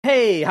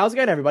Hey, how's it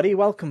going, everybody?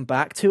 Welcome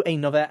back to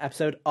another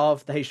episode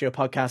of the HGO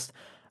podcast.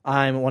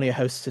 I'm one of your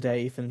hosts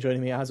today, Ethan.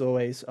 Joining me, as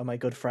always, are my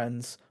good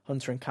friends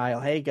Hunter and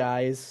Kyle. Hey,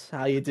 guys,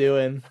 how you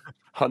doing?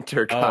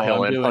 Hunter, Oh, Kyle,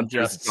 I'm and doing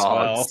Hunter's just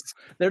dogs.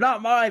 swell. They're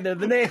not mine, they're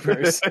the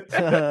neighbors.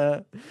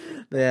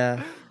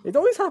 Yeah, it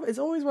always happens. It's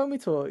always when we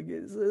talk.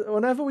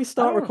 Whenever we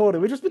start Oh. recording,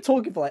 we've just been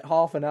talking for like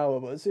half an hour,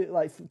 but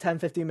like 10,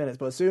 15 minutes.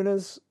 But as soon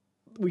as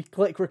we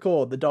click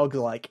record, the dogs are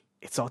like,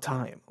 "It's our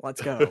time.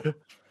 Let's go.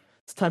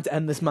 It's time to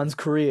end this man's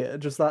career."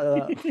 Just like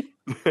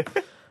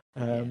that.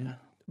 Yeah.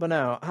 But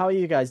no, how are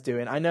you guys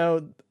doing? I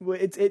know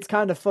it's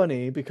kind of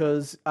funny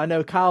because I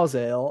know Carl's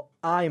ill,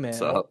 I'm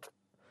What's ill. up?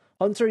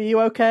 Hunter, are you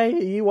okay? Are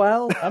you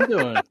well? I'm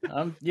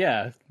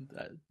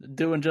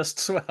doing just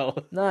swell.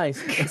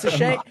 Nice. It's a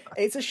shame.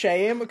 It's a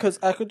shame because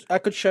I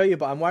could show you,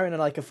 but I'm wearing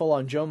like a full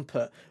on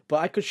jumper. But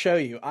I could show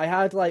you. I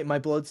had like my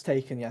bloods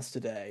taken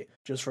yesterday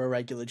just for a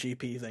regular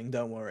GP thing.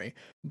 Don't worry.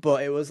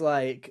 But it was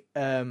like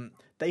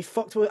they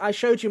fucked with. I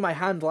showed you my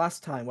hand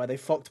last time where they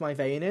fucked my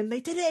vein in. They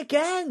did it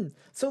again.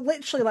 So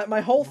literally, like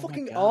my whole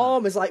fucking God.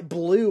 arm is like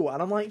blue, and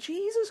I'm like,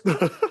 Jesus,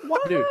 why?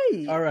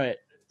 Dude, all right.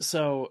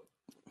 So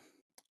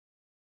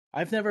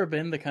I've never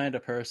been the kind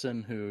of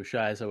person who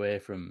shies away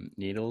from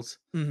needles.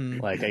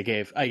 Mm-hmm. Like I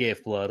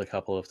gave blood a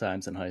couple of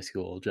times in high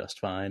school just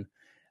fine.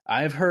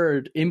 I've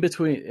heard in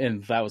between,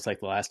 and that was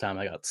like the last time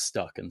I got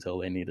stuck until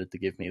they needed to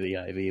give me the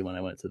IV when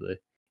I went to the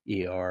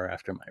ER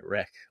after my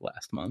wreck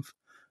last month.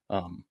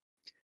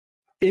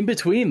 In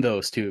between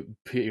those two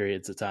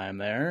periods of time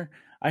there,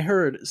 I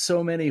heard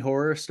so many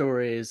horror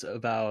stories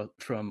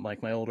from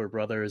like my older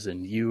brothers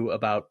and you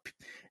about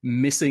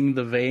missing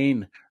the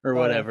vein or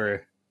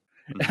whatever.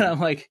 And I'm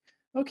like,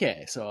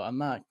 okay, so I'm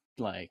not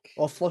like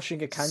Or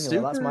flushing a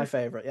cannula. That's my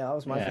favorite. Yeah, that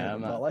was my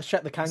favorite. But let's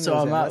check the cannulas So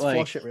I'm in. not Let's like-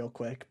 flush it real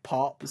quick.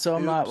 Pop. So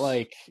I'm not Oops.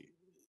 like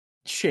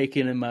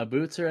shaking in my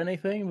boots or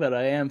anything, but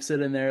I am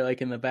sitting there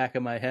like in the back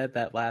of my head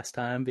that last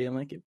time being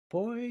like,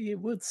 boy, it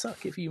would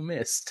suck if you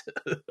missed.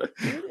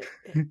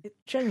 It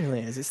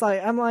genuinely is. It's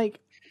like I'm like,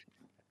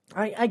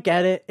 I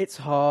get it. It's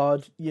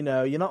hard. You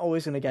know, you're not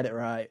always gonna get it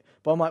right.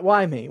 But I'm like,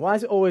 why me? Why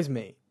is it always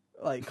me?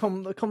 Like,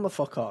 come the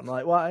fuck on.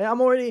 Like, why?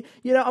 I'm already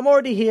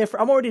here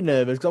for. I'm already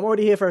nervous because I'm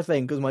already here for a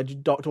thing because my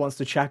doctor wants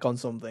to check on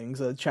something,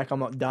 so check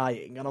I'm not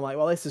dying. And I'm like,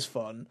 well, this is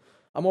fun.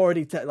 I'm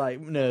already like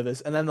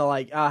nervous, and then they're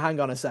like, hang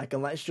on a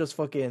second, let's just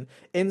fucking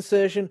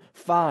insertion.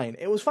 Fine,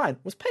 it was fine,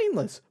 it was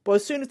painless. But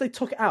as soon as they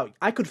took it out,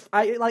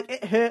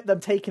 it hurt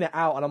them taking it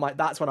out, and I'm like,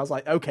 that's when I was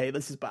like, okay,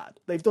 this is bad.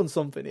 They've done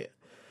something here.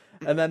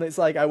 And then it's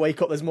like I wake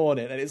up this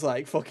morning and it's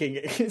like fucking.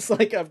 It's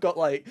like I've got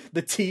like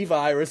the T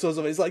virus or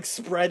something. It's like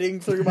spreading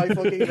through my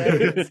fucking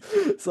veins.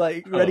 It's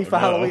like ready for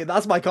Halloween.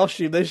 That's my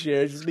costume this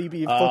year. It's just me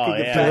being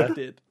fucking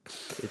infected.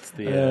 It's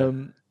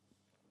the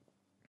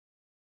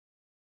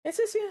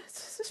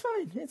It's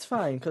fine. It's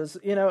fine because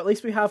at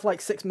least we have like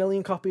 6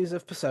 million copies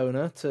of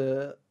Persona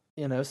to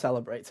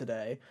celebrate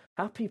today.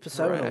 Happy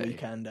Persona Right.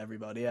 weekend,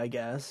 everybody! I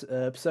guess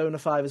Persona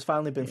 5 has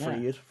finally been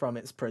freed from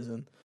its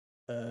prison.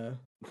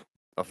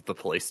 Of the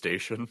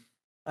PlayStation.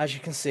 As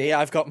you can see,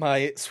 I've got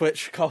my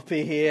Switch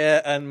copy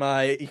here, and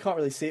you can't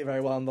really see it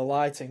very well in the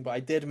lighting, but I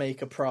did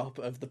make a prop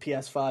of the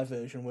PS5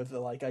 version with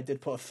I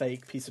did put a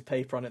fake piece of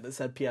paper on it that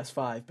said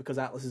PS5 because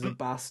Atlas is a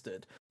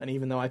bastard. And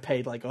even though I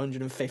paid like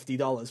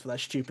 $150 for that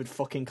stupid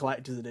fucking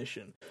collector's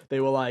edition,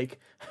 they were like,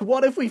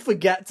 what if we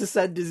forget to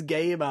send his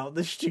game out,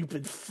 this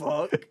stupid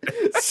fuck?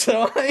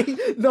 So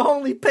I not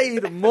only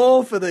paid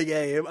more for the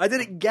game, I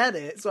didn't get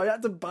it, so I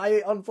had to buy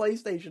it on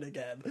PlayStation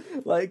again.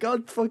 Like,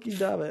 god fucking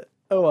damn it.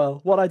 Oh well,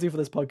 what I do for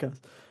this podcast.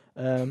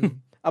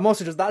 I'm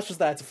also that's just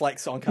there to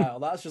flex on Kyle.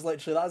 That's just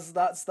literally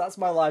that's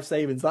my life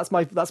savings. That's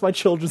my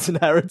children's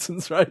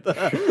inheritance right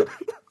there.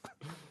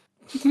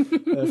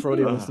 For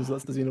audio listeners,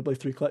 that's the Xenoblade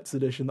 3 Collector's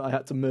Edition that I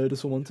had to murder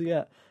someone to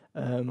get.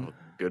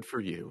 Good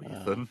for you,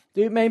 Ethan.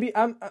 Dude, maybe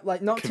I'm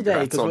like not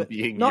today Congrats on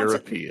being not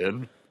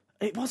European.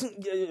 It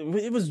wasn't.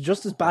 It was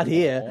just as bad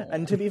here.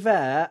 And to be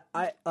fair,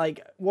 I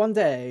one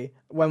day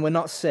when we're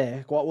not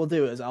sick, what we'll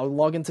do is I'll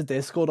log into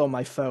Discord on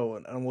my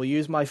phone and we'll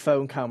use my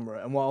phone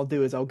camera. And what I'll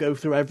do is I'll go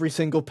through every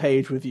single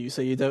page with you,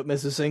 so you don't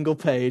miss a single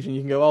page, and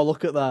you can go, "Oh,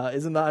 look at that!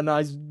 Isn't that a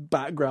nice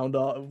background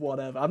art of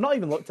whatever?" I've not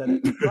even looked at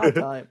it. Bad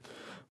time.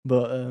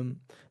 But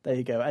there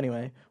you go.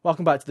 Anyway,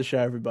 welcome back to the show,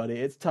 everybody.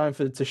 It's time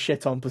to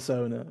shit on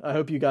Persona. I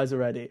hope you guys are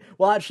ready.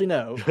 Well, actually,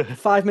 no.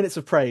 5 minutes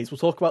of praise. We'll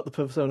talk about the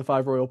Persona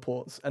 5 Royal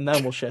Ports, and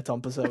then we'll shit on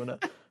Persona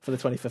for the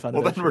 25th anniversary.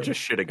 Well, then we're just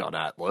shitting on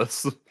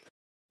Atlas.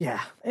 Yeah,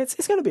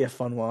 it's going to be a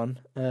fun one.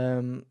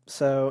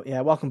 So,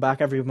 yeah, welcome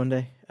back every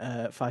Monday,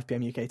 5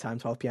 p.m. UK time,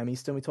 12 p.m.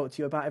 Eastern. We talk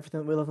to you about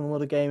everything that we love in the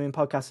world of gaming,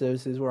 podcast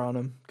services. We're on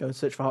them. Go and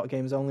search for Hot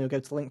Games Only or go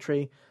to the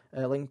Linktree.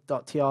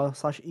 linktr.ee/Hot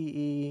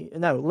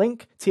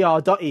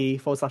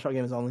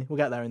Gamers Only. We'll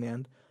get there in the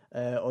end.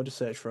 Or just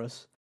search for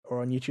us.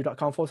 Or on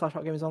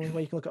youtube.com/Hot Gamers Only,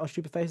 where you can look at our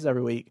stupid faces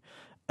every week.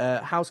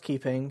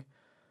 Housekeeping.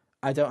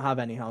 I don't have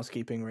any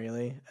housekeeping,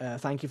 really.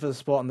 Thank you for the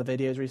support on the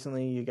videos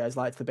recently. You guys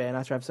liked the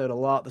Bayonetta episode a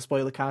lot. The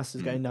spoiler cast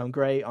is going down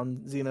great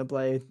on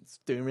Xenoblade. It's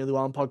doing really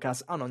well on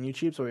podcasts and on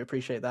YouTube, so we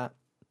appreciate that.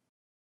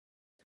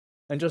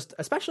 And just,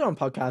 especially on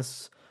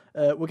podcasts,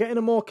 We're getting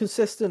a more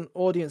consistent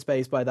audience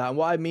base by that. And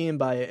what I mean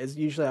by it is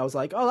usually I was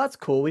like, oh, that's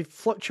cool. We've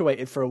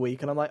fluctuated for a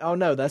week. And I'm like, oh,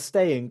 no, they're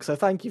staying. So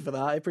thank you for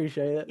that. I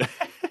appreciate it.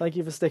 Thank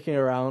you for sticking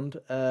around.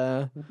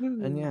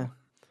 And yeah.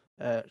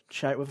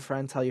 Share it with a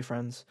friend, tell your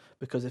friends,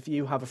 because if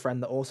you have a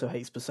friend that also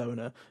hates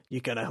Persona, you're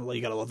gonna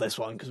love this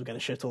one because we're gonna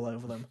shit all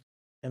over them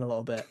in a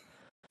little bit.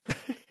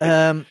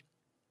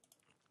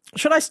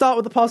 Should I start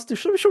with the positive?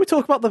 Should we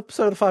talk about the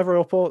Persona 5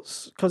 Royal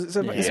Ports because it's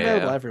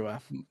available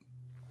everywhere?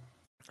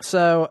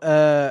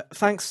 So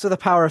thanks to the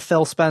power of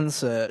Phil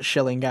Spencer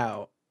shilling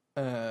out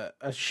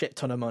a shit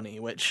ton of money,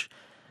 which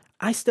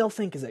I still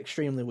think is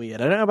extremely weird.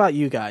 I don't know about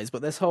you guys,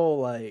 but this whole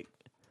like.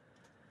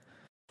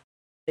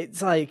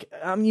 It's like,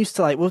 I'm used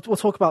to like, we'll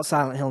talk about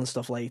Silent Hill and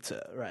stuff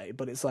later, right?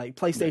 But it's like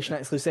PlayStation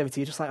exclusivity,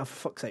 you're just like, oh,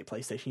 for fuck's sake,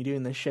 PlayStation, you're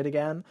doing this shit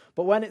again?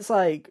 But when it's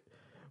like,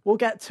 we'll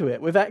get to it,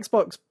 with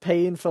Xbox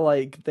paying for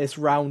like this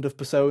round of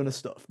Persona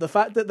stuff, the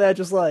fact that they're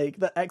just like,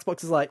 that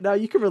Xbox is like, no,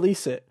 you can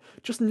release it.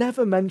 Just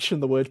never mention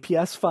the word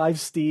PS5,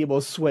 Steam,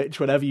 or Switch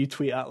whenever you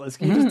tweet Atlas.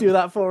 Can you just do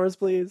that for us,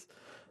 please?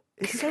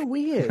 It's so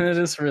weird. It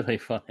is really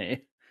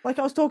funny. Like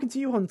I was talking to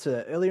you,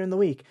 Hunter, earlier in the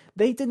week.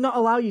 They did not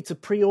allow you to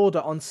pre-order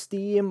on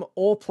Steam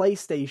or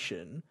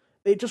PlayStation.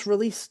 It just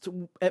released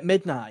at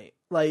midnight.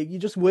 Like, you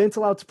just weren't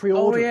allowed to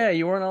pre-order. Oh, yeah,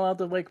 you weren't allowed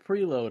to, like,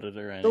 preload it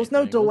or anything. There was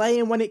no delay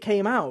in when it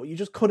came out. You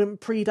just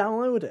couldn't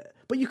pre-download it.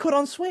 But you could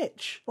on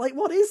Switch. Like,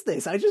 what is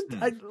this?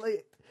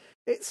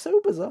 It's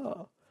so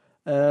bizarre.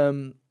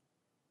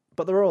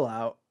 But they're all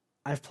out.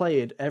 I've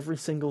played every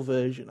single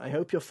version. I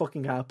hope you're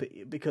fucking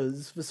happy,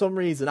 because for some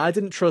reason I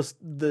didn't trust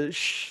the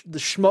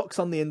schmucks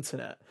on the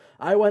internet.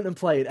 I went and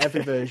played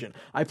every version.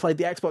 I played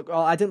the Xbox.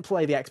 Well, I didn't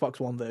play the Xbox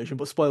One version,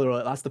 but spoiler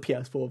alert, that's the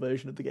PS4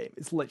 version of the game.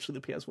 It's literally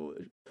the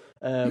PS4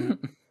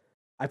 version.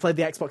 I played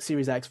the Xbox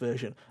Series X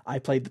version. I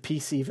played the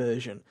PC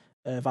version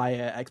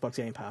via Xbox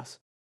Game Pass.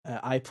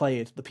 I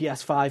played the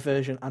PS5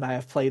 version, and I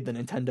have played the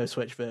Nintendo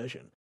Switch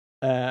version.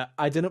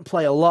 I didn't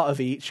play a lot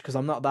of each because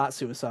I'm not that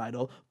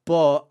suicidal,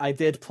 but I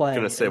did play. I'm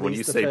gonna say, when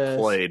you say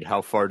played,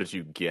 how far did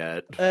you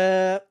get?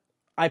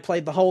 I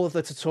played the whole of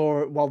the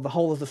tutorial, well, the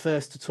whole of the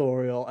first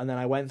tutorial, and then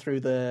I went through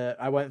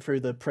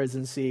the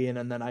prison scene,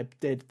 and then I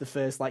did the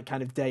first like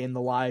kind of day in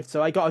the live.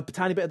 So I got a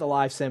tiny bit of the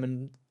live sim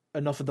and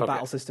enough of the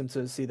battle system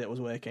to see that it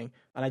was working,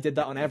 and I did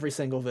that on every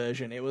single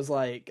version. It was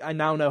like, I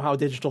now know how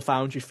Digital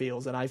Foundry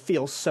feels, and I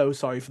feel so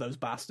sorry for those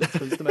bastards,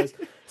 because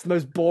it's the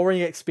most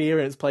boring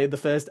experience playing the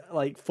first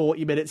like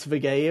 40 minutes of a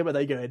game, and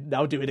they go,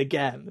 now do it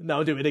again,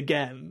 now do it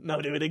again,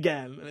 now do it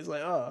again, and it's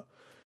like, oh,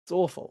 it's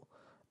awful.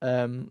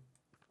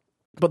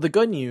 But the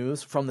good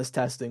news from this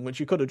testing,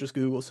 which you could have just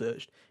Google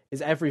searched, is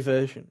every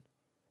version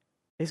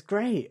is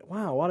great.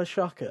 Wow, what a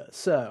shocker.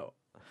 So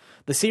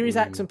the Series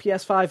X and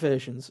PS5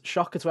 versions,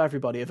 shocker to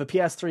everybody, of a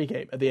PS3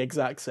 game are the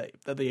exact same.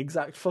 They're the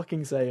exact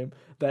fucking same.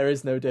 There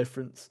is no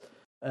difference.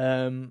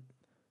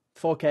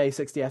 4K,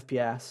 60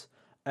 FPS.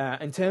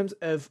 In terms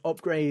of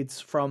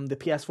upgrades from the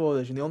PS4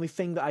 version, the only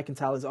thing that I can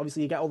tell is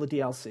obviously you get all the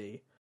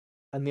DLC,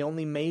 and the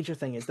only major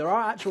thing is there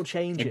are actual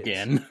changes.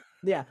 Again.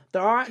 Yeah,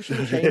 there are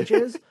actual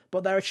changes,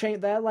 but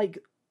they're like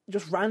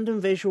just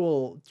random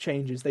visual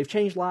changes. They've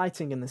changed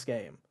lighting in this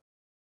game.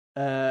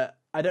 I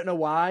don't know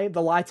why.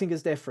 The lighting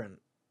is different.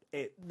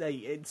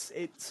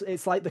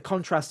 It's like the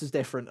contrast is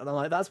different, and I'm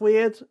like, that's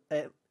weird.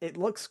 It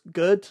looks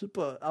good,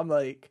 but I'm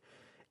like,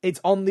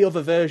 it's on the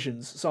other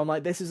versions, so I'm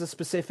like, this is a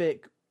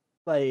specific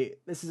like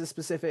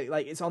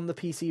it's on the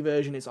PC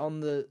version, it's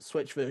on the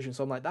Switch version,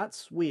 so I'm like,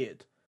 that's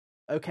weird.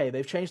 Okay,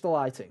 they've changed the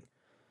lighting,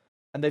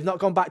 and they've not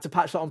gone back to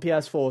patch that on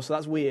PS4, so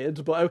that's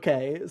weird. But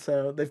okay,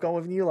 so they've gone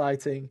with new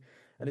lighting,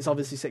 and it's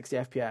obviously 60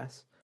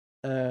 FPS.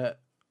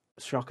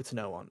 Shocker to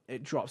no one.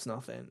 It drops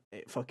nothing.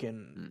 It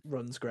fucking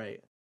runs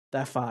great.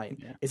 They're fine.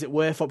 Yeah. Is it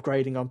worth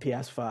upgrading on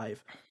PS5?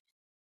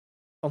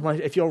 Like,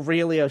 if you're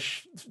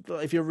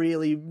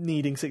really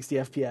needing 60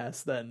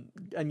 FPS, then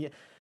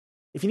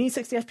if you need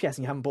 60 FPS and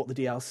you haven't bought the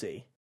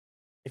DLC,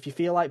 if you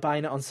feel like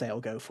buying it on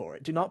sale, go for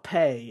it. Do not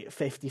pay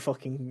 £50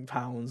 fucking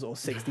pounds or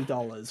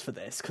 $60 for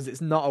this, because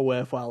it's not a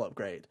worthwhile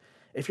upgrade.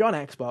 If you're on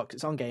Xbox,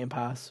 it's on Game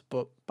Pass,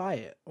 but buy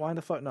it. Why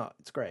the fuck not?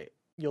 It's great.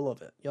 You'll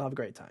love it. You'll have a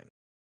great time.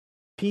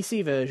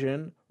 PC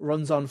version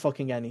runs on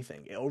fucking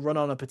anything. It'll run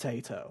on a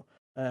potato.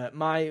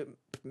 My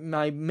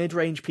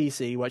mid-range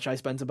PC, which I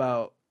spent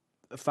about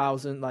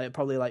 $1,000,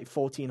 probably like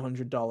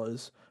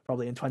 $1,400,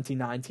 probably in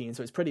 2019.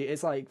 So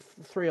it's like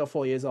 3 or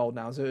 4 years old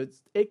now. So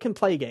it can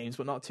play games,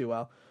 but not too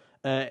well.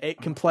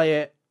 It can play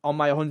it on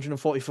my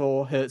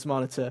 144 hertz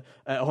monitor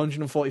at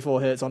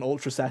 144 hertz on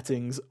ultra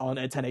settings on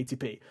a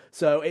 1080p.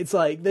 So it's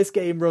like, this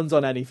game runs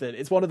on anything.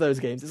 It's one of those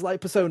games. It's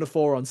like Persona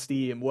 4 on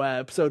Steam,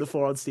 where Persona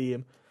 4 on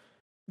Steam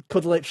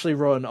could literally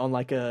run on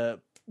like a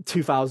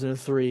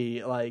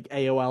 2003 like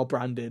AOL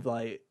branded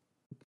like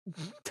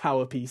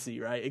tower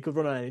PC, right? It could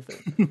run on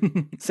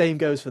anything. Same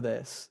goes for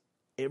this.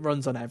 It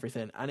runs on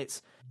everything, and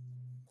it's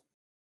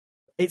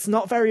It's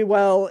not very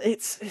well.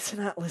 It's an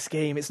Atlus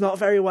game. It's not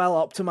very well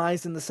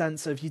optimized in the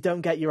sense of you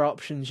don't get your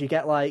options. You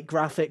get like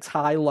graphics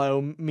high,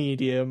 low,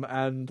 medium,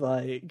 and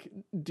like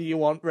do you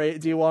want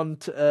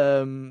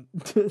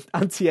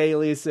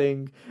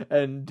anti-aliasing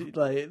and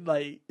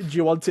like do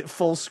you want it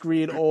full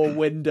screen or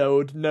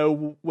windowed?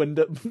 No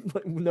window,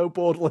 no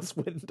borderless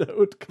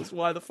windowed. Because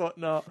why the fuck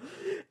not?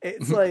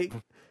 It's like.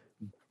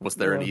 Was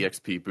there an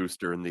EXP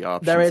booster in the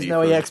options? There is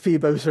no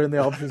EXP booster in the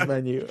options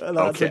menu.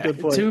 That's a good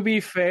point. To be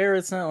fair,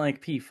 it's not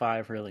like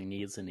P5 really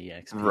needs an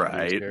EXP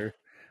booster.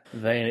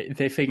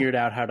 They figured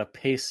out how to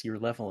pace your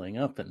leveling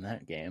up in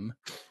that game.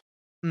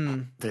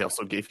 They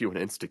also gave you an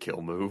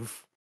insta-kill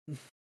move.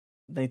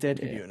 They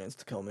did give you an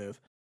insta-kill move.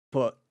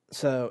 But,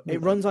 so,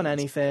 it runs on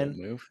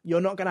anything.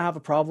 You're not going to have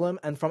a problem.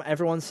 And from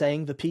everyone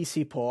saying the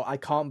PC port, I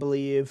can't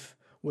believe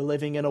we're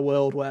living in a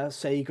world where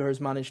Sega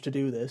has managed to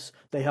do this.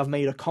 They have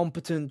made a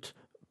competent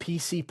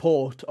PC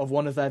port of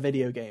one of their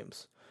video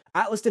games.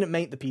 Atlus didn't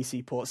make the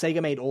PC port. Sega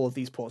made all of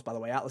these ports, by the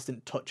way. Atlus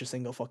didn't touch a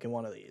single fucking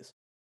one of these.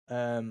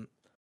 But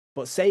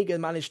Sega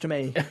managed to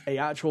make a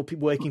actual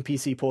working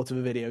PC port of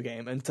a video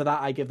game, and to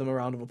that I give them a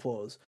round of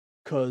applause.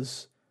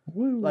 Because,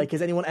 like,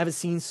 has anyone ever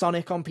seen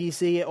Sonic on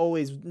PC? It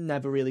always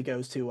never really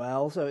goes too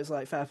well, so it's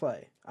like, fair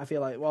play. I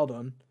feel like, well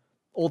done.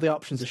 All the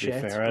options are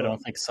shit. Fair, I don't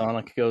think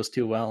Sonic goes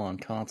too well on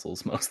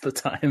consoles most of the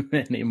time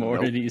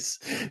anymore. Nope.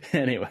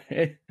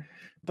 Anyway.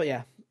 But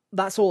yeah.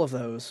 That's all of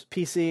those.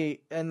 PC,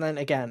 and then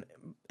again,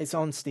 it's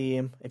on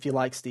Steam, if you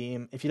like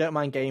Steam. If you don't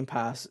mind Game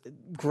Pass,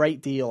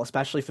 great deal,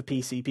 especially for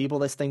PC people.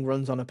 This thing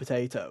runs on a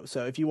potato.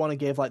 So if you want to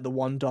give like the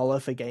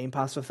 $1 for Game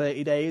Pass for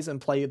 30 days and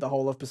play the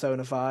whole of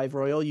Persona 5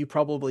 Royal, you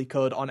probably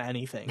could on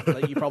anything.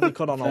 Like, you probably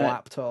could on a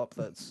laptop.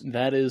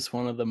 That is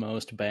one of the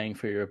most bang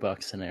for your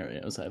buck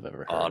scenarios I've ever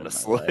heard.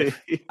 Honestly.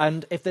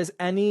 And if there's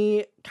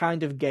any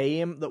kind of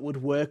game that would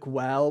work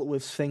well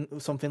with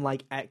something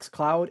like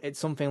xCloud, it's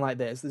something like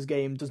this. This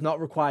game does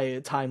not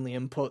require timely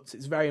inputs.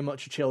 It's very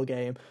much a chill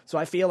game. So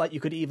I feel like you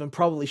could even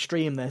probably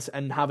stream this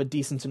and have a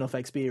decent enough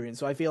experience.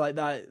 So I feel like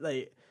that,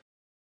 like,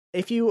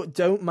 if you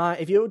don't mind,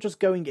 if you're just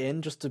going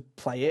in just to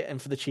play it and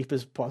for the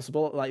cheapest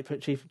possible, like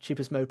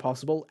cheapest mode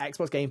possible,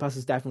 Xbox Game Pass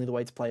is definitely the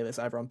way to play this,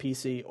 either on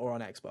PC or on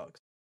Xbox.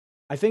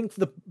 I think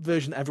the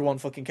version everyone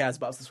fucking cares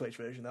about is the Switch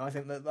version, though. I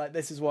think that like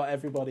this is what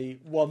everybody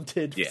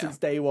wanted since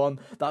day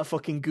one. That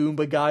fucking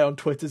Goomba guy on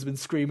Twitter's been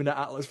screaming at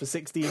Atlus for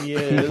 16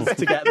 years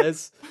to get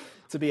this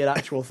to be an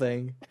actual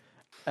thing.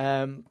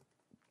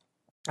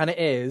 And it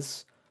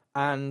is,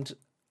 and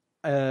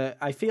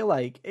I feel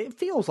like it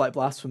feels like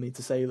blasphemy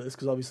to say this,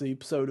 because obviously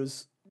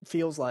Persona's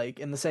feels like,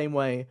 in the same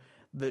way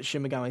that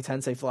Shin Megami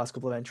Tensei for the last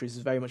couple of entries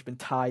has very much been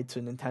tied to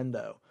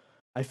Nintendo,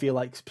 I feel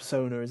like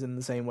Persona is in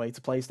the same way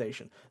to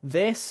PlayStation.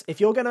 This, if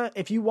you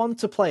want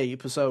to play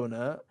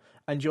Persona,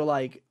 and you're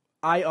like,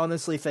 I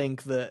honestly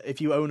think that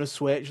if you own a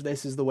Switch,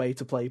 this is the way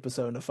to play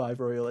Persona 5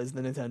 Royal, is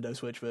the Nintendo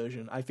Switch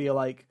version. I feel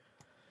like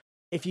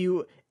if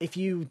you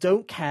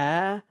don't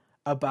care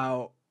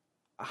about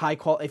high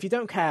quality, if you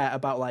don't care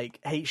about like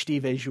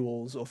HD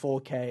visuals or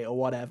 4K or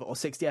whatever, or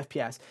 60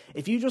 FPS,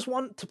 if you just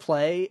want to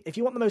play, if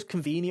you want the most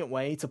convenient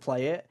way to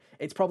play it,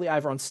 it's probably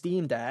either on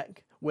Steam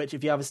Deck, which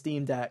if you have a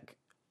Steam Deck,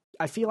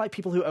 I feel like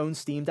people who own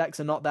Steam Decks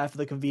are not there for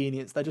the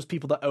convenience. They're just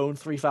people that own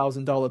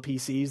 $3,000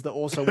 PCs that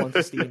also want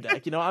a Steam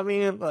Deck. You know what I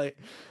mean? Like,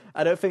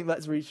 I don't think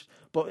that's reached.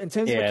 But in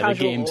terms of casual, the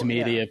games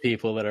media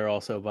people that are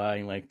also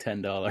buying like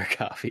 $10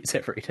 copies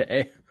every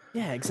day.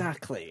 Yeah,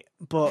 exactly.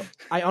 But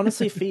I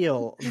honestly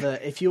feel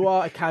that if you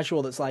are a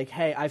casual that's like,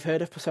 hey, I've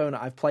heard of Persona,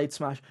 I've played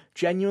Smash,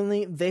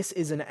 genuinely, this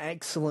is an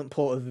excellent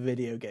port of a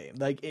video game.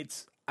 Like,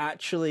 it's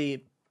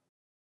actually...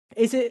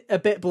 Is it a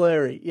bit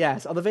blurry?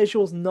 Yes. Are the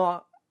visuals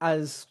not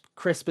as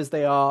crisp as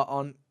they are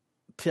on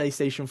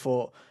PlayStation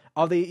 4?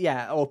 Are they,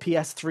 or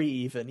PS3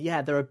 even?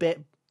 Yeah, they're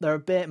a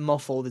bit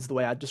muffled is the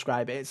way I'd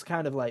describe it. It's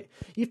kind of like,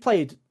 you've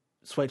played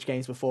Switch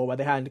games before where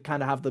they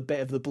kind of have the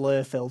bit of the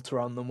blur filter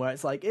on them, where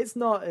it's like, it's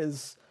not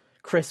as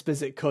crisp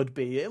as it could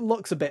be. It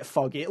looks a bit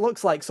foggy. It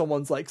looks like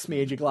someone's like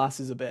smeared your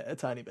glasses a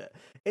tiny bit.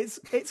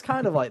 It's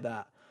kind of like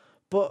that.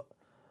 But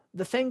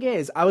the thing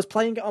is, I was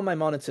playing it on my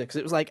monitor because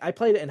it was like, I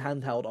played it in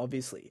handheld,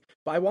 obviously,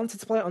 but I wanted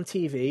to play it on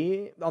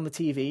the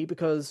TV,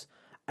 because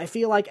I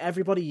feel like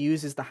everybody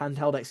uses the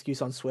handheld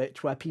excuse on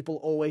Switch, where people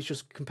always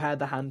just compare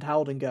the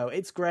handheld and go,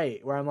 it's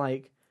great, where I'm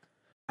like,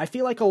 I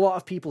feel like a lot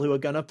of people who are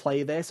going to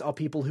play this are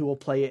people who will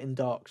play it in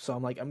docked, so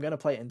I'm like, I'm going to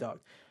play it in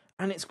docked,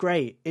 and it's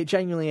great. It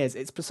genuinely is.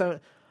 It's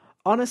Persona.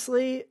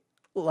 Honestly,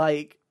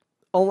 like,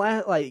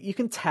 unless, like, you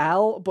can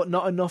tell, but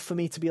not enough for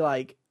me to be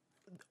like,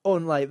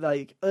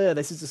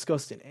 this is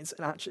disgusting.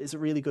 It's a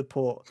really good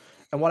port.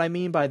 And what I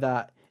mean by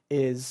that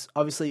is,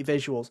 obviously,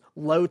 visuals.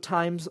 Load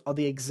times are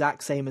the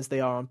exact same as they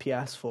are on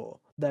PS4.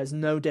 There's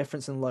no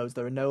difference in loads.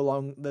 The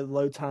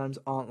load times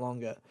aren't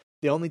longer.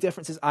 The only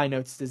differences I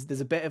noticed is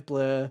there's a bit of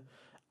blur,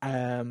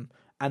 and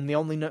the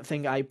only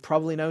thing I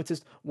probably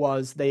noticed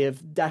was they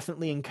have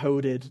definitely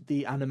encoded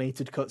the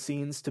animated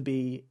cutscenes to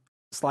be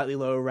slightly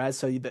lower res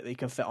so that they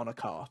can fit on a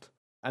cart.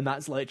 And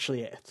that's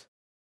literally it.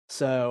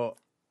 So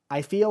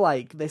I feel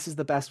like this is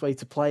the best way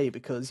to play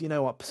because you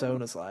know what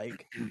Persona's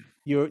like.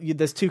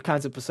 There's two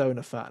kinds of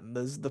Persona fan.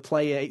 There's the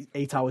play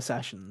 8 hour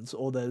sessions,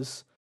 or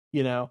there's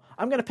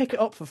I'm gonna pick it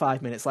up for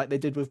 5 minutes like they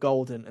did with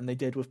Golden and they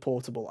did with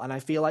Portable. And I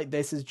feel like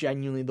this is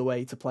genuinely the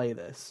way to play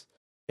this.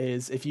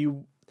 Is if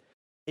you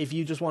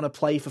just want to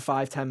play for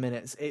 5-10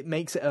 minutes, it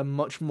makes it a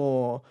much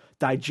more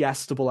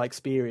digestible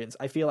experience.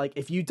 I feel like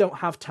if you don't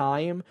have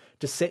time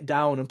to sit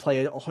down and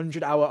play a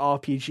 100-hour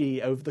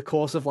RPG over the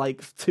course of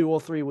like 2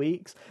 or 3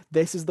 weeks,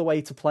 this is the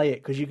way to play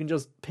it because you can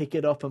just pick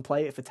it up and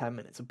play it for 10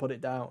 minutes and put it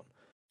down.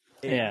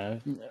 Yeah,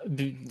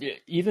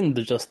 even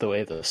just the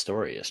way the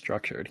story is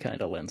structured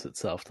kind of lends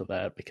itself to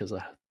that because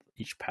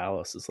each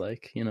palace is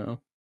like, a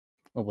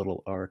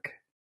little arc.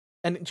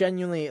 And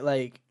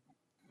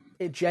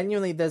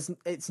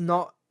it's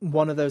not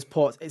one of those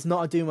ports. It's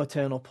not a Doom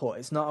Eternal port.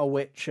 It's not a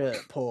Witcher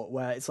port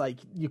where it's like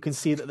you can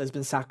see that there's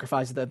been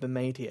sacrifices that have been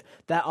made here.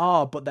 There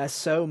are, but they're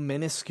so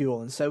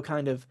minuscule and so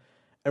kind of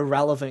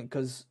irrelevant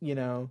because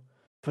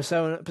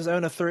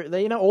Persona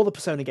 3, all the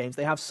Persona games,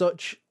 they have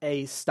such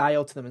a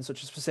style to them and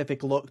such a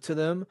specific look to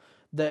them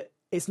that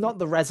it's not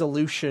the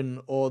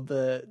resolution or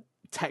the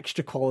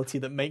texture quality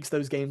that makes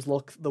those games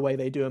look the way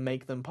they do and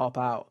make them pop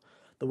out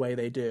the way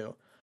they do.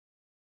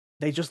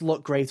 They just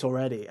look great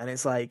already, and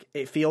it's like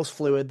it feels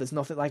fluid. There's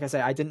nothing, like I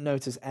say, I didn't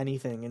notice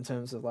anything in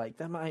terms of like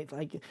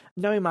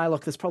knowing my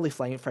luck. There's probably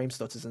frame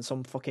stutters, and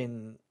some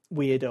fucking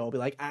weirdo will be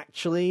like,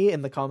 actually,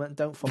 in the comment,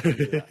 don't fucking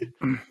do that.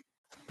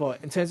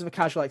 But in terms of a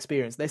casual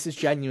experience, this is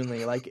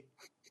genuinely like,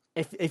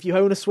 if you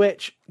own a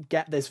Switch,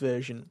 get this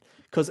version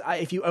because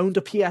if you owned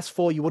a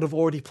PS4, you would have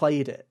already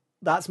played it.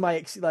 That's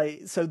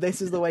so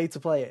this is the way to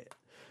play it.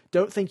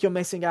 Don't think you're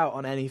missing out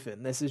on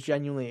anything. This is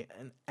genuinely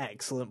an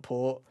excellent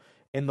port.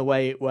 In the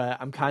way where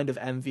I'm kind of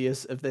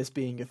envious of this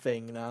being a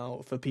thing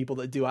now for people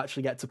that do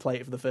actually get to play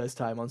it for the first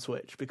time on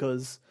Switch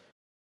because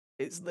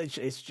it's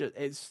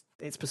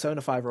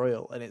Persona 5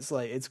 Royal and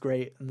it's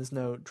great and there's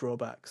no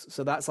drawbacks.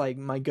 So that's like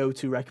my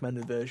go-to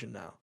recommended version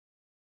now.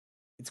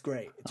 It's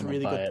great. It's a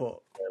really good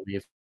port. I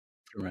leave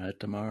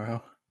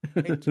tomorrow.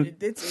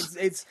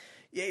 It's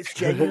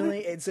genuinely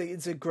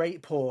it's a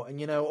great port,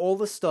 and all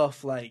the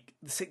stuff like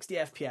the 60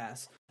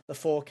 FPS. The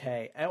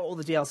 4K, all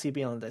the DLC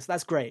beyond this,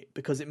 that's great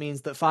because it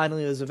means that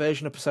finally there's a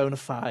version of Persona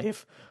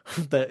 5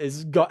 that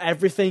has got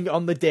everything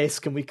on the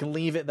disc and we can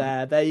leave it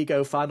there. There you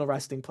go, final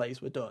resting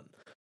place, we're done.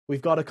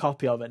 We've got a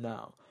copy of it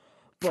now.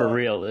 But, for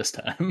real this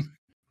time.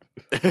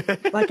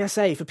 Like I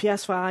say, for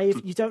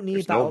PS5, you don't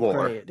need that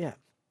upgrade. Yeah.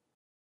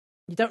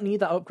 You don't need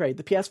that upgrade.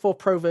 The PS4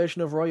 Pro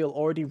version of Royal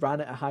already ran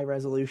at a high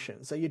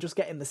resolution, so you're just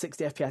getting the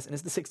 60 FPS, and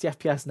is the 60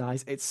 FPS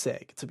nice? It's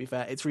sick, to be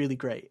fair. It's really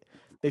great.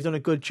 They've done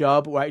a good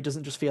job where it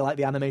doesn't just feel like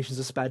the animations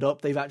are sped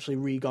up. They've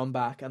actually gone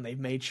back and they've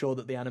made sure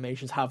that the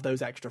animations have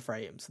those extra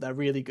frames. They're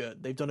really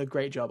good. They've done a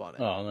great job on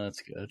it. Oh,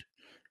 that's good.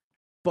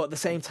 But at the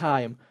same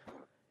time,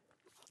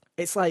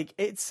 it's like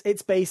it's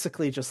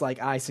basically just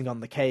like icing on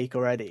the cake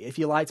already. If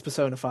you liked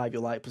Persona 5, you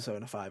like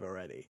Persona 5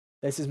 already.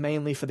 This is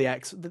mainly for the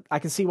X. I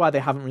can see why they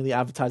haven't really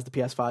advertised the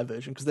PS5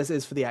 version because this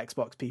is for the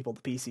Xbox people, the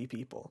PC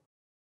people,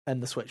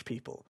 and the Switch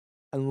people.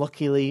 And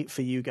luckily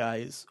for you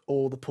guys,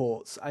 all the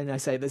ports. And I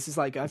say this is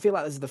like, I feel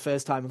like this is the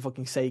first time in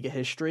fucking Sega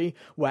history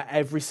where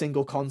every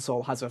single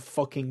console has a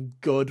fucking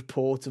good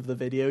port of the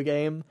video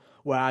game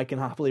where I can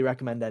happily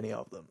recommend any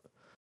of them.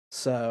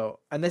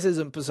 So, and this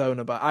isn't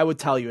Persona, but I would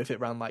tell you if it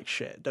ran like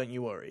shit. Don't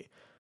you worry.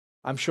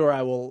 I'm sure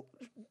I will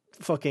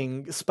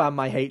fucking spam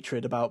my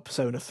hatred about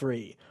Persona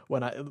 3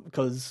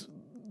 because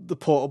the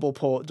portable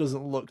port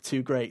doesn't look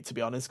too great, to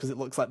be honest, because it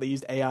looks like they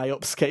used AI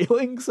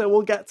upscaling. So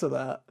we'll get to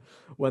that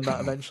when that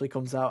eventually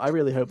comes out. I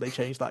really hope they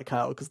change that,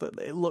 Kyle, because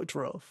it looked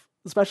rough,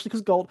 especially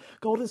because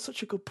Golden's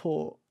such a good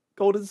port.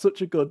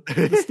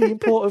 The Steam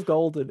port of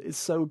Golden is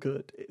so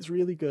good. It's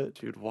really good.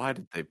 Dude, why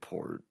did they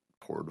port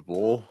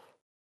portable?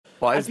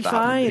 Why is I'd be that?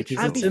 fine. Because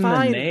I'd it's be in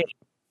fine. the name.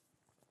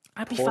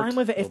 I'd be fine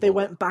with it if they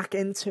went back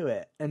into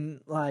it and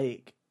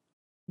like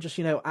just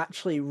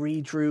actually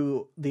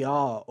redrew the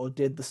art or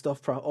did the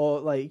stuff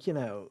or like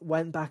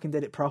went back and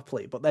did it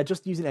properly. But they're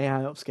just using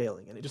AI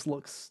upscaling and it just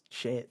looks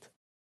shit.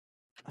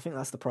 I think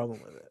that's the problem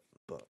with it.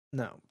 But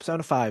no,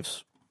 Persona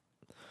 5's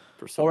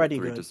Persona already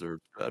 3 good.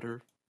 deserved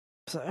better.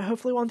 So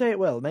hopefully one day it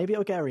will. Maybe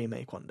it'll get a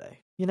remake one day.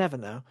 You never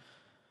know.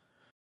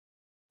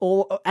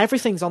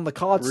 Everything's on the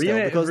cards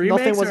still because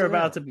nothing was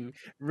about to be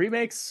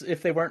remakes.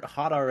 If they weren't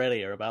hot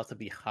already, are about to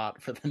be hot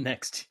for the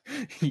next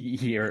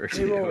year or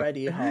two. They're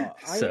already hot.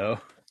 So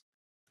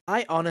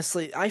I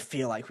honestly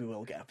feel like we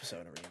will get a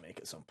Persona remake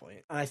at some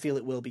point. I feel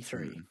it will be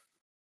 3.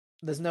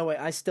 There's no way.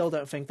 I still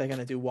don't think they're going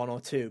to do 1 or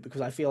 2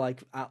 because I feel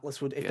like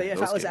Atlas would. If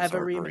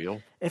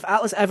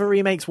Atlas ever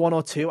remakes 1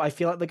 or 2, I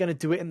feel like they're going to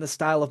do it in the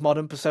style of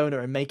modern Persona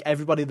and make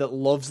everybody that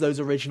loves those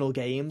original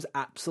games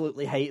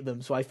absolutely hate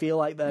them. So I feel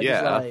like they're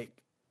just like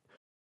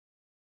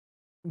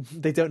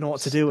they don't know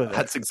what to do with it.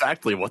 That's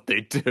exactly what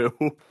they do.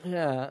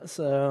 Yeah,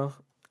 so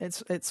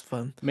it's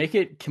fun. Make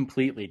it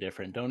completely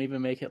different. Don't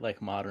even make it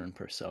like modern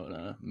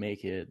Persona.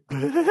 Make it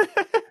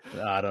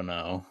I don't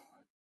know.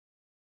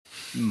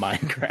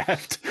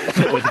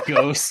 Minecraft with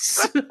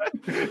ghosts.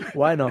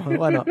 Why not?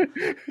 Why not?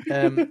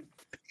 I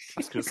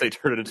was gonna say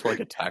turn it into like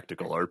a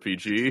tactical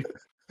RPG,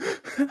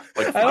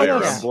 like I Fire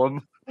almost-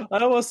 Emblem. I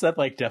almost said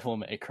like Devil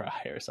May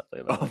Cry or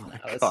something. But Oh like, my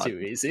no, it's God. too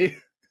easy.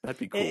 That'd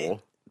be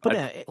cool. But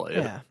I'd play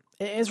it. yeah,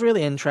 it is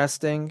really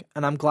interesting,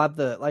 and I'm glad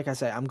that, like I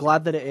say, I'm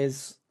glad that it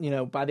is.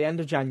 By the end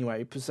of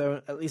January,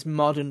 Persona, at least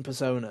modern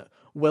Persona,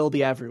 will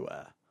be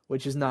everywhere,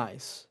 which is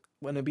nice.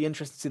 And it'll be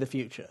interesting to see the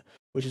future.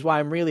 Which is why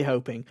I'm really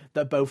hoping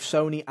that both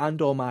Sony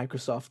and or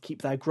Microsoft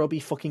keep their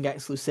grubby fucking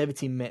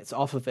exclusivity mitts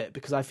off of it,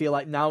 because I feel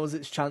like now is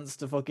its chance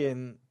to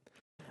fucking.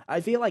 I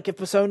feel like if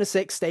Persona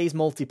 6 stays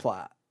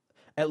multiplat,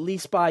 at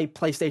least by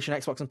PlayStation,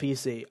 Xbox, and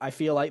PC, I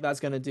feel like that's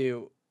going to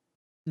do.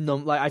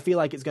 I feel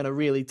like it's going to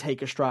really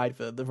take a stride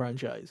for the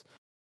franchise.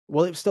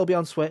 Will it still be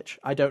on Switch?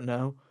 I don't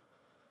know.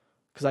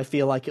 Because I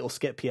feel like it'll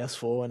skip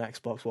PS4 and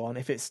Xbox One.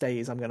 If it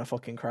stays, I'm going to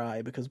fucking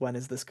cry, because when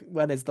is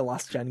the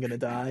last gen going to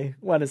die?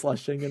 When is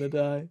last gen going to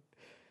die?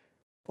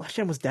 Last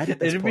gen was dead at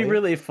this It'd point. be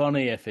really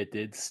funny if it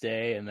did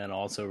stay and then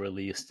also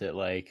released it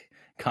like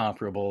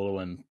comparable to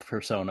when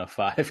Persona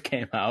 5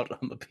 came out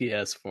on the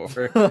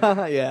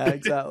PS4. Yeah,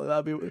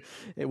 exactly.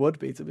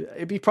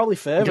 It'd be probably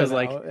further Because, now,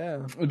 like,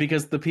 yeah.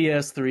 Because the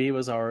PS3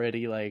 was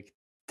already like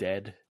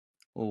dead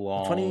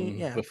long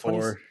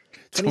before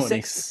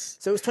 26.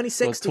 So it was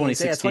 2016. Well,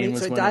 2016 was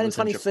so it when died it in was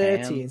in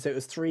 2013. Japan. So it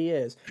was 3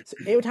 years. So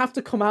it would have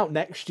to come out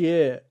next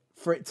year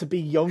for it to be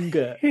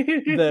younger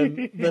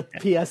than the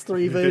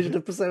PS3 version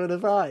of Persona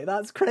 5.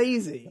 That's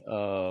crazy.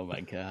 Oh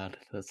my god,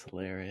 that's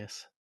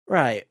hilarious.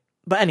 Right.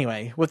 But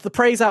anyway, with the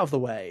praise out of the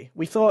way,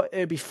 we thought it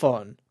would be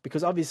fun,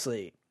 because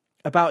obviously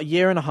about a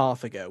year and a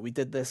half ago, we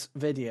did this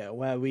video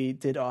where we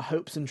did our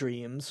hopes and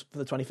dreams for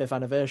the 25th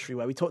anniversary,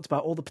 where we talked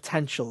about all the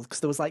potential, because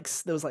there was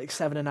like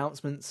 7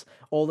 announcements,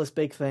 all this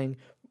big thing.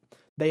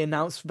 They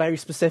announced very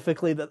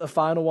specifically that the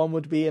final one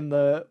would be in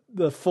the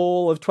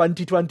fall of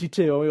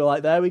 2022, and we were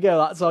like, there we go,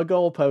 that's our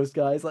goalpost,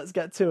 guys, let's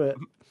get to it.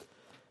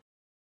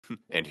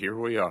 And here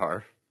we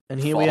are. And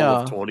here Fall we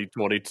are. of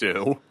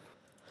 2022.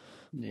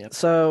 Yep.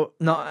 So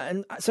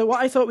what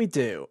I thought we'd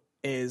do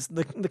is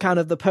the kind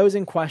of the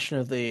posing question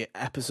of the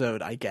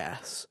episode, I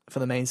guess, for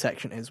the main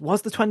section is: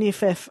 was the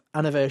 25th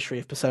anniversary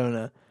of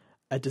Persona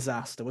a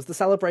disaster? Was the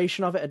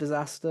celebration of it a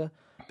disaster?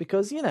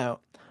 Because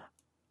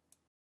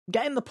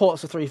getting the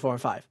ports for 3, 4,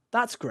 and 5,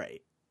 that's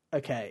great,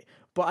 okay.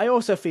 But I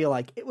also feel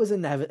like it was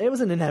an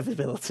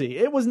inevitability.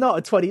 It was not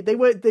a 20. They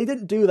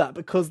didn't do that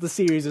because the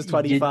series was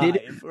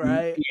 25,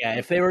 right? Yeah,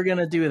 if they were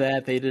gonna do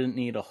that, they didn't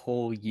need a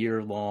whole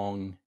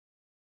year-long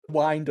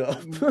Wind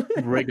up.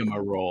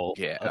 rigmarole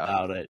Yeah.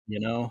 about it,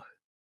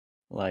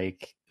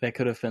 Like, that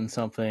could have been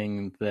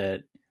something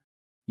that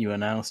you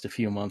announced a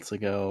few months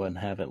ago and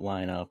have it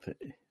line up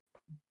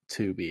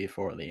to be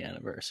for the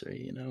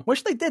anniversary,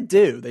 Which they did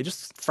do. They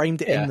just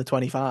framed it in Yeah. the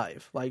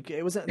 25. Like,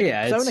 it was.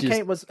 Yeah, it's Persona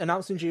just- was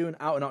announced in June,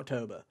 out in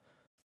October.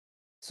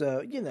 So,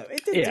 it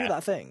did do Yeah.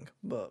 that thing.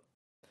 But,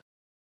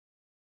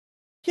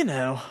 You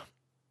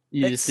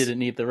It's- just didn't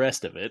need the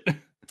rest of it.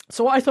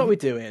 So what I thought we'd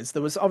do is,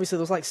 there was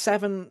like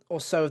 7 or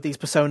so of these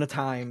Persona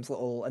Times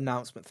little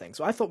announcement things.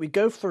 So I thought we'd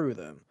go through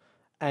them.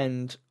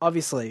 And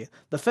obviously,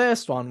 the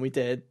first one we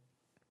did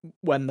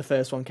when the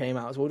first one came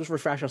out. So we'll just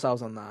refresh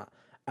ourselves on that.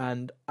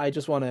 And I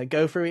just want to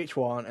go through each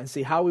one and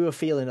see how we were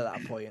feeling at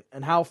that point,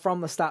 and how,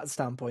 from the stats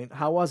standpoint,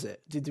 how was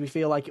it? Did we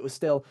feel like it was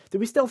still? Did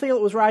we still feel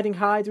it was riding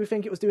high? Do we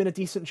think it was doing a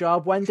decent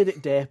job? When did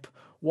it dip?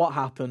 What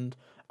happened?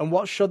 And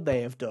what should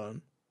they have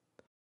done?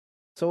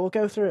 So we'll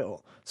go through it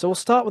all. So we'll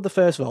start with the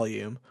first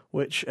volume,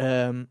 which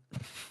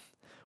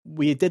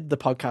we did the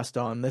podcast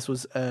on. This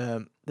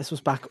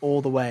was back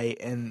all the way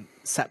in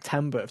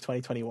September of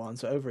 2021,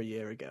 so over a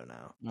year ago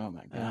now. Oh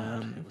my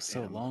god, it was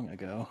so long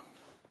ago.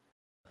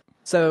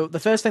 So the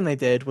first thing they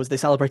did was they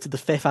celebrated the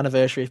 5th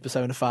anniversary of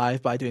Persona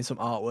 5 by doing some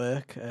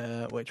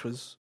artwork, which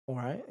was all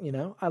right.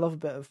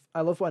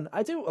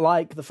 I do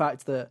like the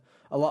fact that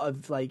a lot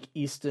of like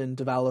Eastern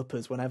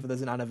developers, whenever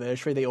there's an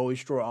anniversary, they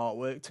always draw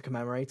artwork to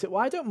commemorate it.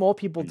 Why don't more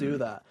people do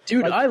that?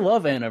 Dude, Like, I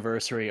love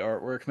anniversary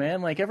artwork,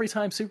 man. Like, every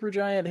time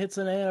Supergiant hits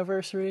an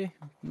anniversary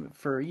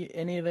for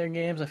any of their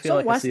games, I feel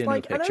like I see a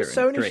new picture. I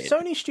know and it's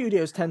great. Sony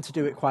Studios tend to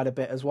do it quite a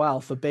bit as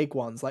well for big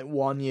ones, like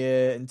 1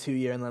 year and 2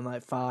 year and then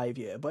like 5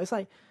 year. But it's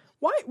like,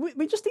 why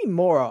we just need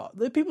more art.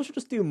 The people should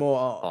just do more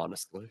art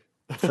Honestly.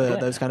 for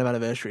those kind of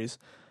anniversaries.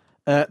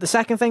 The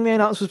second thing they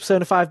announced was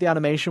Persona 5, the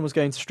animation was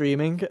going to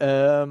streaming.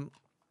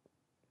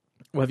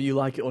 Whether you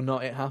like it or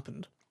not, it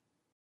happened.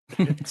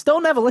 Still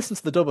never listened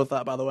to the dub of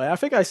that, by the way. I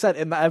think I said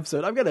in that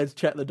episode, I'm going to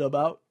check the dub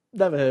out.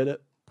 Never heard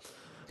it.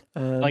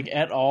 Like,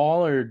 at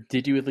all, or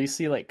did you at least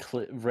see like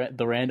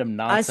the random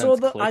I nonsense?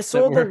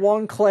 saw the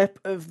one clip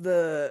of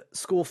the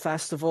school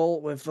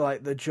festival with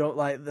like the joke,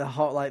 like the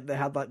hot, like they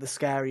had like the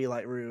scary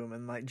like room,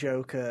 and like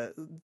Joker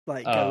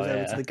like goes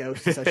over to the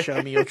ghost and says,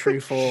 "Show me your true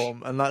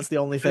form," and that's the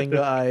only thing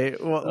that I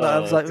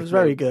was like, it was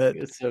very good.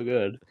 It's so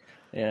good,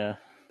 yeah.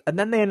 And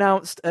then they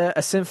announced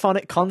a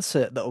symphonic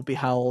concert that will be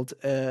held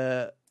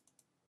at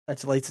a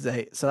later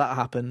date, so that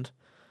happened.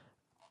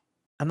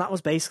 And that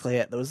was basically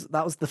it.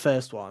 That was the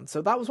first one.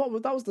 So that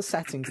was the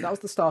settings. That was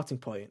the starting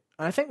point.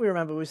 And I think we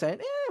were saying,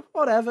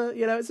 whatever,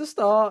 it's a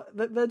start.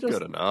 They're just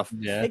Good enough.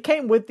 Yeah. It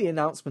came with the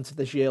announcement of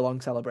this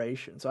year-long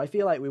celebration, so I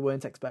feel like we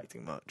weren't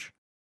expecting much.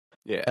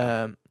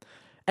 Yeah.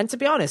 And to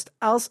be honest,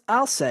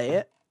 I'll say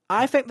it.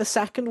 I think the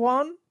second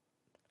one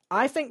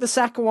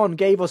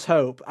gave us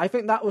hope. I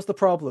think that was the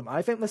problem.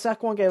 I think the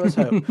second one gave us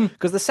hope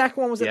because the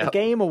second one was at the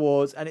Game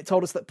Awards and it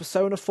told us that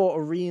Persona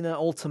 4 Arena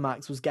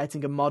Ultimax was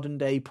getting a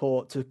modern-day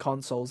port to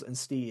consoles and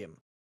Steam.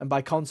 And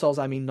by consoles,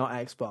 I mean not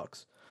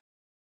Xbox.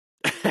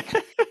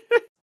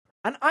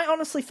 And I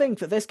honestly think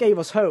that this gave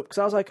us hope because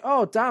I was like,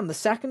 oh, damn, the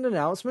second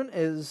announcement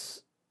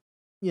is,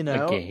 a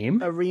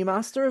game? a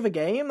remaster of a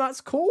game.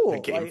 That's cool. A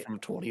game from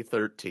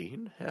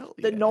 2013? Hell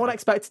yeah. That no one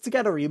expected to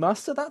get a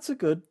remaster. That's a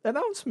good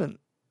announcement.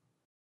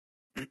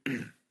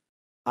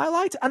 I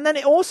liked it. And then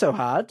it also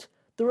had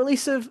the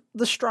release of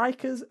the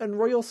Strikers and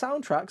Royal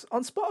soundtracks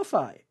on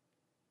Spotify.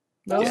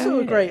 Also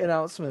a great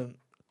announcement.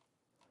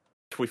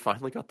 We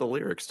finally got the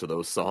lyrics to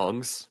those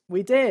songs.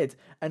 We did.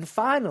 And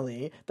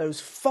finally,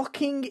 those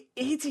fucking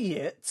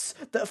idiots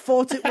that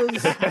thought it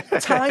was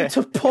time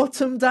to put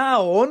them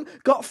down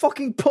got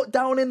fucking put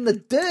down in the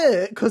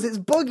dirt because it's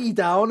buggy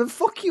down and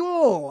fuck you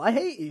all. I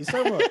hate you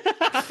so much.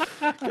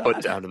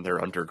 Put down in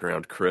their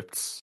underground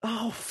crypts.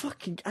 Oh,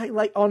 fucking...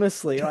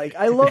 honestly,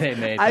 I love... They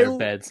made their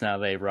beds, now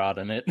they rot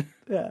in it.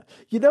 Yeah.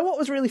 You know what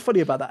was really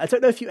funny about that? I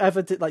don't know if you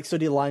ever did,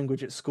 study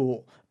language at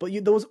school, but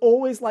there was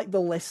always, the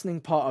listening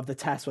part of the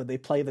test where they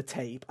play the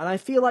tape, and I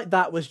feel like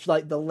that was,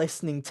 the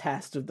listening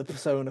test of the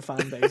Persona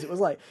fan base. It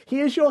was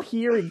here's your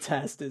hearing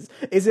test.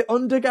 Is it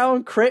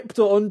underground crypt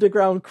or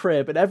underground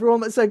crib? And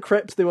everyone that said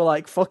crypt, they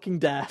were, fucking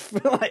deaf.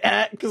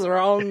 X,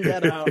 wrong,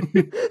 get out.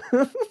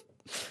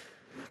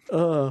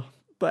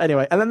 But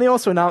anyway, and then they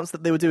also announced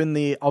that they were doing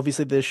the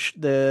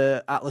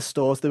Atlas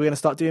stores. They were going to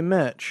start doing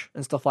merch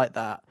and stuff like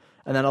that.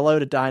 And then a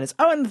load of diners.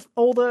 Oh, and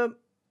all the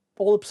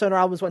Persona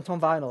albums went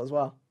on vinyl as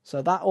well.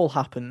 So that all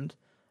happened.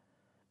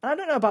 And I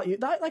don't know about you.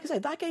 That, like I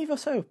said, that gave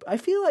us hope. I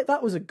feel like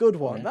that was a good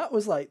one. Yeah. That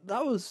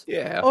was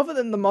yeah. Other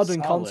than the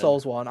modern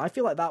consoles one, I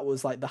feel like that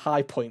was the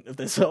high point of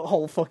this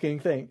whole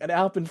fucking thing. And it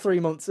happened 3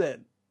 months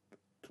in.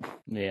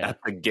 Yeah. At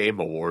the Game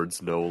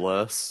Awards, no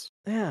less.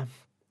 Yeah.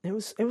 It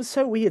was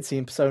so weird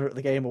seeing Persona at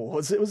the Game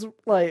Awards. It was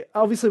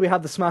obviously we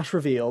had the Smash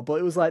reveal, but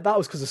it was that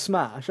was because of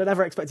Smash. I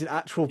never expected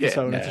actual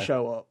Persona to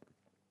show up.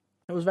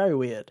 It was very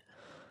weird.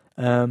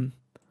 So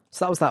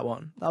that was that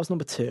one. That was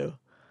number 2.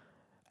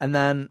 And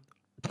then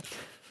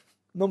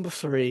number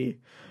 3.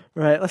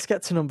 Right, let's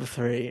get to number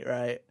 3,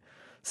 right?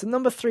 So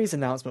number 3's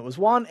announcement was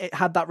one, it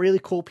had that really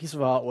cool piece of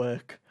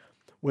artwork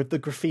with the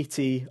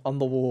graffiti on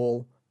the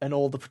wall and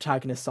all the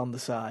protagonists on the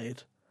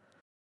side.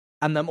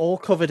 And them all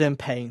covered in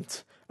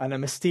paint. And a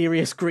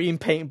mysterious green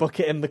paint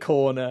bucket in the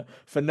corner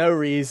for no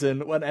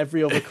reason when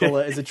every other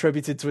colour is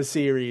attributed to a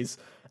series,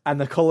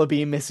 and the colour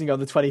being missing on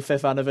the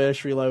 25th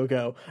anniversary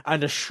logo,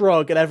 and a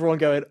shrug and everyone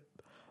going,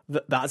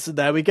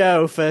 there we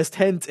go, first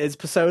hint is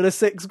Persona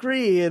 6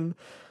 green.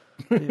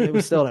 We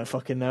still don't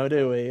fucking know,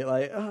 do we?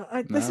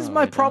 This is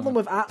my problem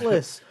with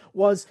Atlas,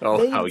 was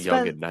how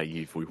young and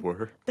naive we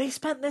were. They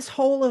spent this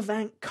whole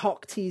event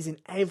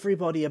cock-teasing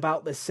everybody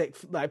about this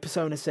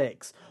Persona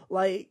 6.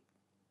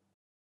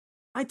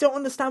 I don't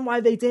understand why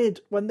they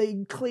did when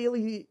they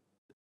clearly...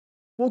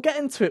 We'll get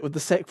into it with the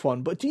 6th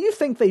one, but do you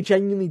think they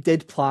genuinely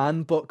did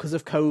plan, but because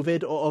of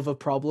COVID or other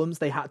problems,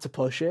 they had to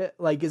push it?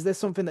 Is this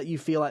something that you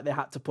feel like they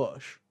had to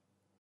push?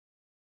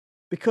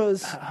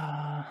 Because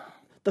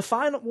the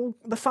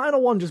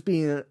final one just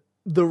being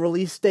the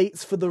release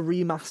dates for the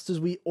remasters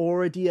we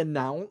already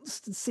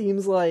announced,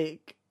 seems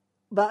like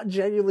that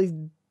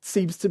genuinely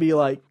seems to be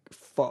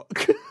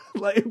fuck.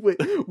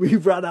 We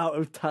ran out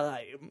of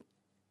time.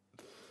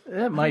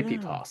 That might be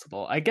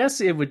possible. I guess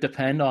it would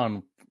depend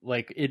on,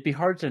 it'd be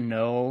hard to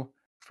know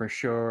for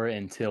sure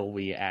until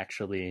we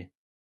actually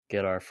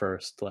get our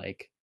first,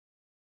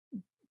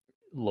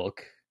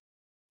 look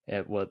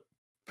at what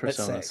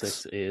Persona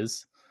 6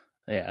 is.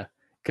 Yeah.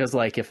 Because,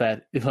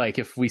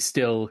 if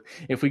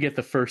we get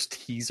the first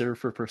teaser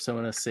for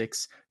Persona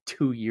 6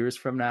 2 years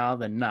from now,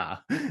 then nah.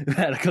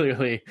 That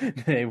clearly,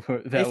 wasn't the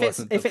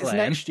plan. If it's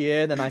next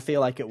year, then I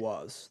feel like it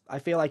was. I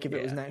feel like if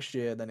it was next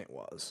year, then it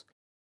was.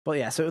 But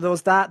yeah, so there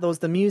was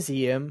the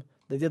museum.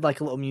 They did a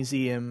little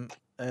museum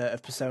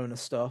of Persona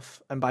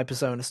stuff, and by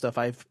Persona stuff,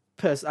 I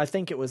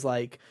think it was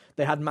they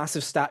had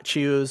massive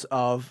statues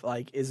of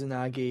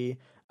Izanagi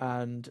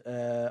and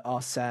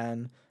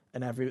Arsene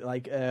and every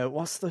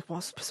what's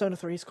Persona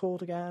 3's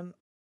called again?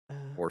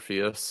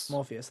 Morpheus.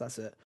 Morpheus, that's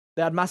it.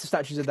 They had massive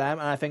statues of them,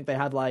 and I think they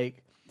had a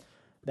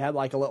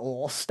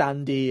little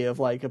standee of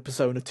a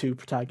Persona 2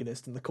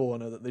 protagonist in the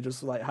corner that they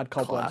just had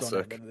cobwebs on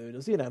it, and they were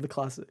just the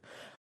classic.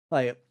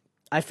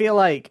 I feel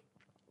like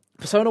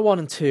Persona 1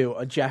 and 2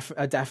 are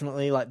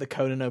definitely the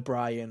Conan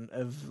O'Brien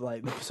of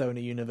the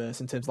Persona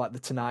universe in terms of the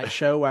Tonight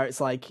Show, where it's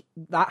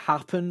that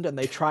happened and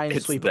they try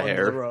and sweep it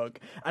under the rug.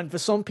 And for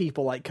some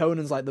people,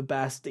 Conan's the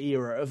best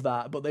era of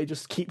that, but they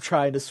just keep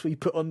trying to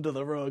sweep it under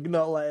the rug,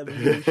 not letting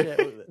them do shit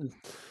with it.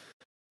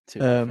 To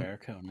be fair,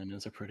 Conan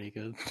is a pretty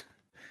good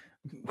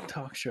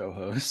talk show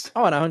host.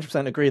 Oh, and I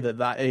 100% agree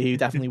that he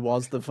definitely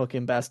was the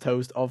fucking best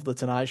host of the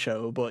Tonight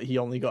Show, but he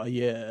only got a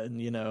year,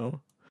 and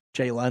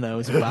Jay Leno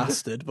is a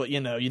bastard, but you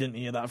didn't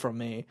hear that from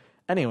me.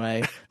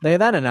 Anyway, they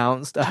then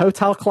announced a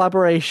hotel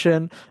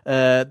collaboration,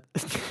 and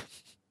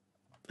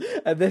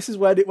this is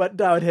when it went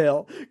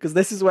downhill, because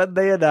this is when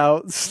they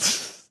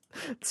announced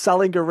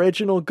selling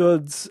original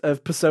goods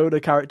of Persona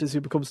characters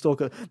who become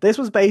Stalker. This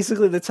was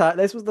basically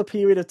this was the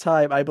period of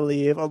time, I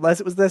believe, unless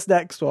it was this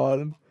next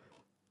one.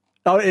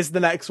 Oh, it is the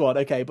next one,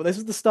 okay, but this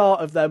was the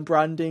start of them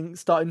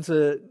starting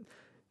to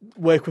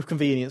work with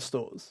convenience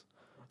stores.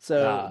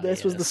 So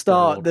this was the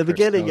start, the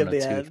beginning of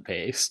the end.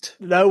 Toothpaste.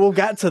 No, we'll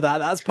get to that.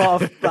 That's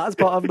part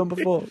of number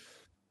 4.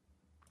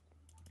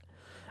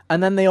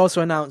 And then they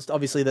also announced,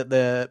 obviously, that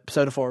the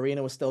Persona 4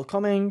 Arena was still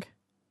coming.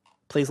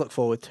 Please look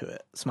forward to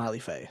it. Smiley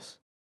face.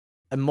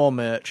 And more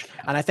merch.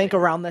 And I think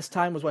around this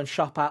time was when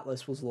Shop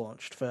Atlas was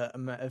launched for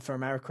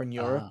America and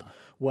Europe,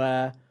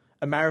 where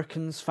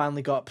Americans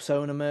finally got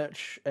Persona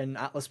merch and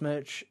Atlas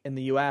merch in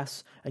the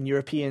US, and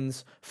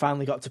Europeans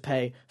finally got to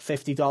pay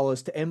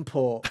 $50 to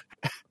import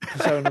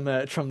Persona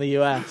merch from the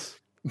US.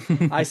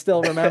 I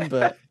still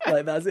remember,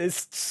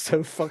 it's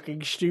so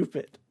fucking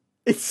stupid.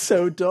 It's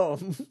so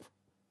dumb.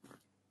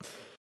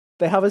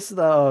 They have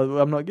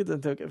I'm not going to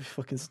talk about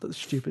fucking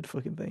stupid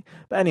fucking thing.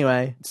 But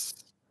anyway,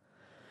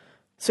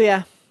 so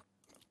yeah,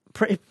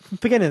 pretty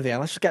beginning of the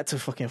end. Let's just get to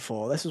fucking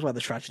 4. This is where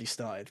the tragedy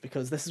started,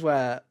 because this is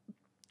where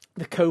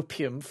the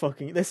copium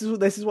fucking. This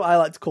is what I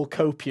like to call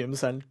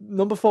copiums, and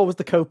number 4 was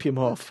the copium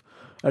huff.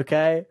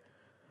 Okay,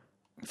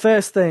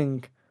 first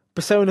thing.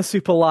 Persona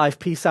Super Live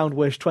Peace Sound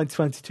Wish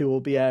 2022 will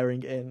be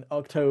airing in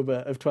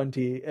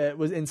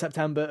in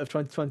September of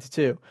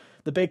 2022.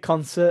 The big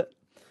concert,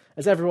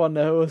 as everyone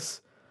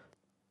knows,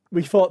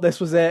 we thought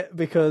this was it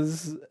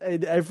because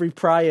in every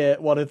prior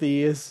one of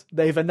these,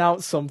 they've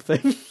announced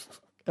something.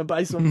 And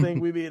by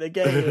something, we mean a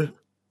game.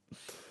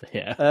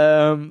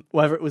 Yeah.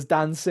 Whether it was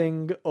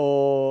dancing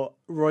or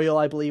Royal,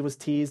 I believe, was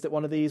teased at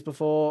one of these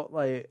before.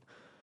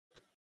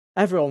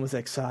 Everyone was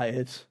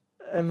excited.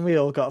 And we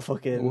all got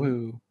fucking...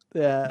 Woo.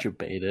 Yeah.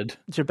 Debated.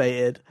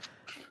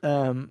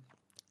 So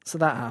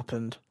that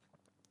happened.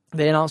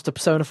 They announced a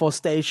Persona 4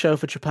 stage show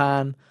for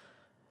Japan.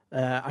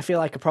 I feel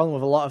like a problem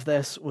with a lot of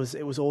this was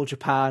it was all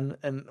Japan,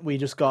 and we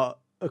just got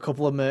a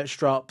couple of merch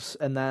drops,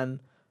 and then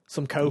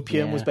some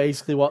copium was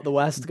basically what the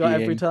West got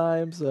every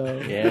time, so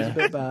it was a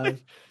bit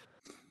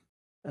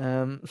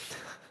bad.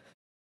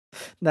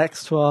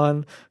 Next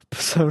one,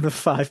 Persona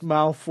 5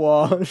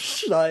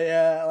 mouthwash.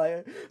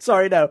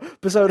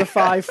 Persona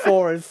 5,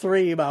 4, and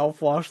 3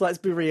 mouthwash. Let's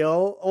be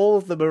real. All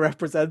of them are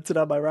represented,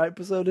 am I right,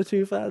 Persona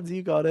 2 fans?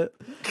 You got it.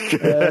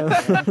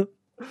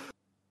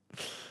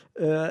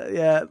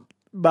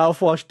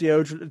 Mouthwash,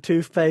 deodorant,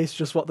 toothpaste,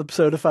 just what the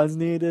Persona fans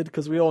needed,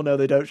 because we all know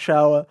they don't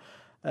shower.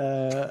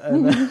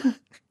 And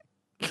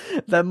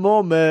then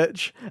more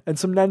merch, and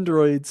some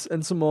Nendoroids,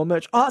 and some more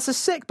merch. Oh, that's a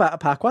sick batter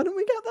pack. Why didn't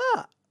we get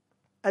that?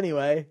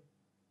 Anyway,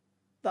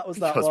 that was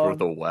that one. Because we're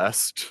the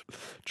West.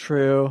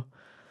 True.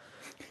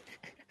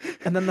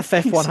 And then the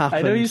 5th one happened.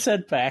 I know you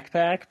said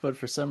backpack, but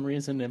for some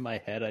reason in my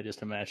head I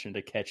just imagined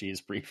a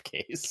Catchy's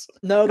briefcase.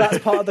 No, that's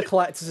part of the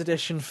collector's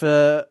edition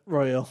for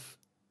Royal.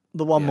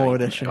 The one more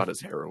edition. Got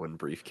his heroin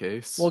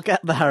briefcase. We'll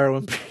get the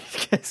heroin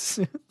briefcase.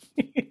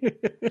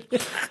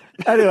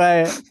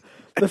 Anyway,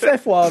 the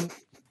 5th one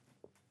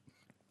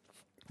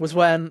was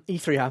when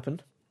E3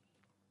 happened.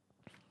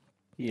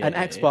 Yeah. And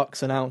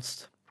Xbox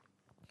announced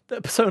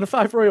that Persona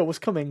 5 Royal was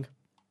coming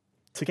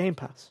to Game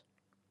Pass.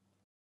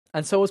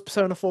 And so was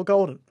Persona 4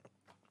 Golden.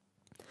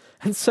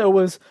 And so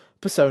was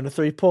Persona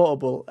 3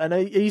 Portable. And are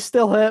you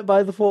still hurt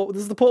by the portable?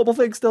 Does the portable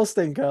thing still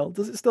sting, Carl?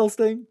 Does it still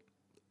sting?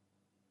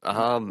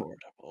 Portable.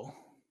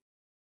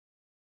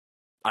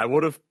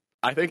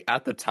 I think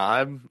at the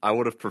time, I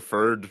would have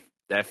preferred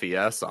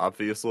FES,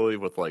 obviously,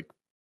 with,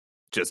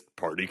 just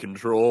party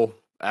control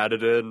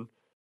added in.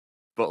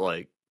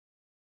 But,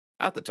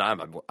 at the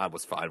time, I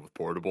was fine with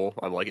Portable.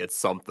 I'm like, it's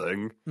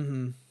something.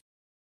 Mm-hmm.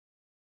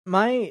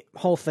 My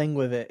whole thing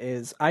with it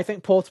is, I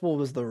think Portable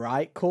was the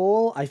right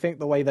call. I think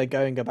the way they're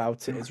going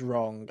about it is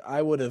wrong.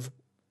 I would have,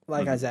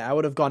 I said, I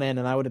would have gone in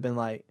and I would have been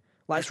like,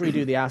 let's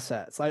redo the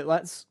assets.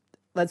 Let's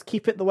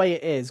keep it the way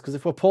it is, because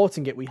if we're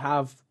porting it, we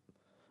have,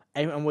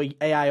 and we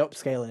AI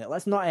upscaling it.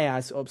 Let's not AI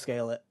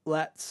upscale it.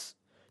 Let's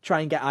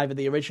try and get either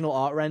the original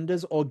art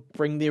renders or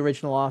bring the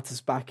original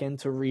artists back in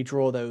to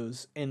redraw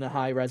those in a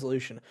high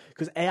resolution.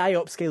 Because AI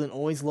upscaling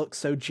always looks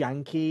so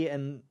janky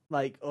and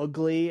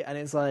ugly, and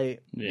it's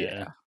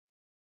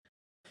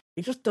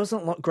it just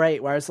doesn't look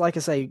great. Whereas, like I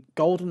say,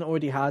 Golden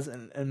already has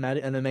an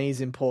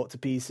amazing port to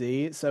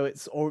PC, so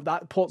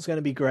that port's going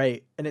to be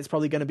great, and it's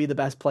probably going to be the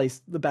best way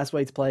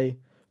to play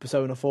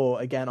Persona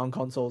 4 again on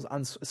consoles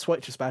and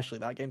Switch especially.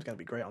 That game's going to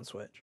be great on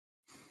Switch.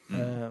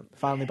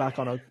 Finally back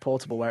on a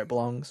portable where it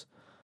belongs.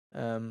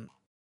 So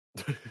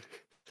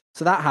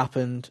that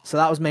happened. So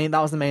that was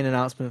the main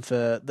announcement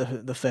for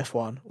the 5th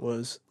one,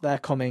 was they're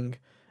coming,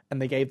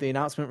 and they gave the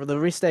announcement with the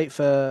release date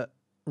for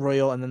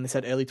Royal, and then they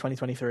said early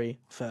 2023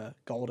 for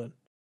Golden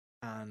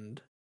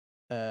and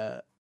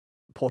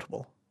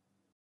Portable.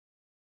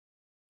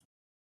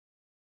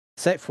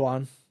 Sixth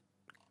one,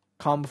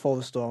 Calm Before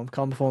the Storm,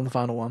 Calm Before the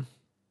final one.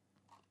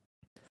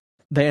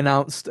 They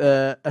announced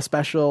a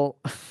special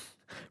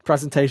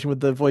presentation with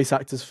the voice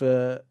actors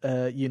for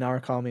Yu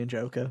Narukami and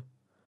Joker,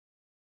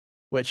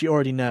 which you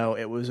already know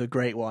it was a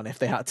great one. If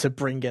they had to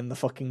bring in the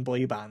fucking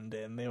boy band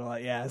in, they were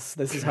like, yes,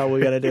 this is how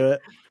we're going to do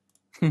it.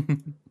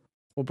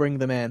 We'll bring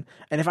them in.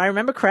 And if I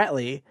remember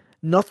correctly,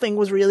 nothing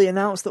was really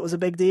announced that was a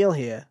big deal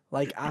here,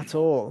 like at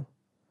all.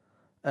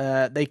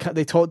 They kept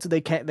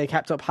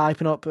up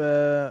hyping up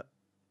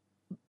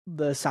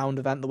the Sound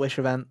event, the Wish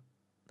event.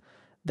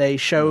 They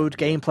showed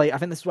gameplay. I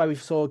think this is why we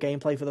saw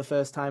gameplay for the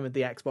first time with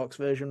the Xbox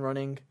version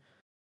running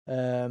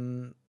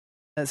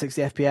at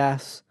 60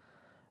 FPS.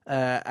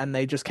 And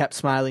they just kept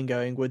smiling,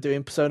 going, we're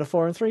doing Persona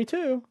 4 and 3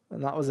 too.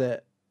 And that was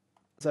it.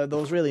 So there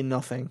was really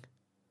nothing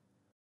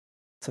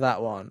to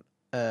that one.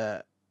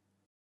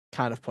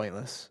 Kind of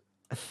pointless.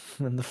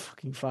 And the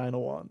fucking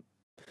final one.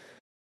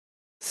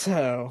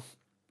 So,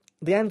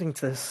 the ending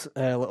to this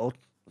little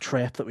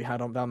trip that we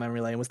had on down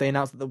memory lane was they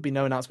announced that there would be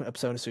no announcement of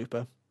Persona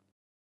Super,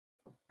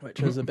 which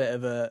was a bit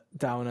of a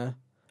downer,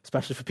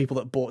 especially for people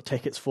that bought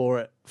tickets for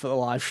it for the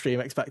live stream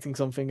expecting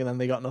something and then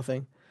they got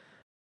nothing.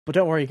 But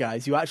don't worry,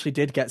 guys, you actually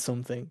did get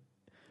something,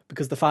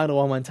 because the final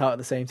one went out at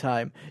the same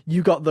time.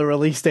 You got the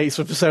release dates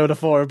for Persona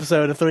 4 and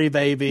Persona 3,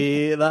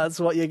 baby. That's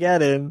what you're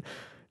getting.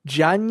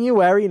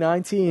 January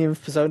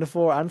 19th, Persona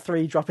 4 and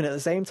 3 dropping at the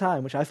same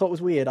time, which I thought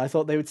was weird. I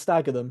thought they would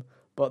stagger them,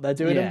 but they're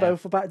doing them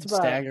both for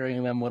back-to-back.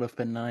 Staggering them would have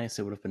been nice.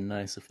 It would have been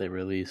nice if they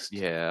released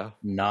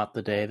not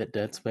the day that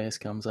Dead Space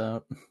comes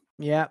out.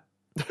 Yeah.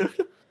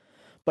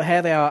 But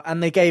here they are,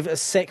 and they gave it a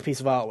sick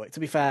piece of artwork. To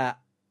be fair,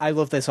 I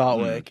love this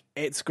artwork.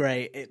 It's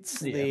great. It's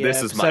the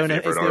this is Persona, my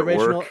favorite it's the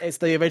original. artwork. It's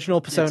the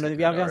original Persona. If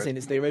you haven't art. seen it,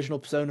 it's the original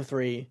Persona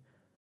 3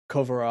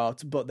 cover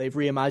art, but they've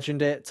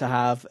reimagined it to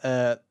have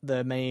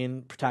the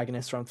main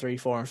protagonists from 3,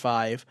 4, and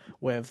 5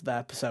 with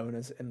their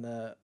personas in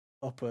the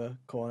upper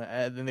corner,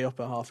 in the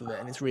upper half of it,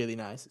 and it's really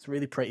nice. It's a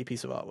really pretty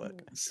piece of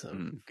artwork. It's so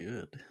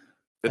good.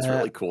 It's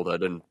really cool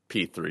that in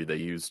P3 they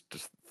used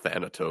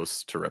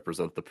Thanatos to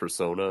represent the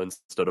persona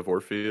instead of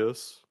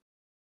Orpheus.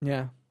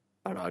 Yeah.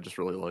 I don't know, I just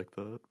really like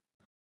that.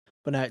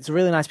 But no, it's a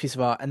really nice piece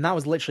of art, and that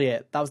was literally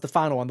it. That was the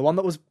final one. The one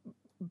that was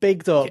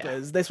bigged up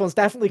as this one's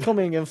definitely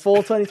coming in fall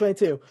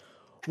 2022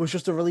 was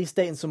just a release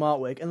date and some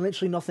artwork, and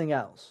literally nothing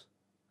else.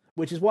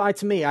 Which is why,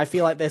 to me, I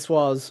feel like this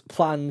was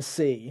Plan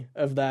C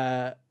of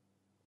their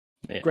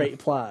great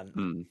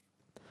plan.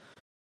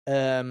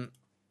 To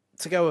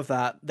go with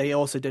that, they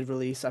also did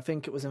release, I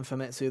think it was in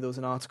Famitsu, there was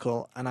an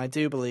article, and I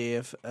do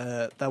believe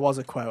there was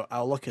a quote.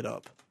 I'll look it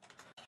up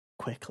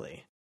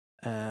quickly.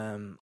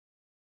 Because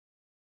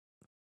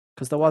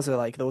there was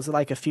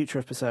a future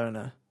of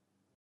Persona.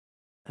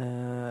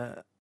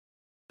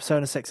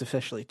 Persona 6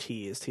 officially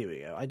teased. Here we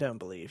go. I don't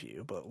believe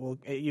you, but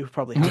you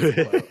probably have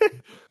the quote.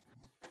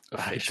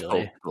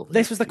 Officially.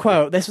 This was the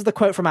quote. This was the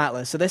quote from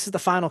Atlas. So this is the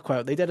final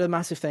quote. They did a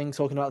massive thing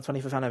talking about the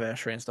 25th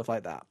anniversary and stuff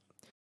like that.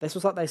 This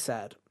was what they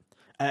said.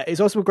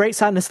 It's also a great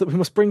sadness that we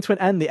must bring to an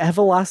end the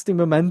everlasting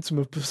momentum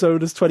of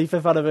Persona's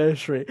 25th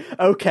anniversary.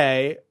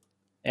 Okay.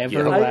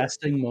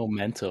 Everlasting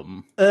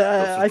momentum.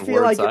 I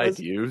feel like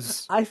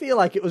I feel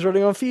like it was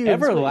running on fumes.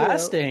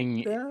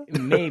 Everlasting,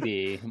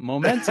 maybe.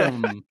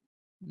 Momentum,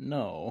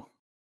 no.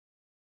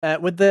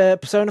 With the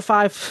Persona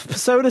 5,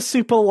 Persona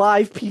Super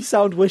Live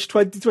P-Sound Wish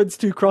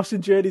 2022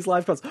 Crossing Journeys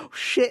Live Cons. Oh,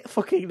 shit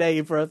fucking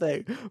name for a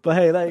thing. But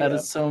hey, there you go. That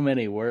is so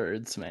many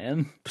words,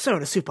 man.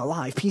 Persona Super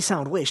Live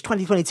P-Sound Wish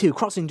 2022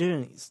 Crossing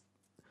Journeys.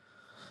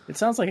 It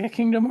sounds like a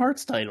Kingdom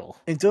Hearts title.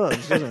 It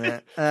does, doesn't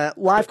it?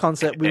 Live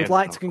concert, we would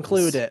like to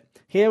conclude it.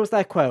 Here was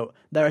their quote.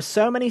 There are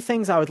so many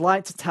things I would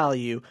like to tell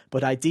you,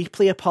 but I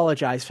deeply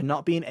apologize for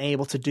not being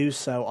able to do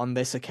so on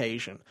this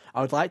occasion.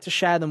 I would like to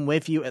share them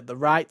with you at the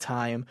right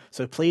time,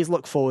 so please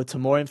look forward to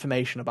more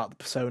information about the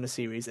Persona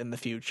series in the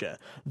future.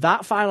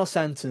 That final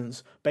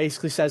sentence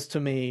basically says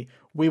to me,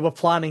 we were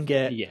planning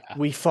it,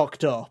 we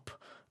fucked up.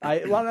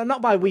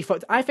 Not by we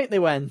fucked, I think they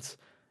went,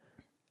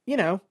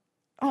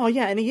 oh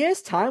yeah, in a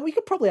year's time, we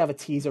could probably have a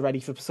teaser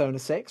ready for Persona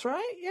 6,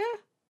 right? Yeah.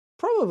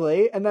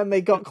 Probably, and then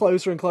they got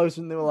closer and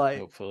closer, and they were like,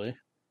 hopefully.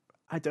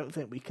 I don't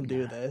think we can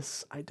do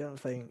this. I don't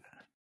think.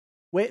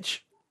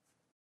 Which,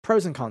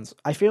 pros and cons.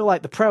 I feel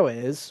like the pro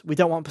is, we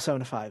don't want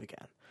Persona 5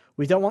 again.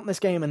 We don't want this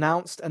game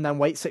announced and then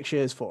wait 6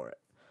 years for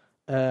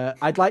it.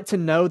 I'd like to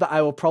know that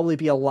I will probably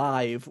be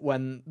alive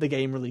when the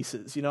game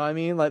releases. You know what I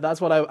mean? Like,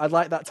 that's what I'd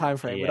like that time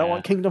frame. We don't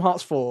want Kingdom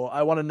Hearts 4.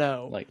 I want to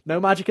know. Like, no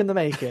magic in the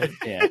making.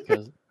 Yeah,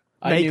 because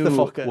I knew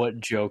what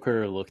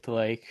Joker looked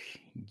like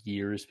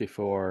years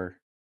before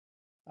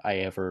I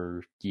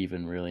ever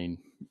even really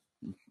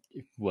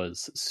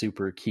was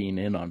super keen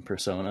in on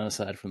Persona,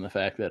 aside from the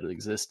fact that it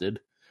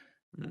existed.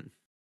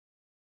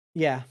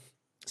 Yeah.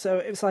 So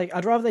it's like,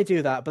 I'd rather they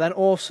do that, but then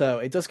also,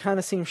 it does kind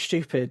of seem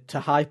stupid to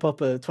hype up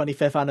a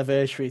 25th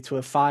anniversary to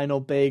a final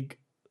big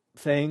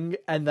thing,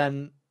 and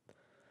then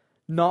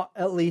not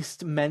at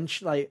least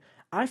mention, like,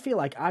 I feel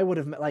like I would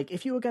have like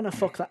if you were gonna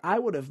fuck that, I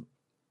would have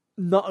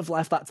not have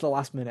left that to the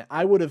last minute.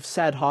 I would have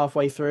said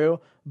halfway through,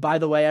 by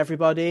the way,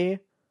 everybody,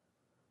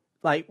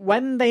 like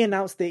when they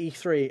announced the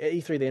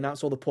E3 they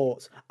announced all the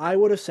ports. I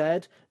would have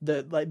said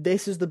that like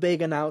this is the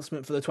big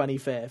announcement for the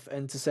 25th,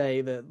 and to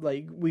say that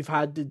like we've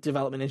had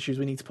development issues,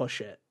 we need to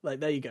push it. Like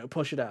there you go,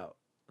 push it out.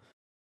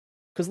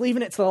 Because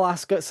leaving it to the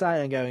last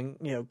side and going,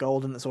 you know,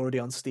 Golden that's already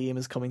on Steam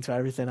is coming to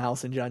everything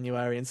else in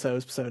January, and so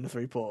is Persona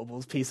 3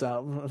 Portables. Peace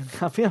out.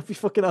 Happy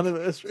fucking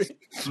anniversary.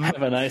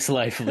 Have a nice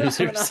life, losers.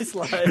 Have a nice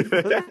life.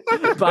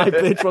 Bye,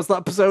 bitch. What's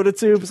that? Persona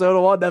 2,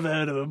 Persona 1? Never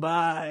heard of them.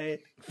 Bye.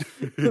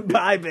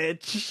 Bye,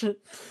 bitch.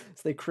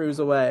 As they cruise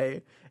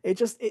away.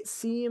 It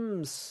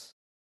seems,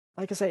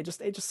 like I say, it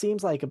just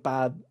seems like a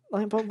bad,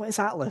 like, but it's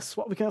Atlas.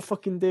 What are we going to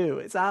fucking do?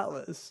 It's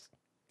Atlas.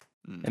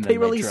 And they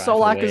released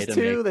Soul Hackers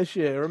 2 this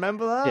year.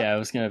 Remember that? Yeah, I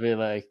was gonna be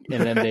like,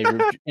 and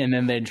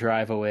then they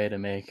drive away to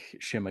make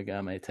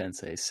Shimagami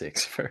Tensei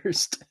 6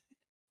 first.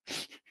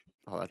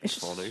 Oh, that'd be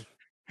funny.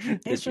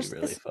 It'd be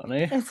really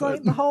funny. It's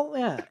like the whole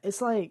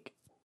It's like,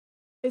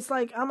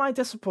 am I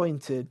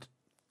disappointed?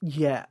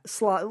 Yeah,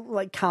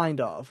 like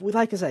kind of.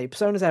 Like I say,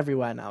 Persona's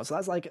everywhere now, so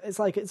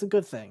it's a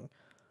good thing.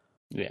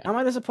 Yeah. Am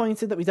I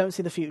disappointed that we don't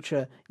see the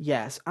future?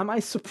 Yes. Am I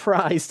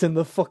surprised in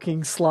the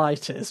fucking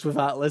slightest with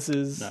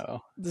Atlas's?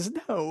 No. There's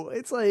no.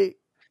 It's like.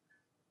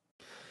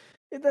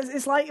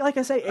 It's like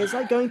I say, it's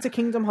like going to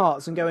Kingdom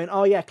Hearts and going,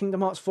 oh yeah, Kingdom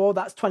Hearts 4,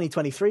 that's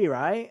 2023,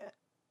 right?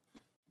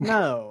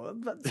 No,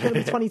 that's going to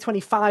be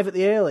 2025 at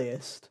the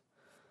earliest.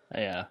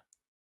 Yeah.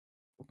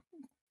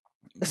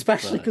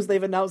 Especially because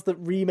they've announced that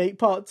Remake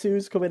Part 2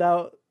 is coming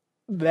out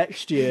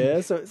next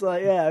year, so it's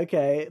like, yeah,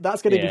 okay,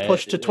 that's going to be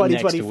pushed to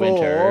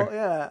 2024.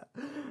 Yeah,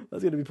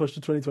 that's going to be pushed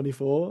to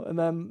 2024, and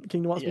then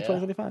Kingdom Hearts be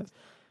 2025.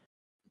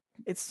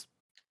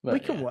 We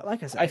can wait.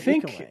 Like I said, I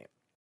think,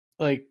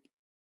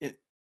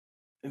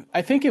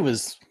 I think it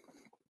was,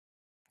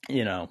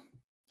 you know,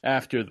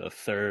 after the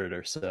third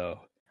or so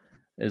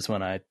is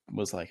when I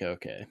was like,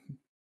 okay,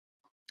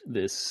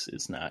 this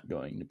is not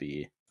going to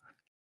be,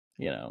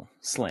 you know,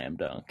 slam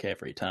dunk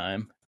every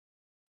time.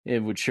 It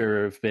would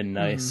sure have been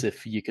nice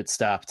if you could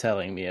stop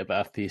telling me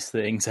about these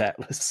things,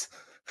 Atlas.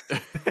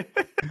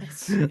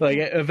 Like,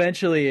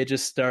 eventually it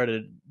just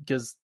started,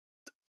 because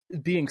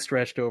being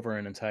stretched over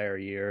an entire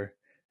year,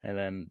 and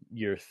then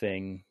you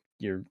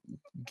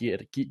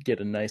get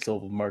a nice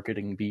little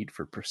marketing beat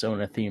for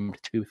Persona-themed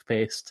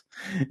toothpaste.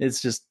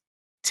 It's just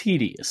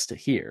tedious to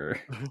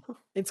hear.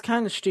 It's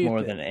kind of stupid.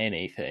 More than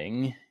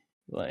anything.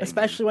 Like,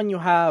 especially when you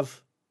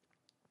have,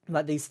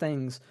 like, these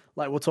things,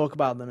 like, we'll talk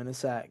about them in a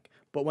sec,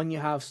 but when you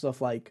have stuff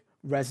like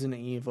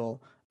Resident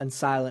Evil and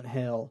Silent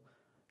Hill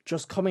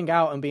just coming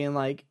out and being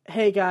like,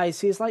 hey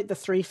guys, here's like the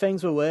 3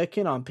 things we're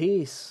working on,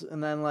 peace,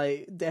 and then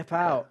like dip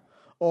out.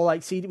 Or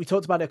like we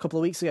talked about it a couple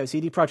of weeks ago,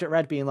 CD Projekt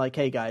Red being like,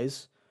 hey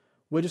guys,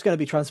 we're just going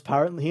to be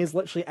transparent. Here's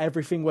literally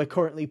everything we're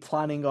currently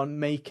planning on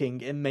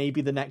making in maybe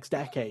the next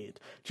decade,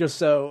 just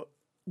so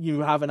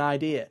you have an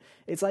idea.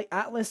 It's like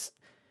Atlas,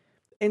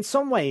 in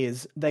some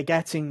ways, they're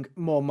getting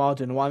more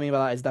modern. What I mean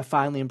by that is they're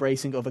finally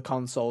embracing other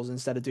consoles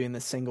instead of doing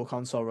this single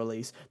console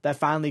release. They're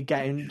finally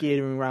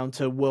gearing around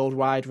to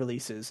worldwide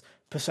releases.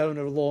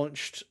 Persona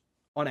launched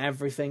on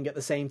everything at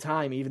the same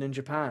time, even in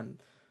Japan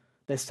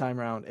this time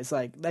around. It's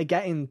like they're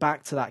getting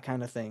back to that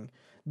kind of thing.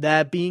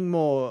 They're being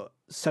more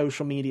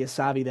social media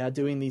savvy. They're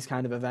doing these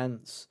kind of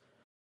events.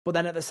 But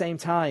then at the same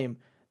time,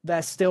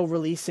 they're still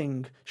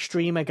releasing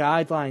streamer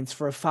guidelines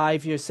for a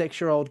 5-year,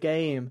 6-year-old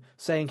game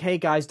saying, hey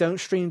guys, don't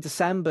stream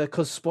December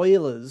because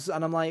spoilers.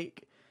 And I'm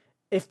like,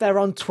 if they're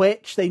on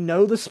Twitch, they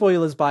know the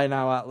spoilers by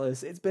now,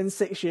 Atlas. It's been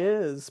 6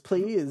 years.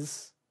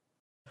 Please.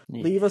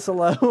 Leave us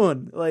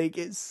alone. Like,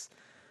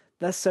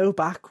 they're so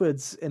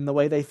backwards in the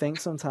way they think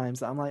sometimes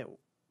that I'm like,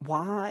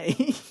 why?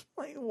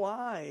 Like,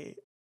 why?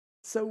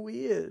 So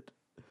weird.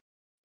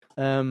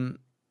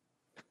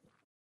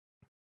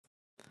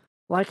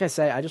 Like I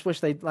say, I just wish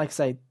they'd, like I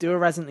say, do a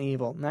Resident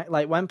Evil.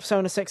 Like, when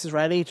Persona 6 is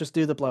ready, just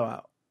do the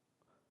blowout.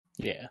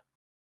 Yeah.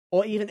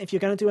 Or even if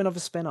you're going to do another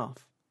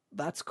spin-off,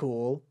 that's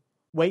cool.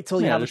 Wait till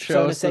you have a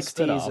Persona 6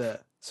 teaser.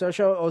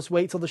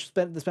 Wait till the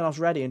spin-off's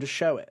ready and just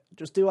show it.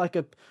 Just do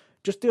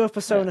a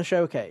Persona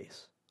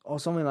showcase or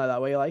something like that,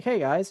 where you're like, hey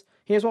guys,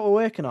 here's what we're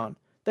working on.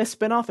 This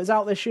spin-off is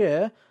out this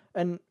year,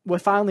 and we're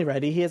finally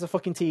ready. Here's a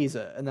fucking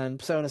teaser. And then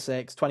Persona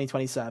 6,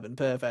 2027.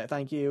 Perfect.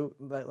 Thank you.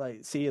 Like,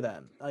 see you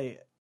then. I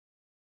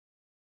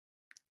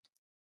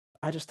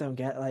just don't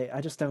get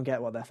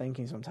what they're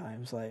thinking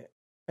sometimes. Like,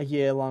 a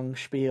year-long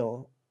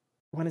spiel.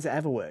 When has it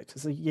ever worked?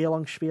 Has a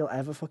year-long spiel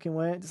ever fucking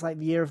worked? It's like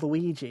the year of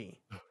Luigi.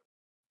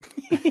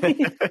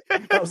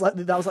 that was like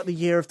the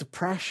year of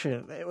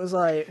depression. It was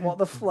like, what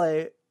the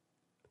flake?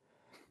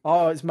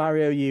 Oh, it's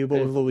Mario U,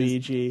 but with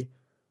Luigi.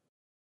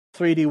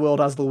 3D World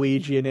has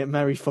Luigi in it.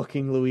 Merry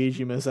fucking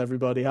Luigi, miss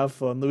everybody. Have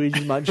fun.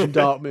 Luigi's Mansion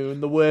Dark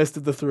Moon, the worst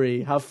of the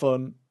 3. Have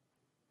fun.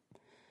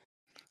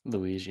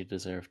 Luigi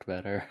deserved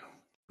better.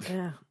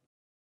 Yeah.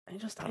 I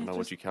don't know,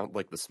 would you count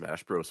like the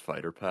Smash Bros.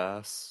 Fighter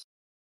Pass?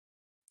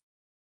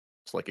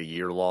 It's like a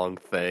year-long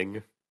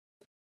thing.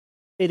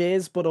 It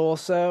is, but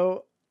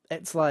also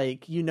it's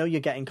like you're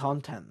getting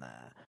content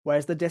there.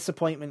 Whereas the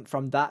disappointment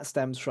from that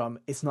stems from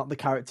it's not the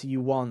character you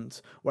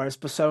want. Whereas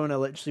Persona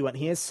literally went,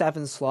 here's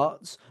 7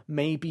 slots,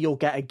 maybe you'll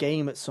get a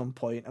game at some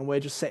point, and we're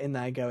just sitting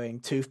there going,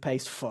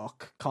 toothpaste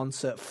fuck,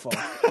 concert fuck,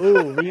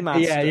 ooh,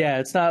 remaster. Yeah,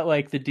 it's not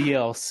like the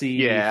DLC.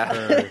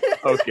 Yeah.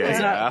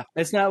 Okay.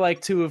 It's not like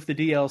 2 of the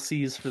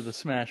DLCs for the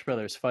Smash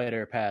Brothers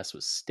Fighter Pass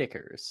was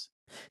stickers.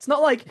 It's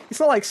not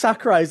like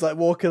Sakurai's like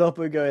walking up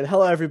and going,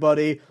 "Hello,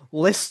 everybody,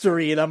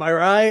 Listerine, am I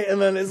right?" And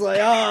then it's like,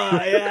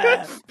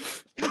 yeah.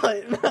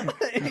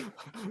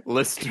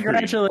 Listerine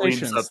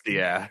Congratulations. cleans up the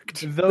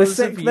act.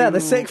 The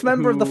sixth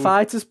member of the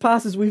Fighters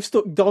Pass is we've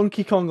stuck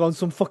Donkey Kong on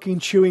some fucking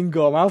chewing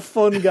gum. Have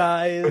fun,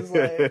 guys.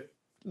 Like,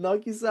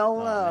 knock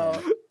yourself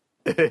out.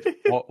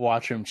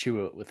 Watch him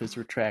chew it with his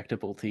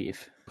retractable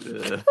teeth.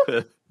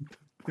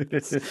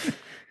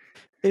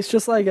 It's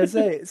just like I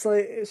say.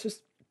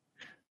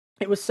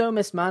 It was so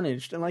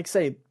mismanaged, and like I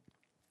say,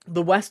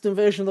 the Western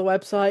version of the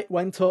website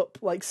went up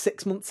like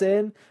 6 months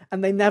in,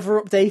 and they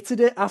never updated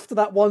it after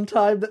that one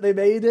time that they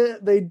made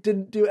it. They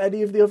didn't do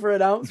any of the other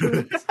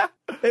announcements.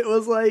 It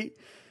was like,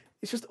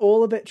 it's just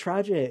all a bit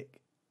tragic.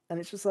 And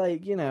it's just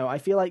like, I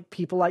feel like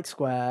people like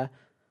Square,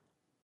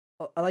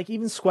 like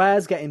even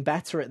Square's getting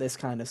better at this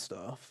kind of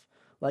stuff.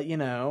 Like,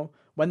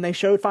 when they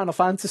showed Final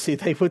Fantasy,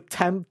 they were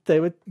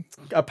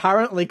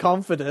apparently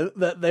confident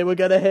that they were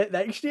going to hit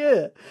next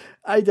year.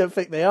 I don't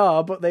think they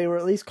are, but they were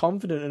at least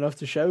confident enough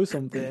to show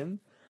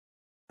something.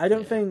 I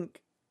don't think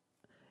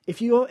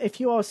if you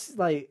are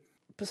like,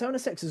 Persona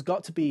 6 has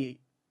got to be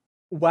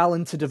well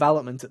into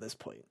development at this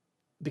point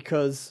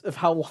because of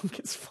how long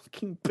it's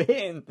fucking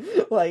been.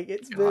 Like,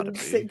 it's been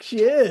 6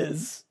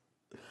 years.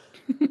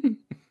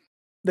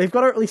 They've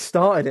got to at least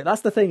started it. That's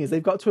the thing, is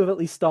they've got to have at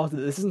least started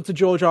it. This isn't a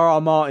George R. R.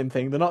 Martin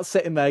thing. They're not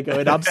sitting there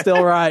going, I'm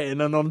still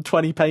writing and on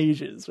 20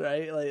 pages,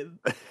 right? Like,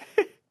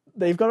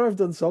 they've got to have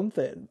done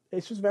something.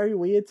 It's just very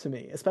weird to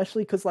me,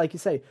 especially because, like you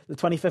say, the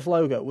 25th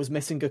logo was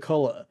missing a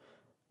colour.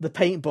 The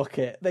paint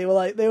bucket. They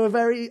were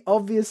very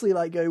obviously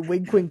like going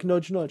wink, wink,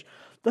 nudge, nudge.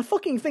 The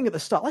fucking thing at the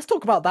start, let's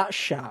talk about that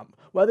sham,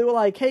 where they were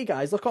like, hey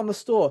guys, look on the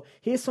store.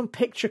 Here's some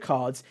picture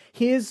cards.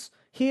 Here's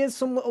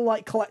some little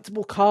like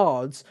collectible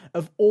cards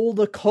of all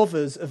the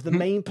covers of the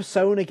main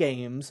Persona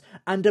games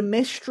and a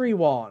mystery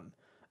one.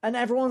 And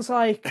everyone's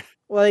like,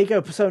 well, there you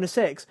go, Persona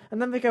 6.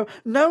 And then they go,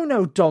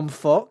 no, dumb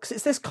fucks.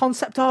 It's this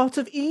concept art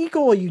of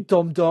Igor, you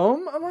dumb.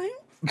 I'm like,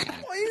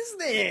 what is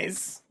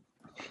this?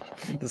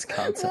 This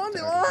concept art of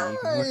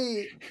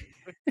Igor.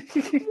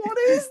 What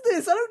is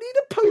this? I don't need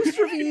a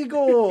poster of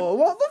Igor.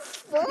 What the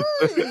fuck?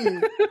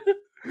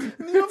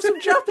 And you have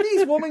some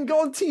Japanese woman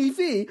go on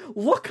TV,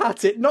 look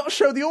at it, not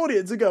show the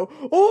audience, and go,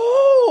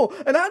 oh,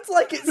 and act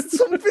like it's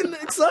something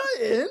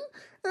exciting, and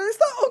it's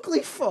that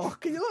ugly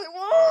fuck, and you're like,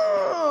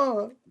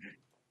 whoa,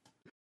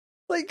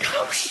 like,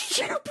 how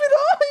stupid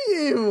are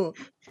you?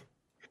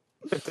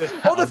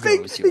 Or they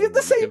did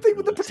the same thing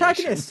with the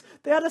protagonists.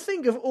 They had a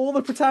thing of all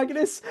the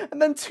protagonists,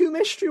 and then 2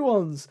 mystery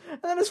ones,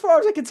 and then as far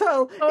as I can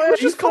tell, it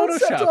was just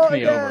concept art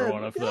me again. over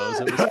one of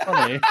those. It was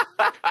funny.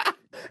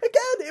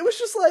 Again, it was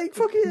just like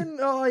fucking,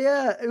 oh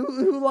yeah,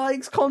 who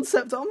likes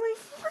concept? I'm like,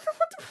 what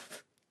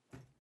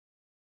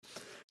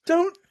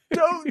the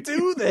don't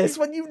do this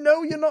when you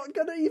know you're not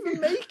gonna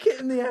even make it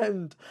in the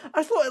end.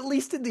 I thought at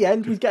least in the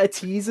end we'd get a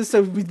teaser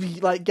so we'd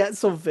be like get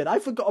something. I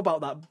forgot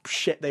about that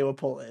shit they were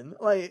pulling.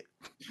 Like,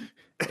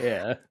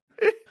 yeah,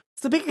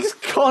 it's the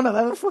biggest con I've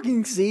ever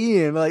fucking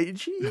seen. Like,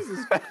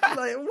 Jesus,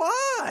 like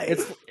why?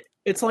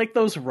 It's like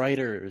those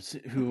writers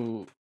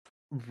who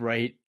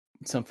write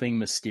something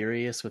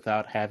mysterious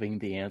without having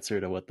the answer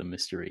to what the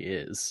mystery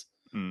is.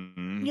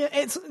 Mm-hmm.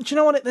 Yeah, do you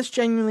know what this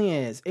genuinely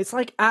is? It's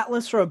like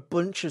Atlas are a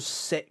bunch of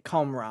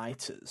sitcom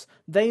writers.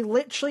 They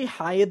literally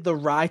hired the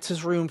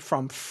writer's room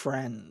from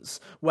Friends,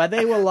 where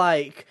they were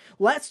like,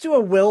 let's do a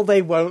will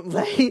they, won't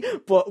they,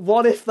 but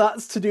what if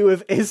that's to do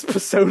with, is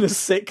Persona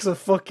 6 a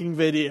fucking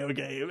video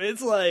game?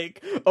 It's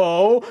like,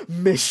 oh,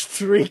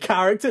 mystery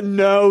character?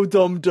 No,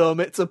 dumb,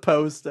 it's a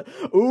poster.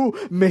 Ooh,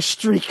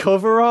 mystery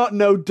cover art?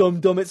 No, dumb,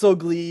 it's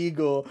ugly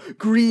Igor.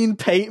 Green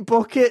paint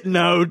bucket?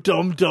 No,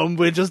 dumb,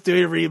 we're just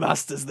doing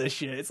remasters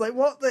this year. It's like,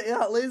 what the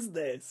hell is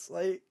this?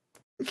 Like,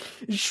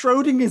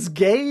 Schrodinger's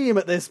game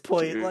at this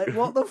point. Dude. Like,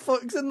 what the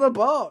fuck's in the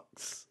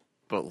box?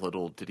 But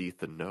little did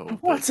Ethan know.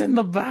 What's in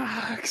the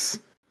box?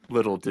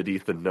 Little did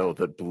Ethan know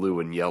that blue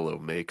and yellow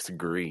makes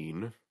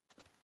green.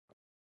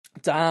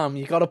 Damn,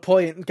 you got a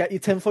point. Get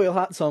your tinfoil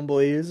hats on,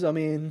 boys. I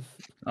mean...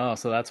 Oh,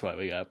 so that's why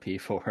we got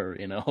P4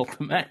 in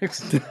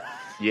Ultimax.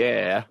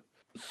 Yeah.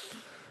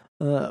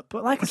 But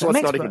like I said,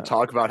 let's not even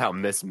talk about how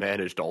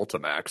mismanaged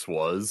Ultimax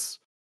was.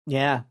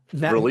 Yeah.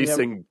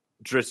 Releasing,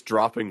 just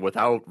dropping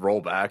without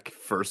rollback,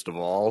 first of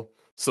all,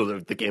 so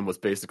that the game was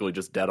basically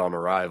just dead on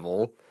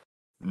arrival.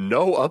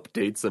 No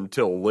updates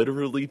until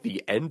literally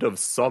the end of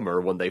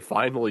summer when they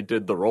finally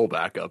did the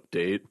rollback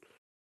update.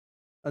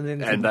 And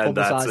then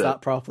publicize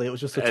that properly. It was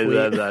just a tweet. And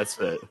then that's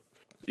it.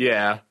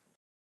 Yeah.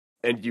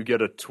 And you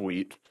get a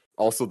tweet.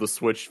 Also, the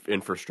Switch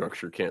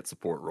infrastructure can't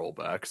support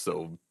rollback,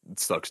 so it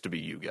sucks to be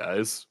you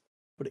guys.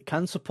 but it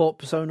can support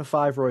Persona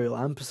 5 Royal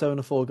and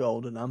Persona 4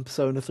 Golden and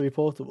Persona 3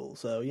 Portable.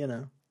 So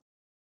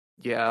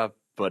Yeah,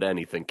 but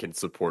anything can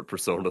support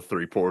Persona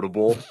 3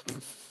 Portable.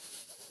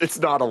 It's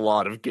not a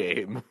lot of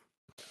game.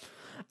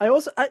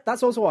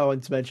 That's also what I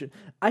wanted to mention.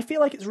 I feel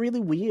like it's really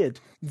weird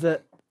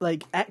that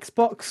like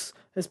Xbox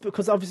is,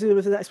 because obviously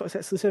with the Xbox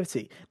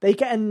exclusivity, they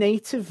get a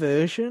native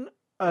version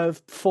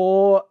of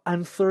 4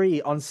 and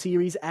 3 on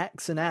Series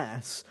X and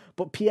S,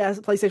 but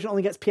PlayStation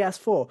only gets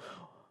PS4.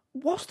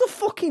 What's the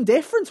fucking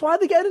difference? Why are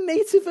they getting a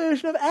native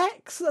version of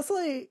X? That's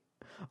like,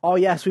 oh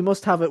yes, we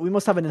must have it. We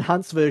must have an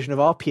enhanced version of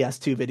our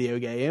PS2 video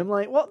game.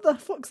 Like, what the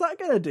fuck's that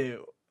gonna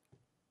do?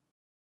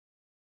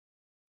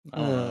 I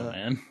don't know,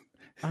 man.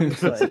 I'm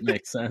It doesn't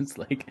make sense.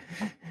 Like,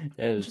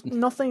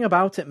 nothing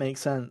about it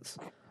makes sense.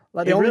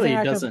 Like, it really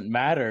doesn't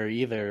matter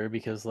either,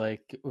 because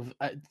like,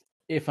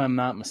 if I'm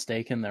not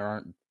mistaken,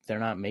 they're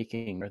not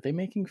making. Are they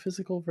making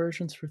physical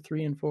versions for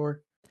 3 and 4?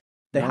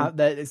 They have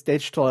that. It's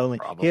digital only.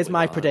 Probably Here's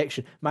my not.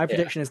 prediction. My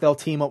prediction is they'll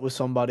team up with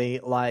somebody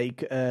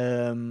like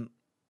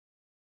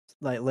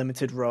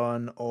Limited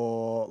Run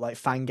or like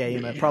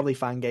Fangamer, probably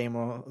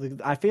Fangamer.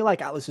 I feel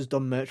like Atlas has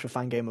done merch for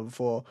Fangamer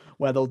before,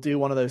 where they'll do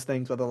one of those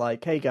things where they're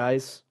like, "Hey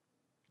guys,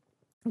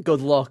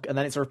 good luck," and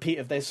then it's a repeat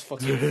of this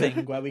fucking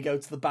thing where we go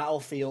to the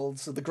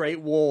battlefields of the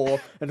Great War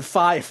and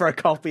fight for a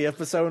copy of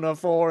Persona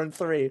 4 and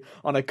 3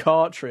 on a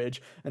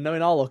cartridge. And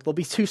knowing our luck, there'll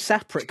be 2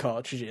 separate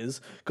cartridges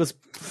because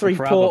 3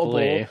 portable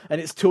and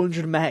it's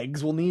 200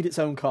 megs will need its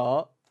own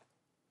cart.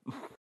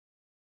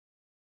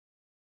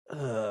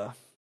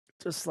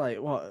 Just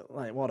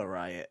what a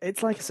riot.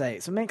 It's like I say,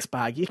 it's a mixed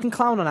bag. You can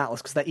clown on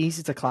Atlas because they're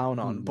easy to clown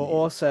on, but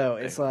also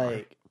it's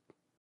like,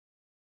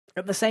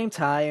 at the same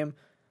time,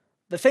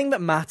 the thing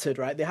that mattered,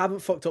 right? They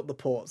haven't fucked up the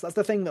ports. That's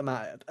the thing that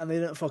mattered, and they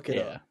didn't fuck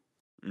it up.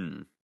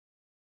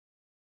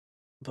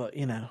 But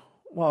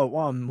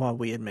what a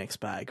weird mixed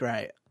bag,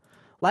 right?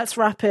 Let's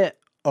wrap it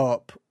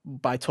up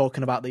by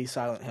talking about the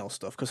Silent Hill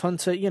stuff, because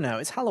Hunter,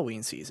 it's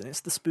Halloween season.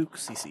 It's the spooky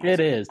season. It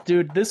is,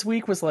 dude. This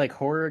week was like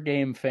horror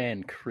game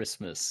fan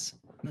Christmas.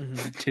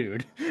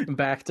 Dude,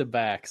 back to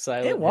back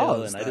Silent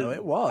Hill, and I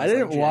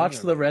didn't watch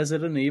the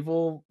Resident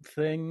Evil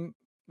thing,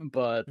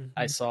 but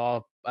I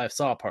saw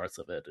parts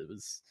of it.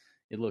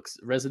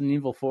 Resident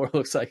Evil 4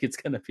 looks like it's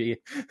gonna be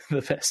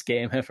the best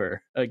game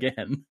ever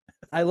again.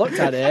 I looked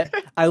at it,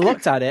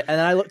 and then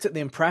I looked at the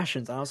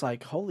impressions, and I was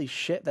like, holy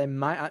shit, they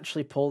might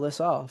actually pull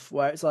this off,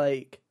 where it's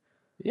like,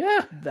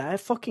 yeah, they're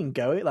fucking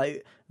going,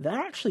 like, they're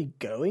actually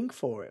going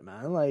for it,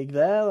 man. Like,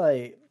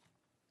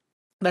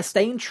 they're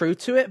staying true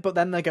to it, but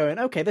then they're going,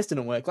 okay, this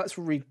didn't work. Let's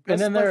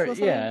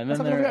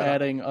they're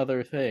adding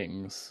other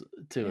things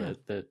to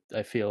it that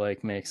I feel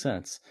like makes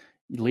sense.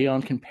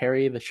 Leon can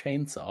parry the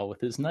chainsaw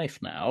with his knife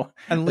now,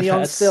 and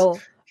Leon's still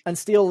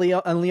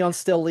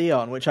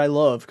Leon, which I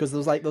love, because there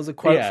was a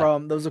quote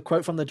from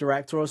the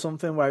director or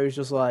something where he's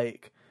just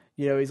like,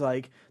 he's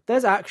like,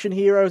 there's action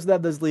heroes,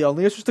 then there's Leon.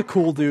 Leon's just a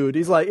cool dude.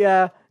 He's like,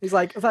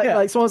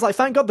 like someone's like,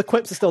 thank God the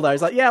quips are still there.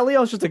 He's like, yeah,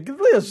 Leon's just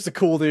a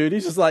cool dude.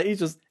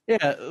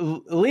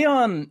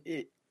 Leon,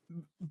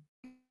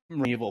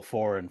 Evil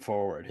 4 and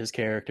forward, his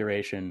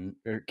characterization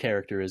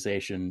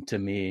to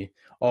me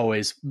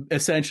always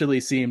essentially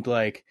seemed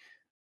like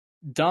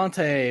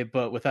Dante,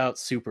 but without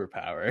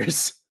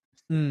superpowers.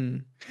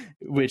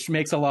 Which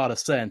makes a lot of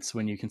sense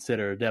when you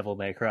consider Devil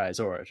May Cry's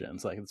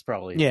origins. Like, it's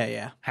probably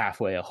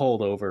halfway a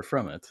holdover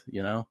from it,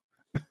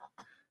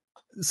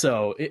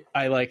 So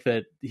I like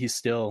that he's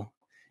still,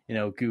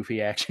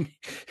 goofy action,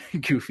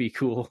 goofy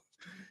cool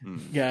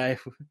guy.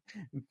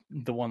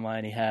 The one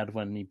line he had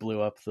when he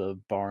blew up the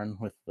barn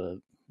with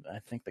I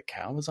think the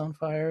cow was on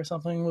fire or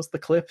something was the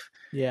clip.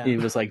 Yeah. He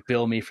was like,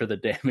 bill me for the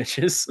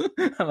damages.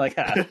 I'm like,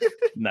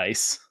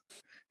 nice.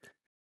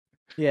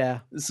 Yeah.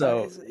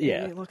 So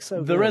it looks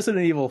so the good.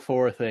 Resident Evil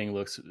 4 thing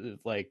looks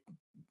like,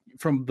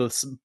 from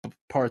the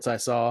parts I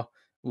saw,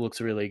 looks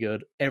really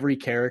good. Every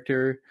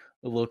character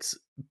looks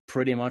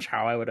pretty much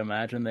how I would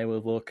imagine they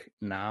would look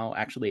now.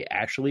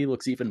 Actually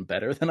looks even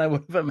better than I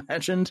would have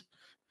imagined.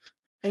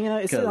 And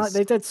it's like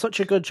they did such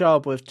a good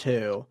job with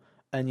 2,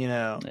 and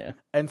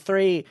and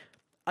 3.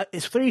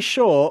 It's 3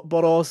 short,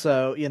 but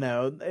also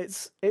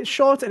it's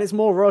short and it's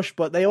more rushed.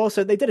 But they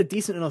did a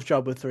decent enough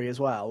job with 3 as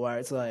well, where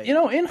it's like,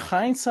 in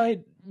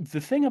hindsight,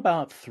 the thing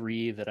about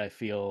 3 that I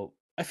feel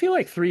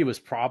like 3 was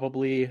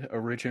probably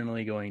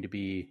originally going to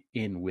be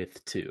in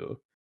with 2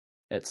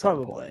 at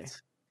some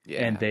point.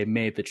 Yeah. And they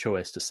made the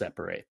choice to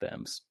separate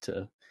them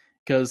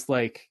because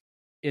like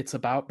it's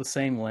about the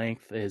same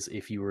length as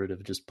if you were to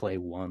just play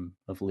one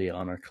of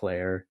Leon or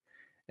Claire,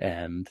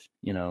 and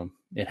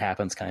it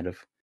happens kind of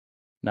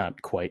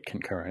not quite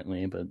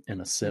concurrently, but in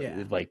a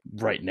like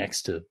right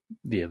next to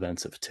the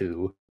events of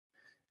 2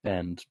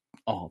 and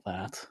all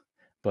that.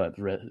 But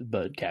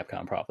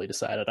Capcom probably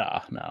decided,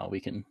 no,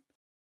 we can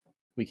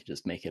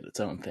just make it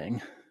its own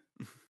thing.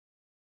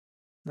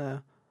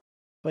 No,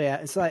 but yeah,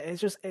 it's like they're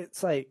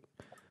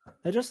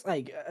just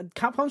like,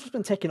 Capcom's just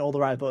been ticking all the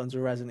right buttons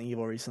with Resident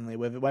Evil recently,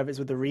 whether it's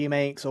with the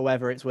remakes or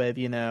whether it's with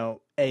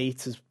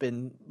 8 has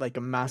been like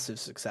a massive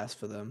success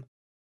for them.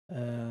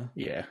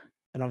 Yeah,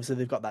 And obviously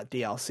they've got that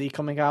DLC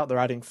coming out. They're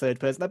adding third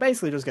person. They're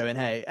basically just going,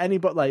 hey,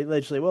 anybody, like,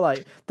 literally, we're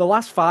like, the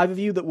last 5 of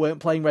you that weren't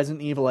playing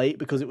Resident Evil 8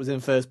 because it was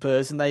in first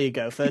person, there you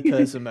go, third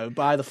person mode,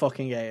 buy the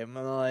fucking game. And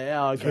they're like,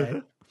 yeah,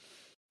 okay.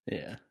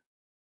 Yeah.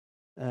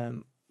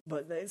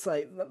 But it's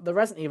like the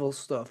Resident Evil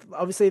stuff.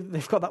 Obviously,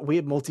 they've got that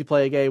weird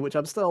multiplayer game, which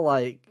I'm still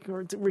like,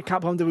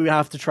 Capcom, do we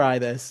have to try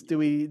this? Do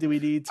we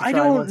need to try I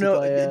don't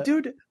know, multiplayer?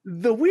 dude.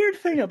 The weird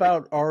thing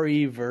about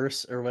RE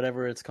Verse or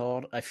whatever it's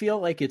called, I feel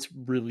like it's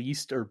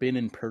released or been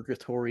in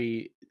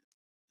purgatory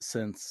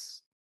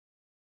since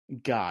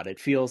God.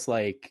 It feels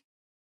like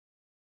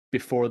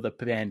before the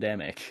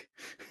pandemic.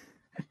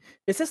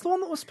 Is this the one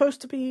that was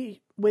supposed to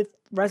be with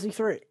Resi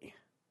 3?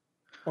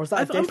 Or is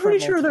that I'm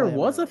pretty sure there multiplayer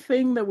was a mode?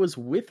 thing that was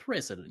with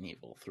Resident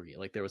Evil 3.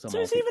 Like there was a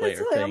So it's even multiplayer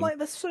it's like, thing. I'm like,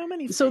 there's so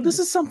many So things. this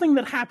is something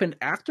that happened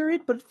after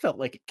it, but it felt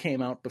like it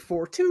came out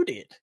before 2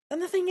 did.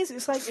 And the thing is,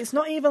 it's like, it's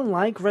not even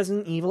like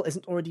Resident Evil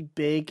isn't already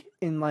big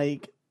in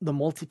like the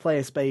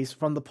multiplayer space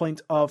from the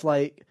point of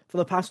like, for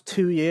the past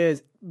 2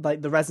 years,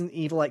 like the Resident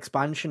Evil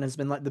expansion has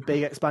been like the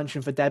big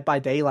expansion for Dead by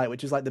Daylight,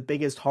 which is like the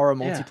biggest horror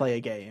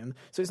multiplayer game.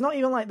 So it's not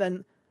even like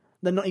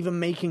they're not even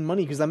making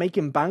money because they're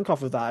making bank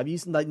off of that. I've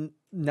used like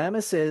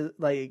Nemesis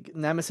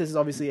is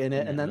obviously in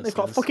it, and then they've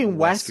got Nemesis, fucking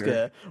Wesker.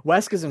 Wesker.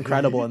 Wesker's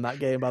incredible in that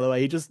game, by the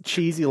way. He just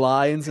cheesy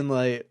lines and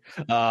like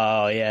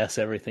Oh yes,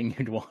 everything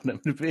you'd want him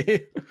to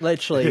be.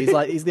 literally, he's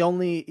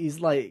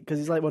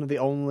like one of the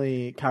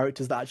only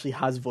characters that actually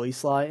has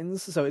voice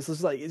lines. So it's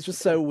just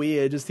so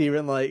weird just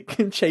hearing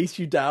like chase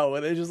you down,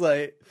 and it's just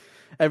like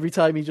every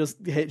time he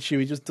just hits you,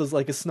 he just does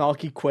like a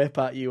snarky quip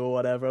at you or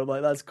whatever. I'm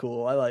like, that's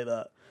cool. I like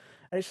that.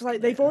 And it's just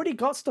like they've already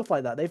got stuff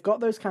like that. They've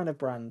got those kind of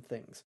brand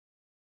things.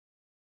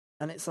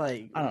 And it's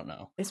like I don't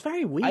know. it's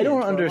very weird. I don't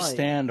but, like,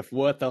 understand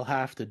what they'll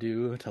have to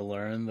do to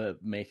learn that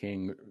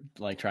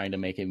trying to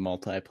make a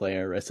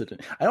multiplayer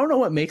Resident. I don't know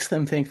what makes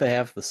them think they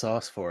have the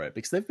sauce for it,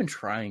 because they've been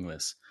trying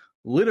this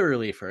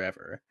literally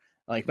forever.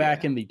 Like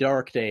back in the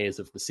dark days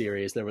of the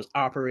series, there was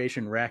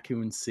Operation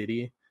Raccoon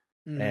City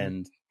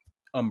and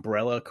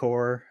Umbrella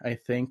Corps, I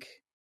think,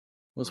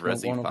 was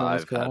what one of them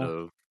was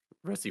called.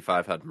 Resi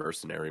 5 had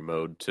mercenary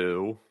mode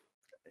too.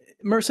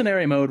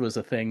 Mercenary mode was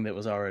a thing that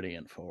was already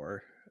in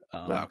 4.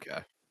 Okay.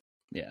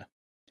 Yeah.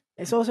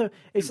 It's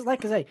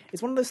like I say,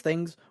 it's one of those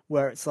things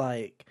where it's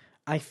like,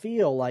 I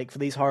feel like for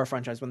these horror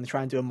franchises, when they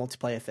try and do a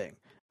multiplayer thing,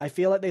 I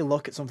feel like they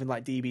look at something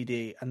like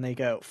DBD and they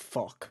go,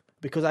 fuck.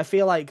 Because I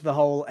feel like the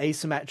whole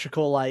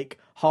asymmetrical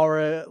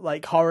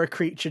horror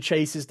creature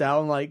chases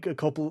down like a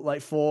couple,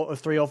 like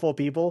 3 or 4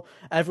 people.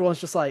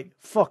 Everyone's just like,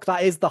 fuck,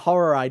 that is the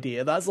horror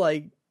idea. That's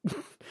like,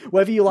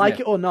 whether you like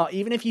it or not,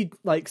 even if you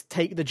like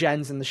take the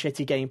gens and the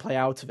shitty gameplay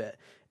out of it,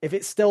 if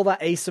it's still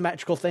that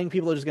asymmetrical thing,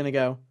 people are just gonna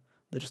go,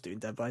 they're just doing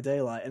Dead by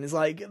Daylight. And it's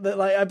like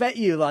I bet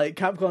you like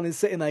Capcom is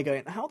sitting there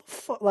going, how the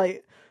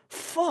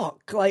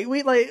fuck, like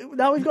we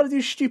now we've got to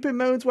do stupid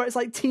modes where it's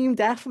like team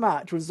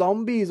deathmatch with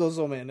zombies or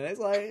something, and it's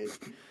like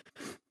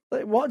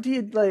what do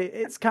you like?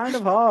 It's kind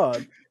of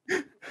hard.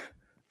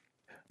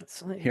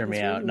 Hear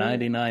me out.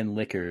 99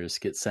 liquors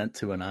get sent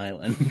to an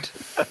island.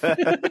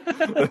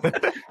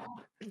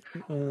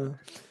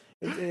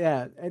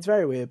 It's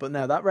very weird. But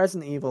no, that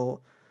Resident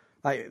Evil,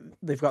 like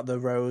they've got the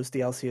Rose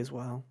DLC as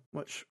well,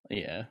 which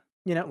it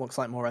looks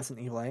like more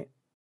Resident Evil 8.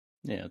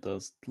 Yeah, it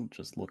does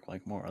just look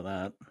like more of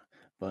that.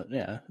 But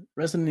yeah,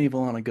 Resident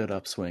Evil on a good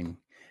upswing.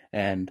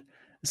 And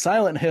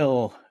Silent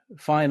Hill,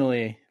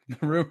 finally,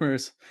 the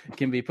rumors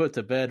can be put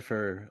to bed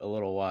for a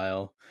little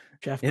while.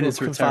 Jeff Grubb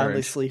can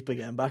finally sleep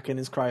again, back in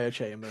his cryo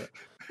chamber.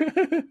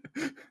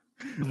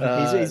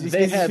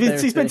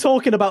 He's been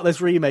talking about this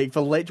remake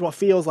for what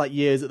feels like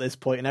years at this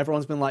point, and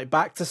everyone's been like,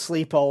 back to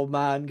sleep, old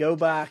man, go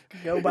back.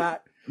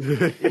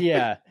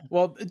 Yeah,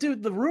 well,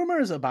 dude, the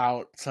rumors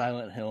about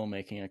Silent Hill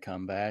making a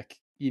comeback,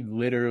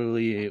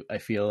 literally, I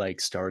feel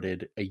like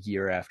started a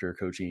year after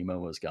Kojima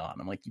was gone.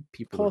 I'm like, you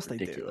people are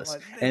ridiculous.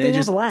 And it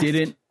just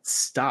didn't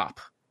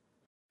stop.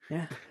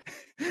 Yeah.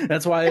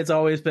 That's why it's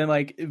always been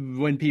like,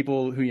 when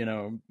people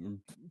who,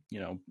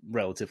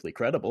 relatively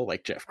credible,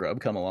 like Jeff Grubb,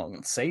 come along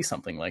and say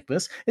something like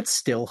this, it's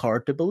still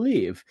hard to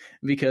believe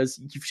because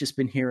you've just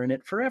been hearing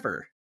it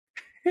forever.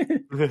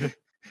 It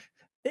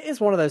is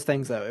one of those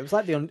things, though. It's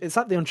like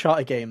the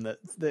Uncharted game that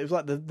it was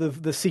like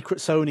the secret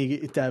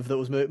Sony dev that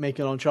was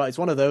making Uncharted. It's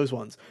one of those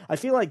ones. I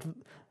feel like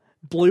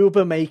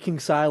Bloober making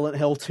Silent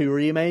Hill 2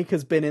 remake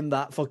has been in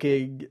that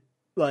fucking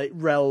like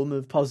realm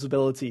of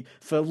possibility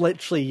for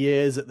literally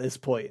years at this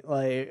point.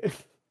 Like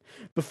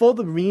before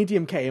the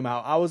Medium came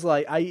out, I was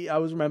like, I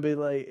was remember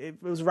like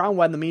it was around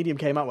when the Medium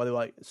came out where they were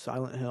like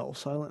Silent Hill.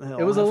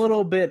 It was a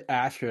little bit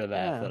after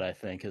that I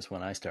think is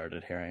when I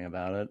started hearing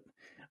about it,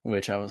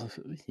 which I was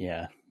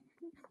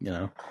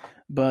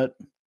but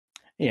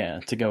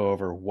yeah, to go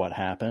over what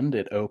happened,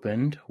 it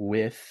opened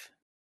with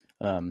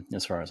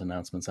As far as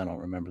announcements, I don't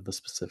remember the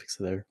specifics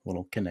of their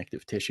little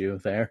connective tissue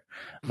there,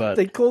 but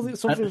They called it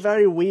something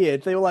very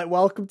weird. They were like,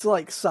 "Welcome to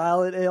like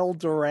Silent Hill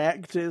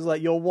Direct." It's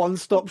like your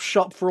one-stop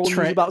shop for all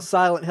news about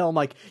Silent Hill. I'm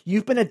like,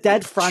 you've been a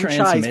dead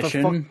franchise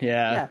for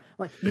yeah.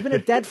 Like you've been a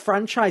dead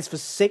franchise for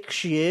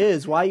 6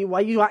 years. Why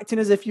are you acting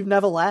as if you've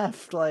never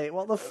left? Like,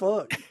 what the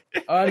fuck?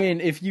 I mean,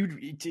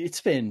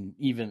 it's been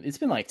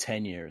like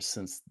 10 years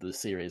since the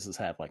series has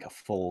had like a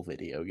full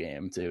video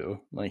game too.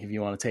 Like, if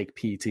you want to take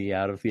PT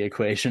out of the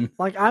equation,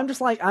 I'm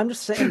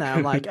just sitting there.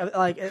 I'm like,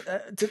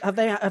 have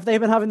they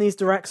been having these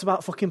directs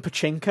about fucking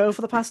pachinko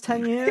for the past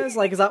 10 years?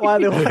 Like, is that why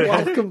they were like,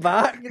 welcome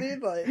back?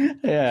 Dude? Like,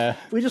 yeah,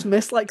 we just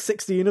missed like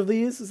 16 of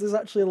these. This is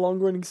actually a long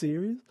running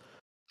series.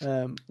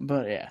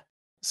 But yeah.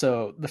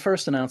 So the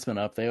first announcement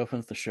up, they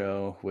opened the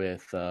show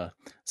with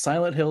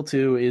Silent Hill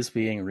 2 is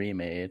being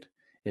remade.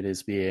 It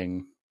is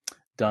being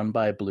done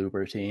by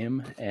Bloober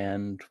Team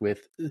and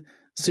with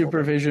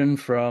supervision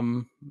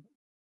from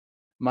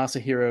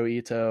Masahiro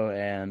Ito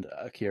and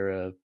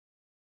Akira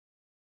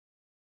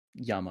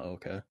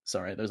Yamaoka.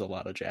 Sorry, there's a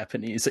lot of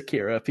Japanese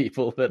Akira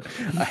people that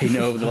I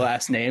know the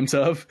last names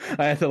of.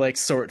 I have to like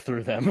sort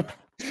through them.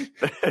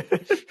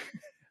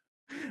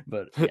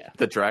 But yeah.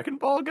 The Dragon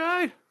Ball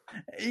guy?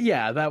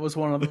 Yeah, that was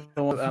one of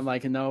the ones. I'm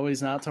like, no,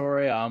 he's not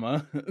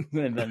Toriyama.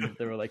 And then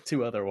there were like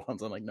two other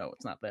ones. I'm like, no,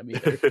 it's not them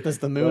either. There's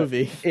the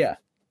movie. But,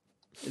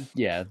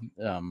 yeah.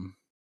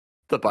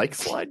 The bike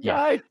slide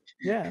guy?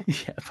 Yeah.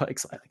 Yeah, bike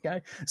slide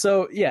guy.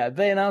 So yeah,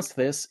 they announced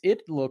this.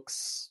 It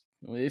looks,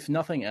 if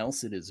nothing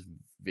else, it is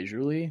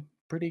visually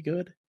pretty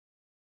good.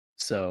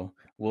 So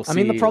we'll see. I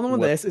mean, the problem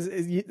with this is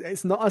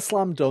it's not a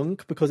slam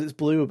dunk because it's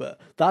Bloober.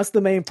 That's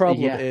the main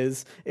problem. Yeah.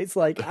 Is it's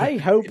like I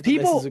hope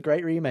this is a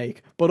great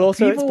remake, but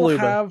also it's people Bloober.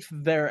 have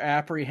their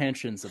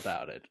apprehensions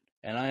about it,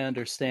 and I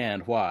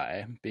understand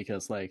why.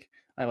 Because like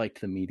I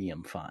liked the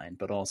medium fine,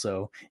 but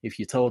also if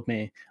you told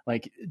me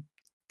like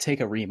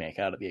take a remake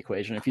out of the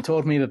equation, if you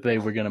told me that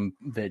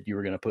you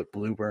were gonna put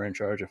Bloober in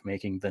charge of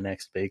making the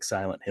next big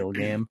Silent Hill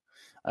game,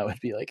 I would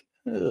be like,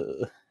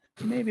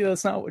 maybe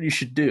that's not what you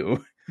should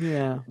do.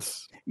 Yeah,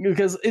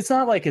 because it's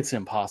not like it's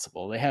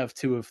impossible. They have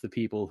two of the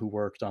people who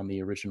worked on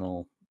the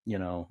original,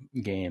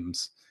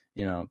 games.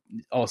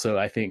 Also,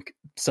 I think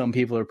some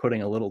people are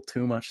putting a little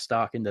too much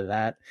stock into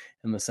that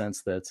in the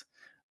sense that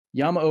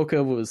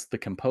Yamaoka was the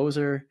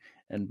composer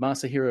and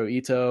Masahiro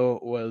Ito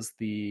was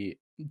the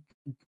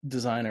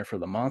designer for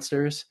the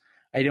monsters.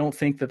 I don't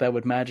think that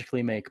would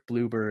magically make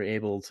Bloober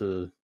able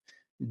to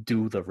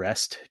do the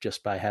rest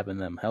just by having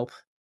them help.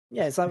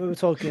 Yeah, it's like we were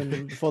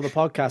talking before the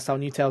podcast how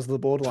New Tales of the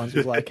Borderlands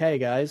was like, hey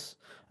guys,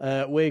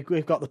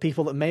 we've got the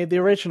people that made the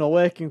original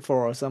working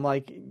for us. I'm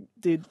like,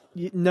 dude,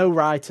 no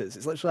writers.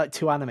 It's literally like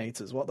 2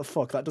 animators. What the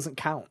fuck? That doesn't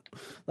count.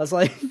 That's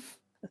like...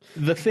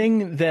 The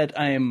thing that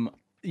I'm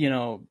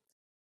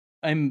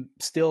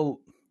still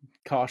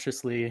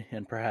cautiously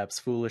and perhaps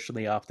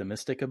foolishly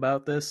optimistic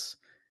about this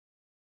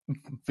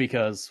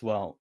because,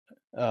 well,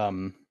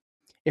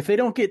 if they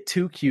don't get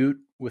too cute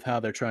with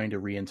how they're trying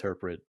to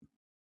reinterpret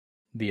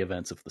the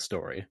events of the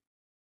story,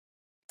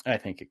 I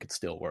think it could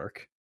still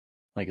work.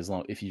 Like,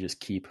 if you just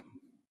keep,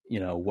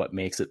 what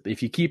makes it,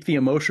 if you keep the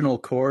emotional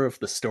core of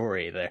the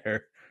story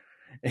there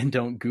and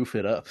don't goof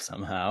it up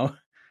somehow,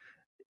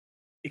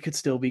 it could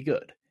still be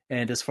good.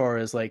 And as far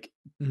as like,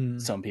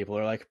 some people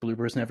are like,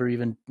 Bloober's never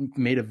even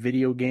made a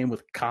video game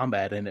with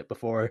combat in it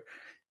before.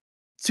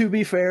 To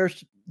be fair,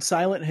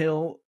 Silent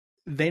Hill,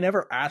 they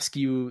never ask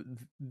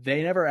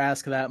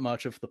that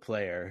much of the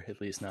player,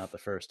 at least not the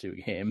first 2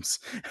 games,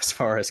 as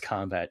far as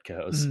combat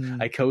goes.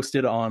 I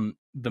coasted on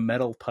the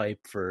metal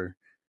pipe for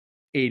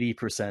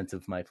 80%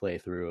 of my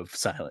playthrough of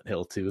Silent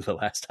Hill 2 the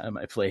last time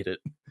I played it.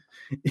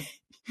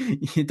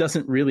 It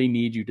doesn't really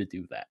need you to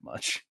do that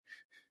much.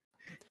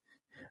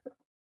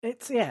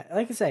 It's, yeah,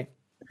 like I say,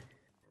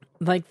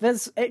 like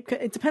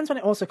it depends when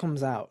it also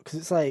comes out, because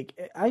it's like,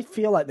 I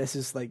feel like this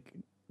is like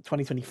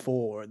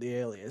 2024 at the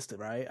earliest,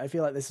 right? I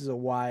feel like this is a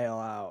while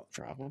out.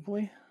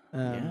 Probably.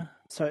 Yeah.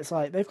 So it's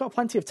like they've got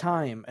plenty of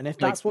time, and if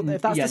that's the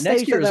stage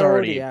next year that is they're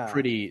already at,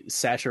 pretty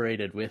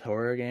saturated with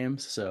horror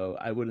games, so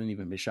I wouldn't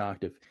even be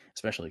shocked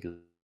especially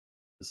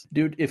because,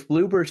 dude, if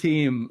Bloober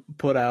Team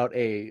put out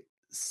a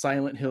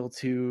Silent Hill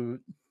 2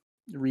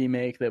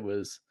 remake that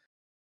was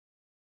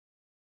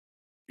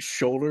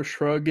shoulder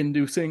shrug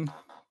inducing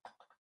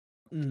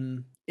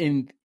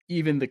in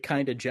even the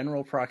kind of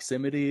general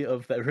proximity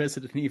of the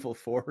Resident Evil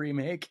 4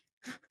 remake,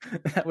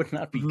 that would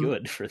not be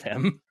good for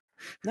them.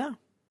 No,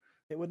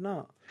 it would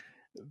not.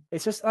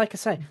 It's just like I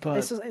say, but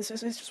it's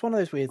just one of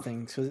those weird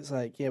things, because it's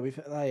like, yeah,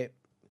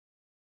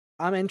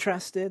 I'm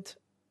interested,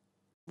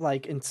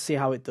 like, and to see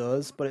how it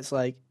does, but it's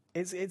like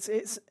it's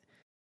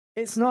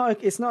not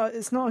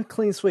a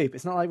clean sweep.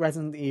 It's not like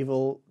Resident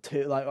Evil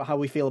 2, like how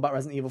we feel about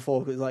Resident Evil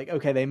 4, because it's like,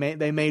 okay, they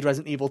made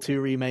Resident Evil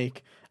 2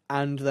 remake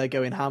and they're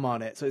going ham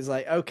on it, so it's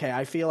like, okay,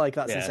 I feel like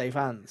that's in safe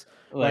hands.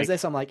 Whereas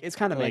this, I'm like, it's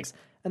kind of mixed.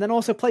 And then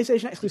also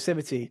PlayStation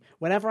exclusivity.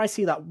 Whenever I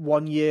see that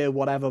 1 year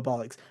whatever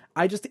bollocks,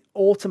 I just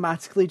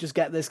automatically just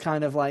get this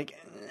kind of like,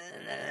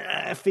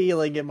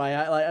 feeling in my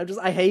eye. Like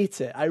I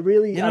hate it. I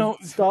really, I've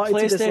started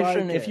to dislike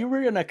PlayStation, if it. you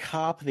were gonna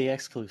cop the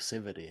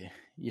exclusivity,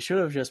 you should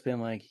have just been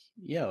like,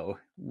 "Yo,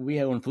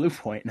 we own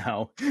Bluepoint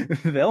now.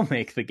 They'll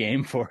make the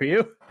game for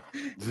you."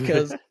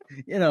 Because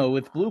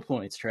with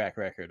Bluepoint's track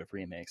record of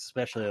remakes,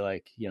 especially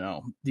like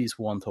these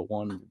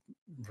 1-to-1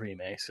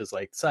 remakes, is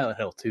like Silent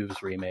Hill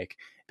 2's remake.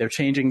 They're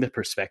changing the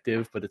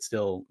perspective, but it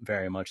still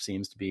very much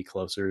seems to be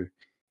closer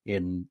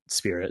in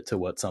spirit to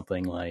what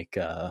something like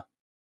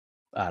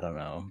I don't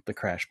know, the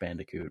Crash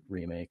Bandicoot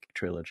remake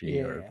trilogy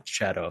or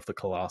Shadow of the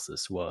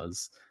Colossus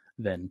was,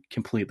 than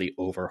completely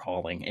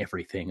overhauling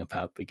everything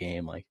about the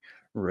game like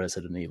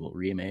Resident Evil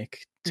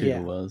Remake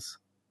 2 was.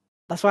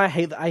 That's why I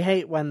hate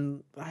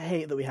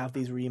that we have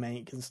these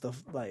remakes and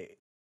stuff. Like,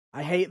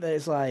 I hate that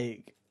it's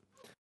like,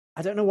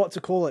 I don't know what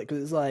to call it,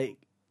 because it's like,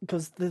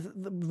 because the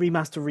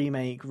remaster,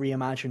 remake,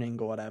 reimagining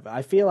or whatever.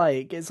 I feel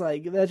like it's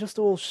like they're just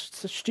all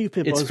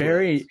stupid. It's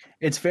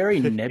very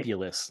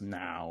nebulous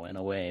now in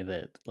a way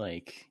that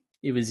like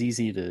it was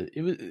easy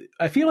to.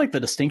 I feel like the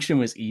distinction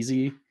was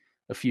easy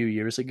a few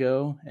years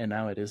ago, and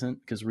now it isn't,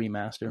 because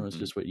remaster was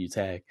just what you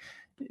tag.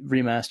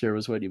 Remaster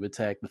was what you would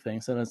tag the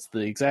things, and it's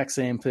the exact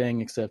same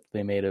thing except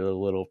they made it a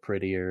little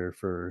prettier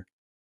for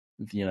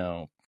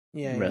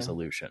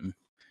resolution,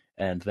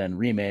 and then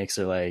remakes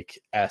are like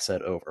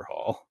asset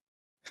overhaul.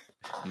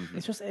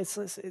 It's just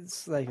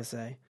it's like I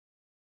say,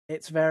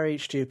 it's very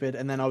stupid.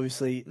 And then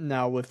obviously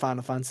now with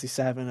Final Fantasy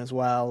VII as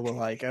well, we're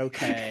like,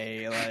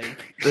 okay, like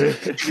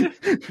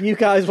you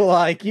guys were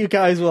like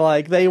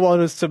they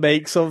want us to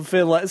make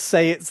something, let's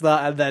say it's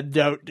that, and then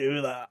don't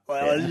do that.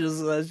 Well,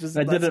 let's just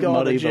that didn't go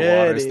muddy on the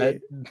waters.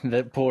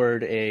 That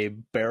poured a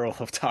barrel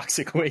of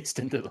toxic waste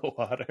into the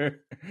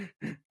water.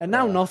 And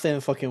now nothing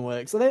fucking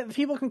works. So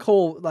people can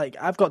call, like,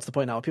 I've got to the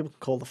point now where people can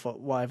call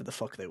whatever the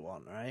fuck they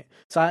want, right?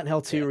 Silent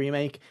Hill 2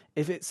 remake,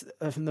 if it's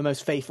the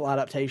most faithful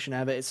adaptation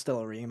ever, it's still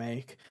a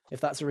remake. If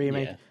that's a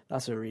remake,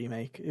 that's a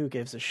remake. Who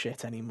gives a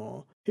shit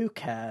anymore? Who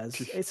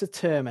cares? It's a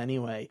term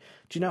anyway.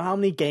 Do you know how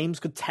many games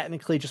could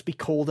technically just be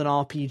called an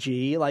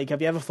RPG? Like,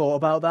 have you ever thought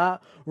about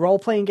that?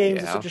 Role-playing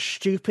games are such a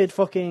stupid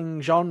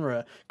fucking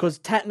genre, because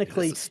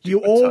technically you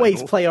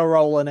always play a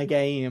role in a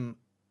game.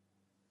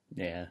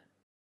 Yeah.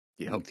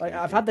 Yep. Like,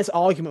 I've had this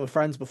argument with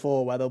friends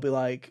before where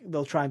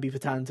they'll try and be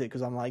pedantic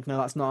because I'm like, no,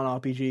 that's not an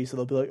RPG. So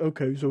they'll be like,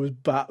 okay, so is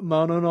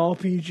Batman an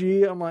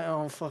RPG? I'm like,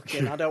 oh,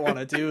 fucking, I don't want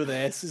to do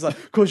this. It's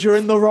like, because you're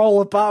in the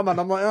role of Batman.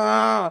 I'm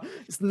like,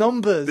 it's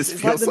numbers. This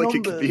it's feels like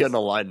it could be an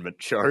alignment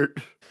chart.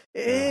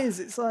 It is.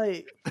 It's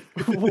like,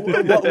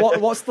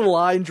 what's the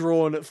line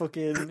drawn at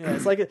fucking?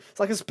 It's like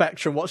a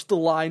spectrum. What's the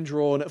line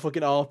drawn at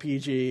fucking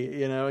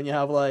RPG? And you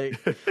have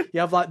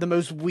like the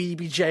most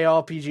weeby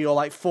JRPG, or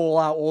like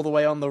Fallout all the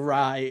way on the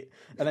right,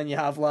 and then you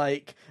have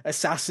like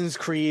Assassin's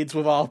Creeds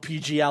with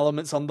RPG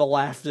elements on the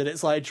left, and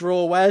it's like,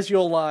 where's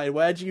your line?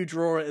 Where do you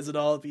draw it as an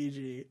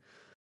RPG?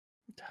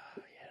 Oh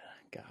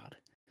yeah, God.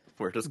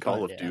 Where does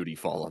Call of Duty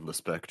fall on the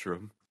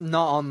spectrum?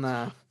 Not on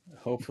there.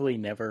 Hopefully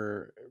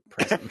never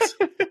present.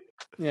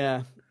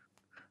 Yeah.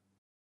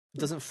 It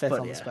doesn't fit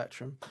on the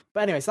spectrum.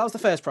 But anyway, so that was the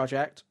first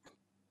project.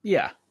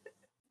 Yeah.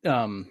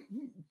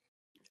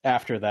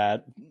 After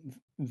that,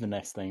 the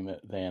next thing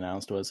that they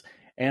announced was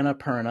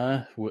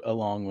Annapurna,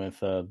 along with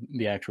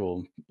the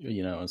actual,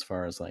 as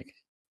far as like,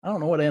 I don't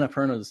know what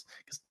Annapurna is,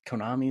 because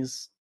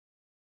Konami's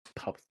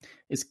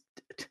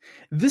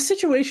this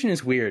situation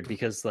is weird,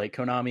 because like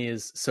Konami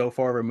is so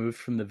far removed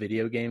from the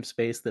video game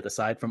space that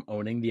aside from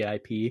owning the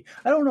IP,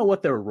 I don't know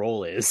what their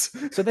role is.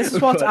 So this is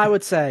what I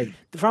would say.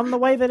 From the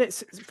way that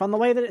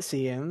it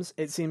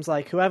seems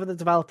like whoever the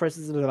developer is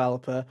the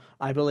developer.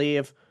 I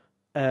believe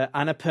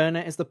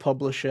Annapurna is the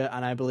publisher,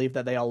 and I believe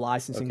that they are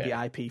licensing the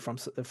IP from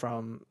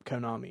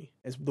Konami.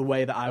 Is the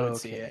way that I would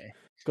see it.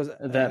 Because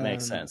that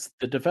makes sense.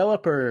 The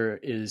developer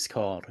is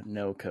called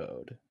No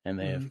Code, and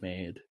they have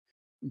made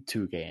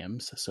 2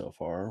 games so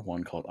far,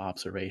 one called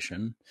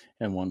Observation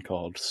and one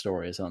called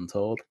Stories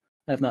Untold.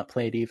 I've not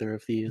played either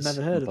of these.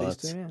 Never heard of these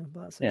two,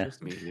 but that's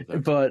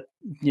interesting. But,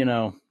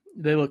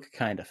 they look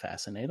kind of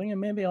fascinating, and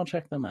maybe I'll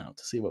check them out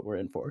to see what we're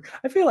in for.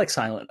 I feel like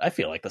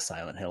the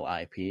Silent Hill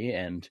IP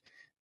and,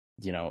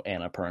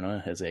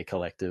 Annapurna as a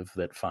collective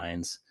that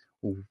finds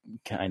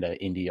kind of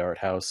indie art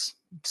house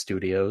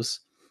studios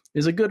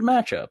is a good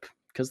matchup,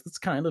 because it's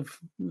kind of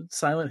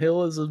Silent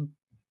Hill is a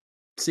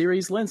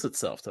series lends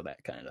itself to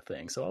that kind of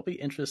thing, so I'll be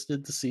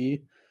interested to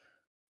see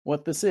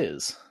what this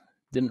is.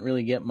 Didn't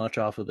really get much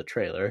off of the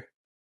trailer,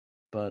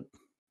 but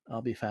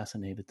I'll be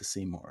fascinated to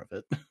see more of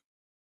it.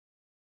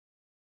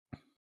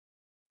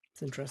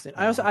 It's interesting.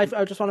 I just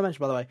want to mention,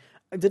 by the way,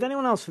 did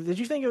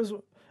you think it was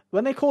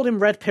when they called him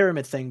Red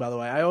Pyramid Thing? By the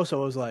way, I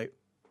also was like,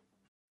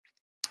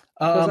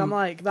 because I'm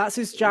like, that's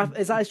is that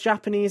his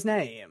Japanese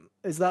name?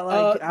 Is that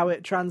like how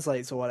it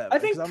translates or whatever? I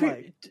think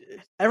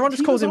everyone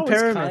just calls him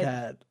Pyramid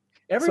Head.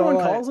 Everyone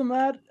calls him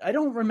that. I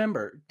don't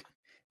remember.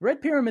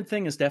 Red Pyramid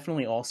Thing is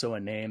definitely also a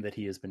name that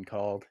he has been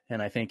called,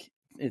 and I think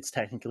it's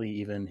technically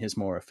even his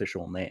more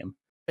official name.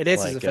 It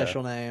is his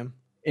official name.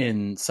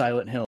 in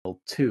Silent Hill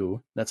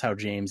 2, that's how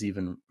James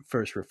even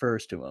first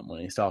refers to him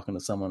when he's talking to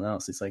someone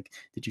else. He's like,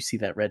 "Did you see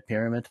that red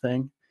pyramid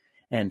thing?"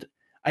 And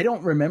I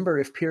don't remember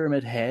if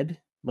Pyramid Head,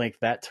 like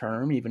that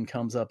term, even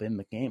comes up in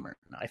the game or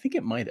not. I think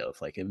it might have,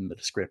 like in the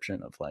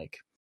description of like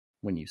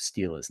when you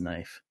steal his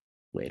knife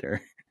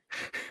later.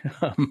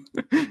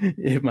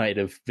 It might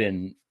have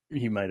been,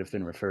 he might have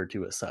been referred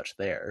to as such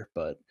there,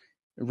 but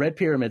Red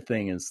Pyramid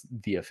thing is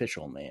the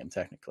official name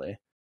technically.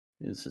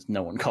 It's just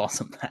no one calls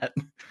him that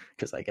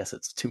because I guess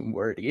it's too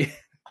wordy.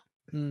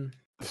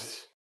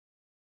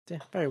 Yeah,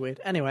 very weird.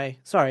 Anyway,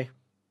 sorry.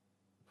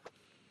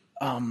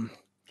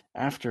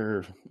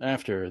 After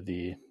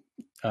the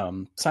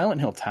Silent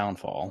Hill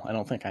Townfall, I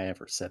don't think I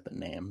ever said the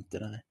name,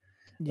 did I?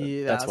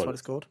 Yeah, that's what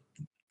it's called.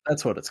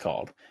 That's what it's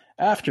called.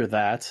 After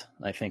that,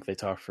 I think they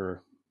talked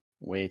for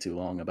way too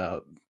long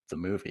about the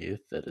movie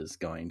that is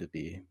going to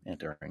be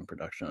entering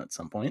production at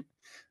some point.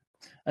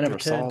 I never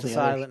saw the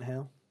Silent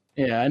Hill.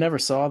 Yeah, I never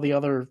saw the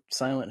other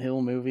Silent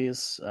Hill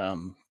movies,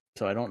 so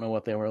I don't know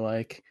what they were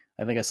like.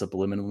 I think I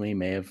subliminally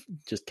may have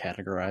just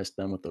categorized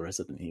them with the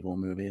Resident Evil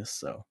movies,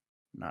 so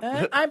not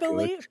I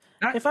believe,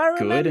 not if I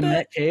remember, good in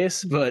that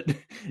case, but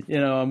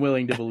I'm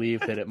willing to believe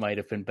that it might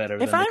have been better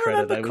than the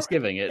credit I was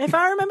giving it. If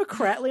I remember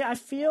correctly, I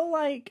feel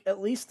like at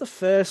least the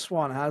first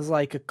one has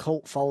like a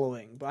cult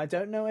following, but I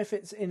don't know if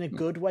it's in a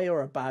good way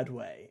or a bad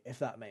way, if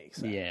that makes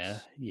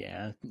sense.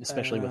 Yeah,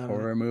 especially with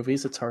horror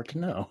movies, it's hard to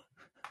know.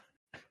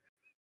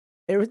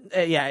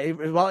 It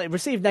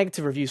received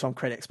negative reviews from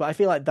critics, but I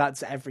feel like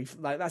that's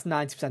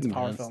 90% of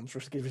horror films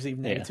receive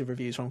negative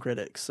reviews from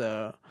critics.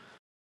 So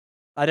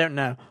I don't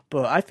know,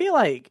 but I feel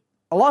like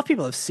a lot of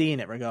people have seen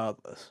it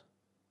regardless.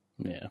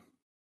 Yeah.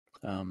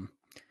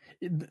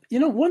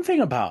 One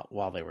thing about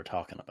while they were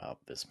talking about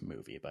this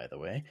movie, by the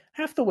way,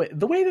 the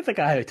way that the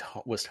guy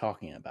was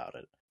talking about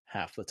it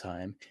half the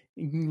time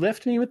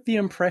left me with the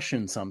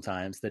impression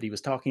sometimes that he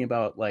was talking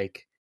about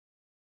like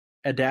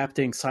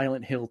adapting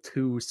Silent Hill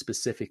 2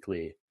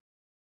 specifically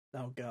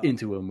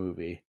into a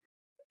movie.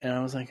 And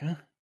I was like, huh?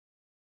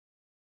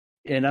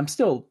 And I'm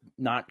still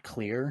not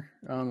clear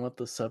on what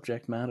the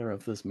subject matter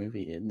of this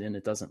movie is, and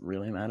it doesn't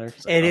really matter.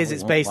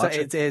 It's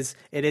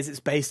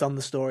based on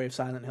the story of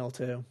Silent Hill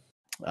 2.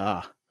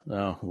 Oh,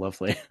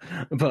 lovely.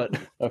 But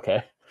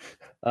okay.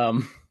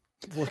 Look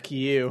at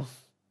you.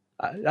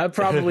 I'm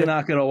probably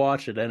not going to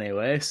watch it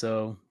anyway,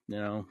 so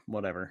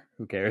whatever.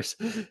 Who cares?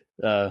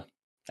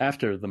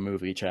 After the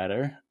movie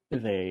chatter,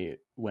 they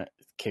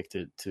kicked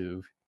it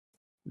to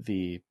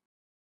the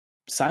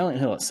Silent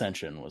Hill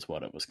Ascension was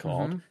what it was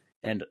called. Mm-hmm.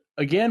 And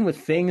again, with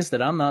things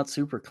that I'm not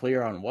super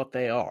clear on what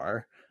they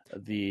are.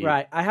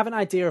 Right, I have an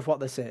idea of what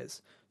this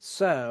is.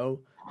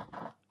 So,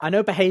 I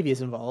know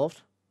Behavior's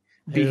involved.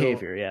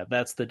 Behavior, yeah,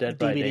 that's the Dead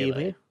by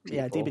Daylight people.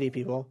 Yeah, DBD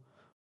people.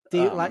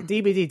 Like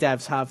DBD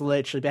devs have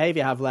literally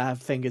Behavior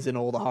have fingers in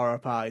all the horror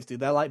pies, dude.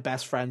 They're like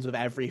best friends with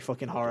every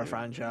fucking horror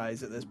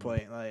franchise at this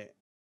point. Like,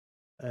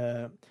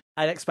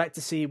 I'd expect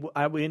to see. We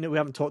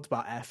haven't talked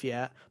about F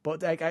yet,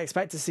 but I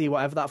expect to see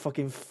whatever that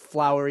fucking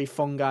flowery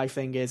fungi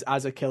thing is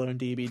as a killer in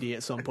DBD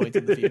at some point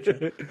in the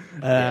future.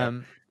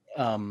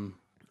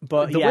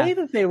 But the way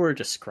that they were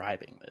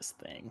describing this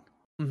thing,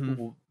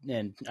 mm-hmm.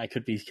 and I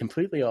could be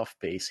completely off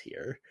base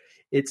here,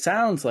 it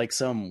sounds like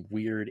some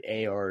weird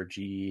ARG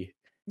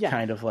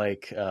kind of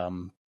like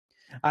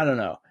I don't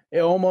know. It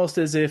almost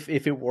as if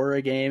it were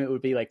a game, it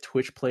would be like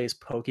Twitch plays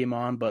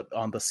Pokemon, but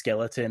on the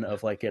skeleton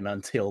of like an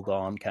Until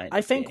Dawn kind of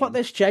I think game. What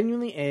this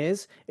genuinely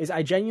is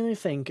I genuinely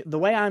think the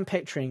way I'm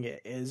picturing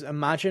it is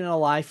imagine a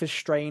Life is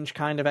Strange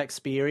kind of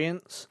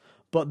experience,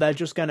 but they're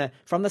just gonna,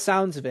 from the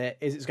sounds of it,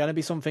 it's gonna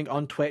be something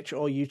on Twitch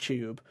or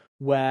YouTube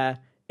where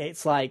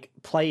it's like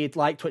played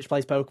like Twitch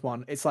plays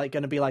Pokemon. It's like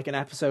gonna be like an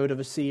episode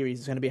of a series.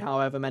 It's gonna be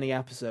however many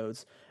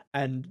episodes.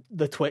 And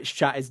the Twitch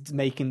chat is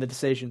making the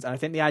decisions. And I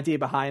think the idea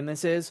behind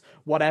this is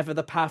whatever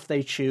the path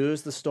they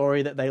choose, the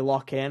story that they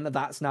lock in,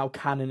 that's now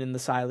canon in the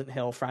Silent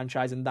Hill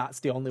franchise, and that's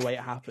the only way it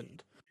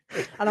happened.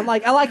 And I'm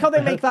like, I like how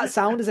they make that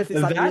sound as if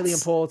it's like really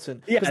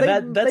important.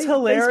 Yeah, that's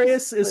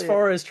hilarious as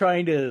far as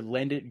trying to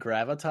lend it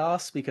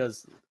gravitas,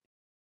 because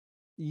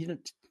the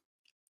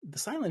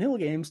Silent Hill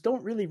games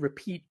don't really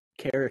repeat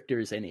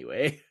characters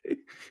anyway.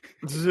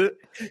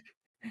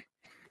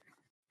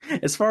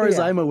 As far as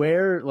I'm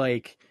aware,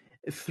 like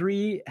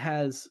 3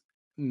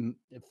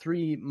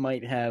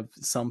 might have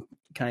some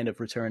kind of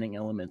returning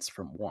elements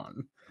from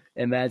 1,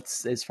 and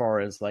that's as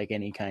far as like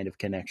any kind of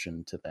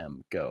connection to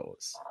them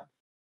goes.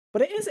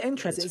 But it is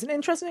interesting. It's an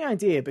interesting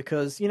idea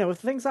because, with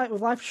things like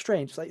with Life is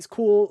Strange, like it's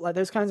cool. Like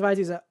those kinds of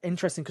ideas are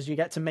interesting because you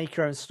get to make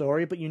your own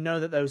story, but you know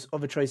that those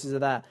other choices are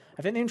there.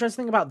 I think the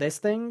interesting thing about this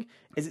thing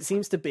is it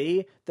seems to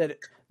be that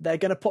they're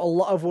going to put a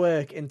lot of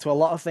work into a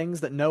lot of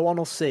things that no one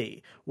will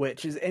see,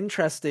 which is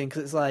interesting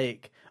because it's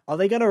like, are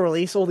they going to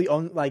release all the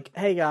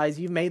hey guys,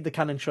 you've made the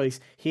canon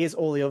choice, here's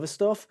all the other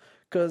stuff?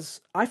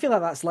 Because I feel like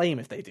that's lame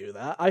if they do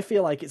that. I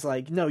feel like it's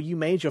like, no, you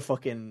made your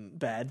fucking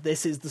bed.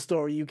 This is the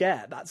story you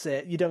get. That's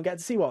it. You don't get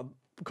to see what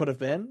could have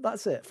been.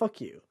 That's it. Fuck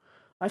you.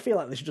 I feel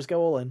like they should just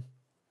go all in.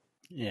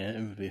 Yeah,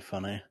 it would be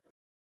funny.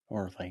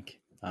 Or like,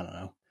 I don't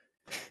know.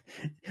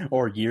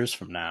 or years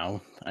from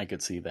now, I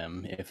could see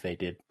them, if they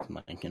did,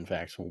 like, in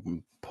fact,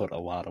 put a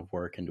lot of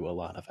work into a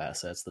lot of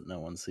assets that no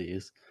one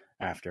sees.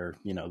 After,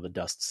 the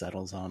dust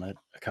settles on it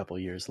a couple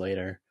years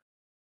later,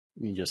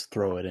 you just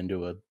throw it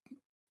into a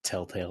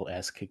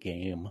Telltale-esque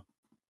game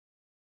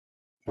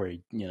where,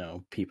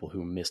 people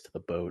who missed the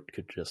boat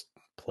could just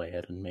play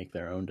it and make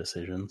their own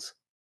decisions.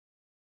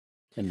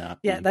 And not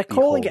they're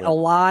calling it a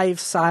live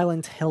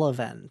Silent Hill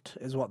event,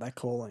 is what they're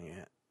calling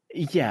it.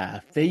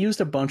 Yeah, they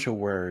used a bunch of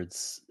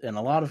words, and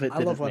a lot of it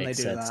didn't make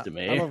sense to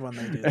me. I love when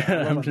they do that.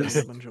 I love when they use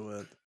a bunch of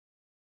words.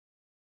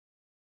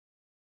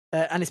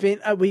 And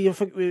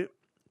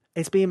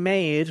it's being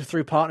made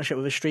through partnership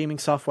with a streaming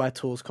software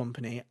tools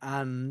company,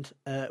 and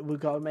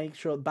we've got to make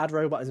sure Bad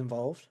Robot is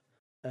involved.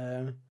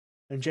 And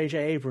J.J.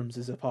 Abrams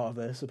is a part of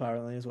this,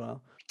 apparently, as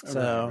well.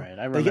 So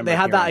right. They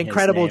had that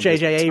incredible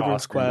J.J.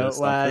 Abrams quote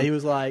where he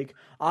was like,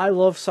 "I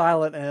love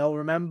Silent Hill.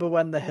 Remember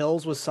when the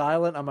hills was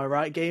silent? Am I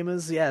right,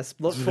 gamers? Yes,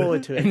 look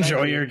forward to it.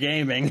 Enjoy your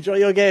gaming. Enjoy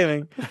your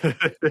gaming."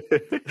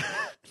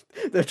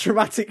 The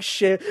dramatic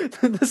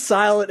shift, the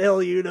Silent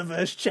Hill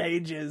universe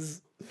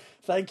changes.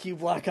 Thank you,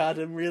 Black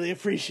Adam. Really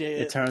appreciate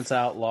it. It turns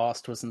out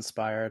Lost was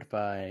inspired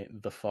by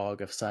the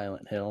fog of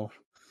Silent Hill,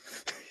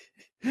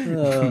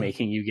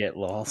 making you get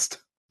lost.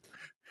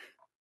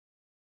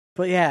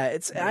 But yeah,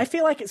 I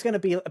feel like it's going to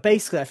be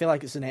basically. I feel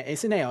like it's an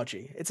ARG.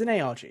 It's an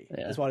ARG.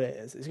 Yeah. Is what it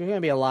is. It's going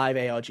to be a live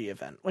ARG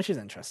event, which is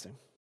interesting.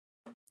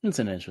 It's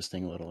an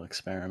interesting little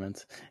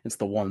experiment. It's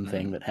the one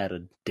thing that had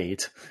a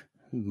date,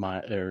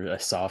 or a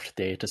soft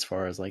date, as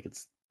far as like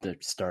they're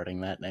starting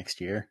that next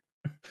year.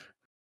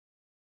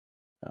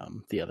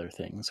 The other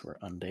things were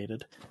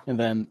undated, and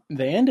then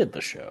they ended the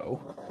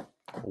show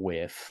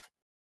with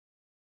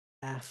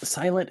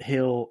Silent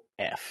Hill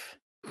F.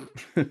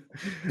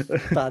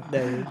 Bad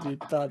name,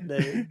 dude. Bad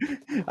name.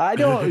 I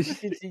don't.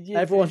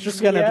 Everyone's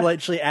just gonna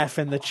literally F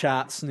in the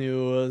chat.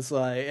 Snooze.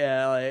 Like,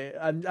 yeah, like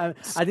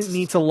I didn't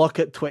need to look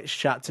at Twitch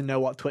chat to know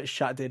what Twitch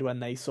chat did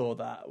when they saw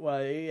that.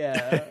 Well,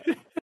 yeah.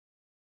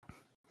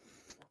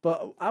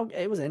 But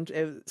it was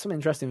some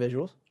interesting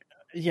visuals.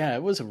 Yeah,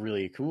 it was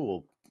really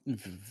cool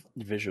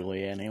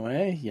visually.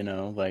 Anyway,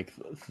 like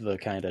the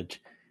kind of.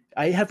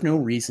 I have no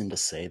reason to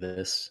say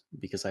this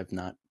because I've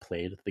not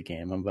played the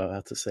game I'm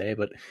about to say,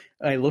 but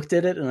I looked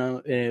at it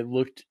and it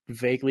looked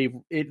vaguely.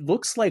 It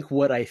looks like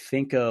what I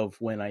think of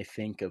when I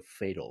think of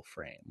Fatal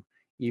Frame,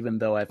 even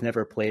though I've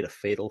never played a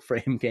Fatal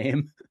Frame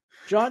game.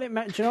 Do you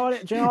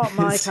know what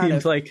my kind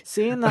of like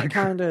seeing that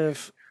kind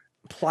of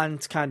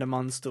plant kind of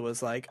monster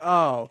was like?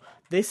 Oh,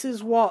 this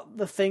is what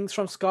the things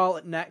from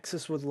Scarlet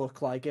Nexus would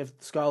look like if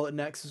Scarlet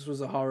Nexus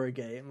was a horror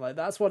game. Like,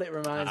 that's what it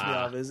reminds me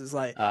of. It's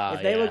like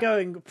if they were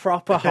going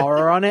proper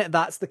horror on it,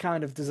 that's the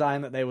kind of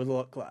design that they would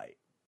look like.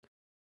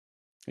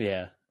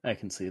 Yeah, I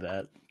can see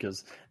that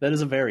because that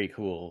is a very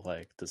cool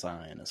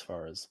design as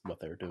far as what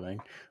they're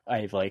doing.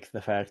 I like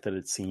the fact that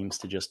it seems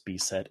to just be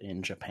set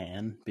in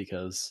Japan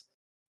because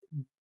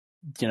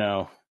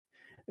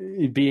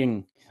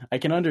I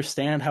can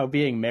understand how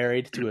being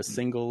married to a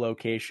single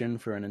location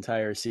for an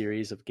entire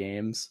series of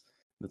games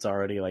that's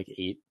already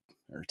 8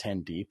 or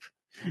 10 deep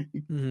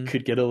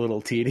could get a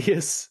little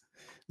tedious.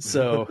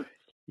 So,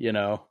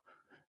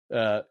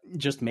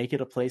 just make it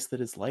a place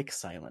that is like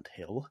Silent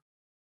Hill.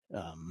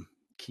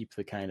 Keep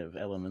the kind of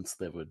elements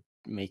that would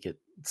make it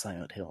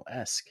Silent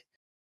Hill-esque,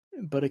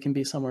 but it can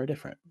be somewhere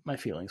different. My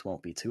feelings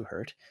won't be too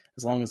hurt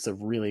as long as it's a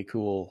really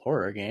cool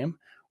horror game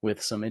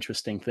with some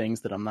interesting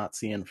things that I'm not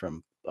seeing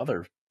from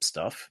other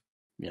stuff,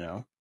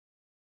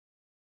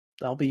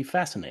 I'll be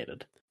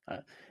fascinated.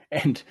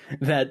 And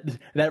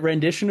that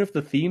rendition of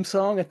the theme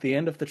song at the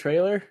end of the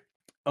trailer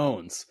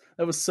owns.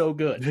 That was so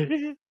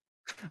good.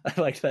 I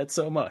liked that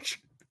so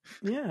much.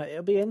 Yeah,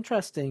 it'll be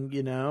interesting,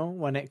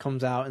 when it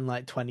comes out in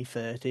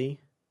 2030.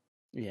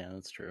 Yeah,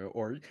 that's true.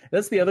 Or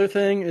that's the other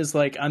thing is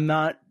I'm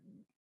not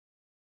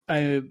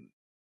going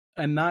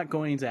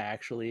to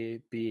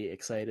actually be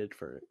excited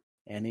for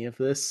any of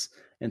this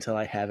until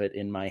I have it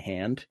in my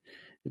hand,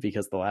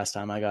 because the last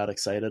time I got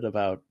excited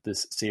about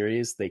this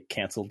series, they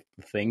canceled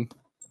the thing.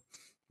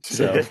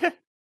 So,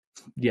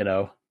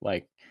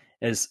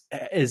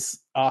 as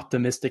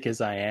optimistic as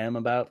I am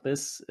about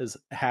this, as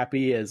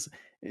happy as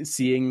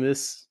seeing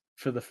this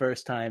for the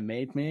first time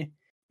made me,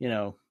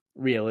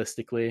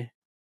 realistically,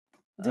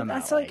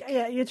 That's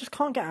you just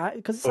can't get out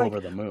because it's over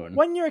the moon.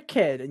 When you're a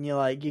kid and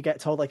you get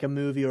told a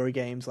movie or a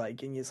game's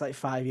and it's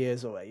 5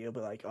 years away, you'll be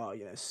like, oh,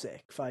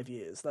 sick, 5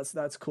 years.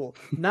 That's cool.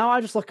 Now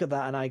I just look at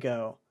that and I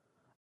go,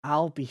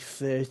 I'll be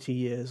 30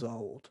 years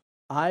old.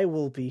 I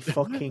will be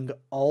fucking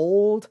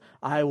old.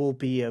 I will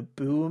be a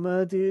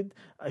boomer, dude.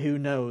 Who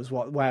knows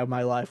where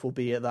my life will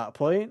be at that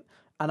point?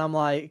 And I'm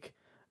like,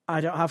 I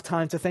don't have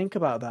time to think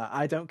about that.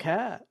 I don't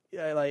care.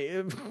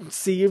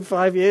 See you in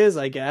 5 years,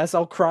 I guess.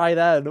 I'll cry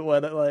then.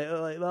 When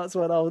that's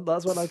when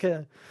I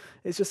care.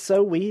 It's just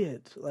so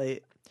weird.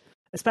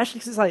 Especially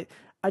because it's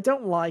I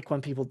don't like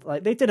when people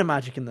they did a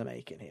Magic in the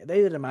Making here.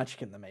 They did a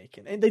Magic in the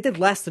Making. And they did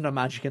less than a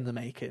Magic in the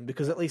Making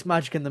because at least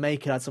Magic in the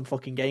Making had some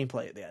fucking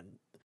gameplay at the end.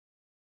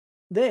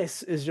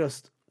 This is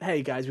just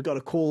hey guys, we've got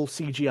a cool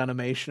CG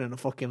animation and a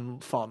fucking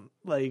font.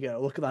 There you go.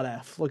 Look at that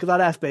F. Look at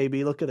that F,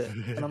 baby. Look at it.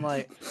 And I'm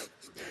like,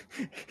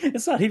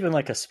 it's not even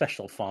like a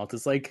special font.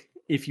 It's like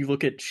if you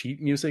look at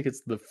sheet music,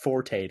 it's the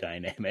Forte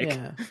dynamic.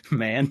 Yeah.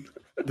 Man.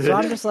 So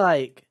I'm just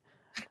like,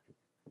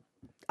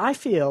 I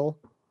feel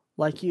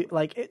like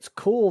it's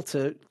cool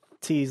to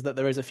tease that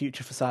there is a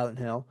future for Silent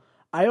Hill.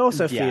 I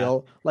also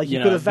feel like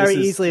you could have very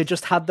easily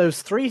just had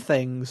those 3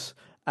 things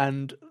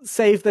and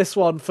save this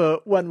one for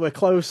when we're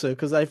closer,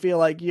 because I feel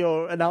like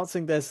you're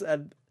announcing this,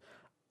 and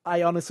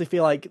I honestly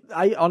feel like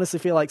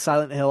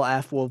Silent Hill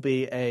F will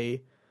be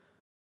a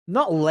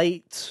not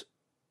late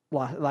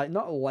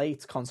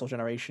console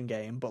generation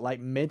game, but like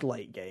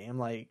mid-late game,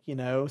 like, you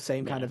know,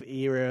 same kind of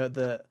era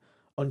that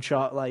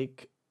Uncharted,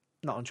 like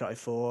not Uncharted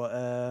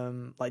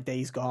 4, like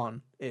Days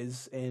Gone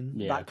is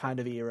in, that kind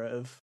of era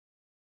of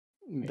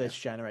this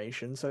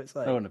generation. So it's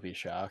like, I wouldn't be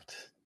shocked,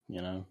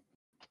 you know,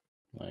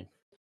 like,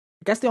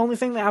 I guess the only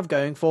thing they have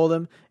going for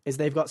them is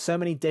they've got so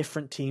many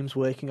different teams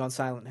working on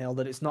Silent Hill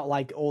that it's not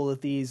like all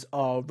of these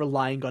are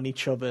relying on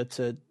each other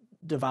to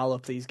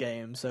develop these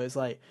games. So it's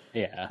like,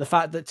 the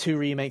fact that 2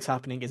 remakes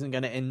happening isn't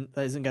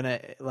gonna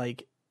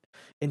like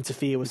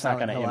interfere with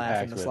Silent Hill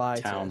F in the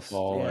slightest.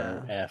 Townfall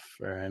or F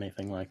or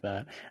anything like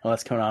that,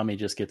 unless Konami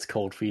just gets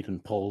cold feet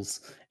and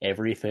pulls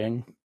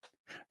everything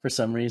for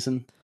some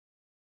reason.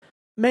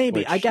 Maybe.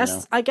 Which,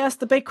 I guess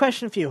the big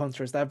question for you,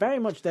 Hunter, is they're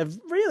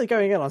really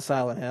going in on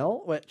Silent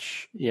Hill,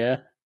 which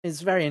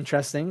is very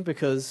interesting,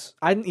 because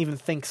I didn't even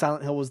think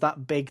Silent Hill was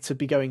that big to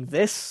be going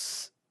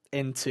this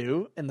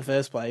into in the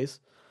first place.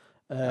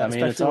 I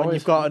mean, especially when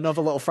you've got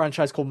another little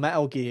franchise called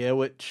Metal Gear,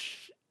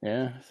 which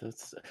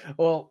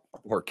or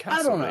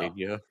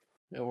Castlevania.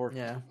 Or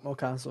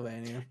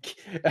Castlevania.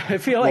 I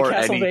feel like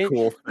Castlevania. Any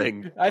cool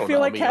thing I feel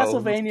like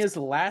Castlevania's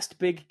last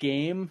big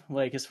game,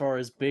 like as far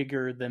as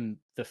bigger than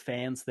the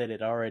fans that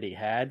it already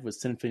had,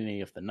 was Symphony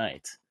of the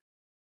Night.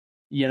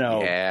 You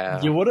know,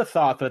 you would have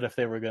thought that if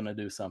they were going to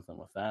do something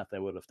with that, they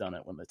would have done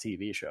it when the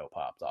TV show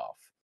popped off,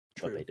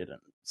 but they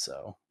didn't.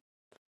 So,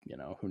 you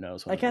know, who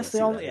knows? I guess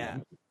the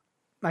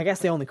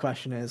only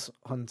question is,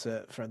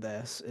 Hunter, for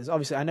this is,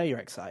 obviously I know you're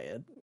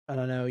excited. And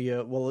I know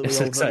you're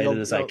as excited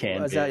as I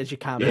can be. As you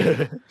can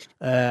be.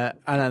 And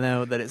I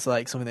know that it's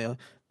like something that...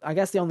 I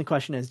guess the only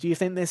question is, do you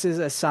think this is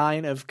a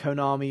sign of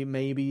Konami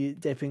maybe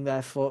dipping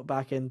their foot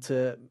back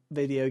into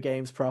video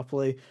games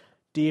properly?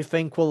 Do you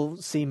think we'll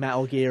see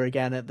Metal Gear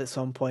again at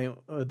some point,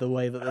 the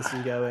way that this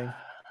is going?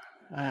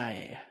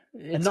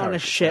 And not in a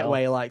shit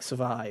way like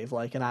Survive,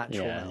 like an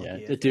actual Metal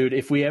Gear. Dude,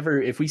 if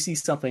we see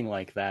something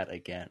like that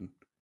again,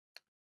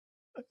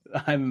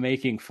 I'm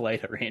making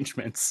flight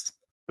arrangements.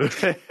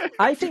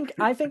 I think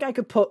I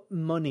could put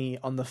money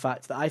on the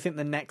fact that I think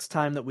the next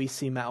time that we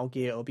see Metal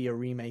Gear will be a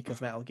remake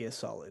of Metal Gear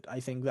Solid. I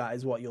think that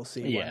is what you'll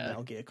see when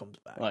Metal Gear comes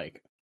back.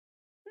 Like,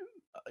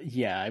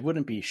 I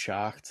wouldn't be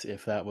shocked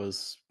if that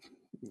was,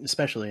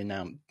 especially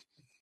now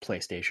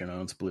PlayStation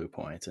owns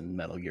Bluepoint, and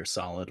Metal Gear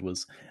Solid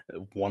was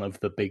one of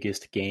the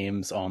biggest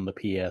games on the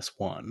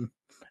PS1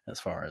 as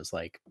far as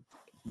like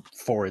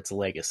for its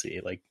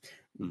legacy, like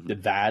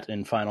that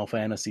and Final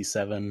Fantasy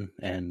VII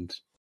and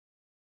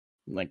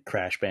like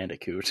Crash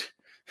Bandicoot,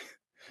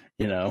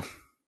 you know?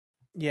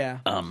 Yeah.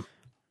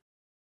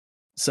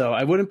 So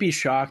I wouldn't be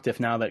shocked if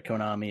now that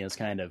Konami has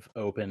kind of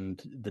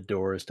opened the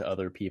doors to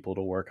other people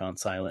to work on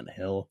Silent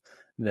Hill,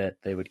 that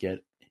they would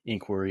get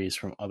inquiries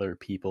from other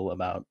people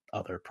about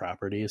other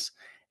properties.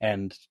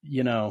 And,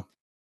 you know,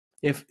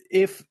 if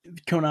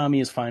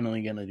Konami is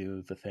finally going to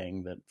do the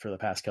thing that for the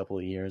past couple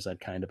of years I'd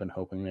kind of been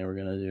hoping they were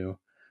going to do,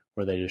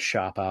 where they just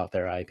shop out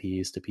their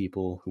IPs to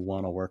people who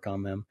want to work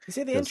on them. You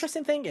see, the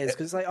interesting thing is,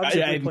 because like,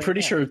 I'm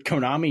pretty sure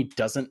Konami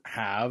doesn't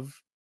have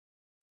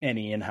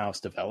any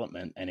in-house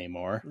development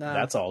anymore. No.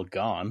 That's all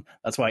gone.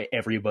 That's why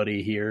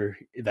everybody here,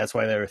 that's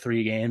why there are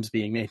 3 games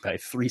being made by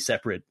 3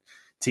 separate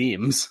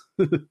teams.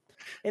 It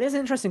is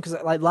interesting because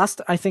like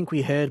last I think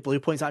we heard,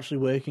 Bluepoint's actually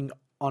working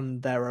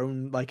on their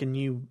own, like a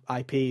new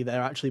IP.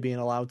 They're actually being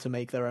allowed to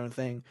make their own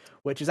thing,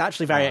 which is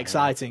actually very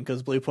exciting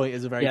because Bluepoint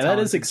is a very that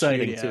is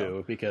exciting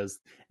studio. Too,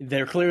 because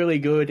they're clearly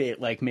good at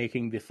like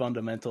making the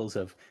fundamentals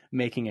of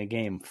making a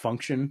game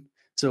function.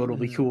 So it'll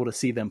be cool to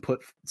see them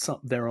put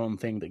their own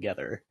thing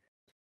together.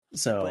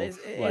 So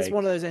it's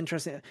one of those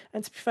interesting.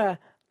 And to be fair,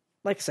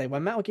 like I say,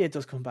 when Metal Gear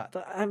does come back,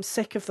 I'm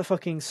sick of the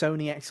fucking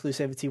Sony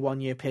exclusivity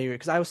 1 year period,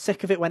 because I was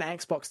sick of it when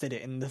Xbox did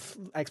it in the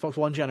Xbox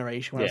One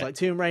generation, when I was like,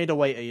 Tomb Raider,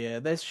 wait a year,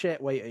 this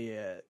shit, wait a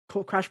year,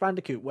 Crash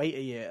Bandicoot, wait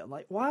a year. I'm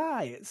like,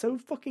 why? It's so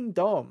fucking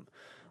dumb.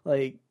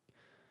 Like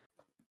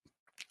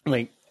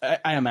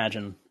I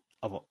imagine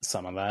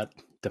some of that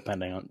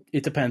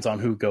depends on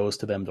who goes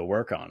to them to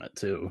work on it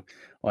too.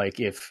 Like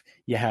if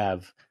you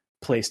have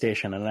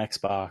PlayStation and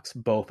Xbox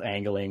both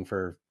angling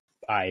for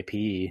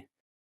IP,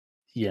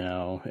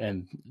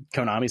 and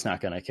Konami's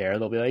not going to care.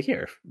 They'll be like,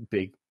 here,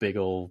 big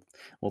old,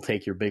 we'll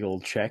take your big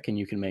old check and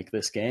you can make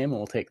this game, and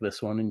we'll take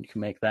this one and you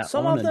can make that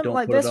Some one, of and them, don't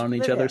like put this, it on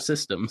each yeah. other's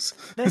systems.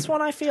 This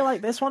one, I feel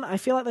like this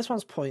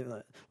one's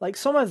pointless. Like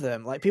some of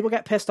them, like people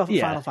get pissed off at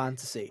Yeah. Final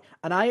Fantasy,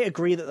 and I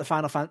agree that the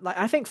Final Fantasy, like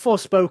I think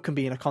Forspoken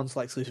being a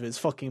console exclusive is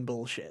fucking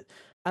bullshit.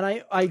 And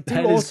I do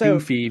That is also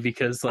goofy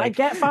because I like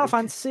get Final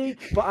Fantasy,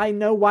 but I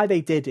know why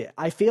they did it.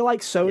 I feel like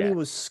Sony Yeah.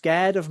 was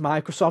scared of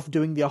Microsoft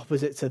doing the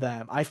opposite to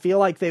them. I feel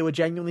like they were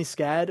genuinely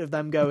scared of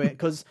them going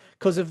because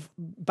of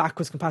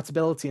backwards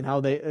compatibility and how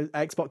they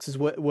Xboxes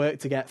work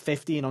to get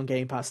 15 on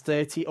Game Pass,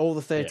 30, all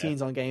the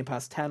 13s on Game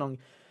Pass, 10 on.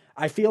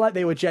 I feel like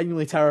they were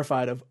genuinely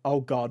terrified of, oh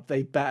god,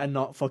 they better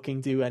not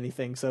fucking do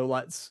anything. So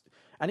let's.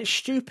 And it's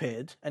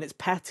stupid and it's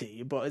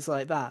petty, but it's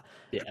like that.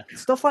 Yeah.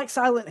 Stuff like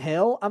Silent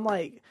Hill, I'm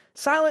like,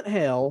 Silent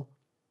Hill,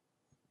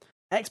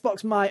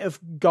 Xbox might have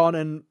gone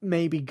and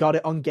maybe got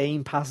it on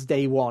Game Pass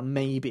day one,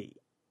 maybe.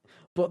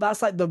 But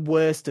that's like the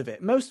worst of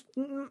it.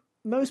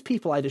 Most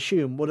people, I'd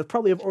assume, would have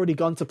probably already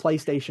gone to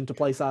PlayStation to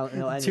play Silent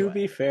Hill anyway. To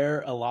be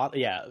fair, a lot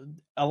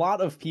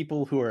of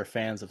people who are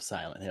fans of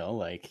Silent Hill,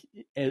 like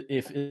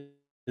if it's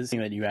something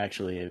that you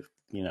actually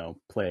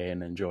play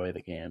and enjoy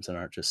the games and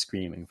aren't just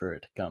screaming for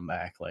it to come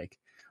back, like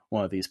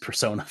one of these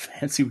Persona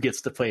fans who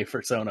gets to play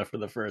Persona for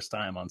the first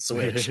time on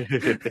Switch.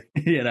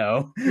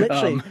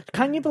 Literally,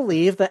 can you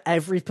believe that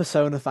every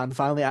Persona fan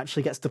finally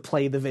actually gets to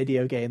play the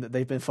video game that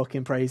they've been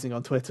fucking praising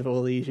on Twitter for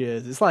all these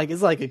years? It's like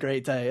a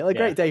great day,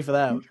 great day for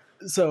them.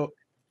 So,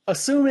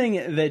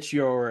 assuming that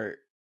you're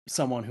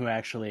someone who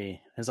actually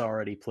has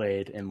already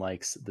played and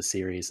likes the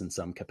series in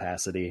some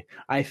capacity,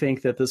 I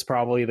think that this is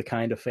probably the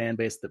kind of fan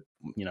base that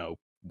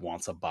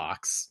wants a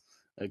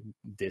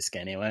disc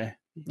anyway.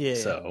 Yeah.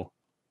 So,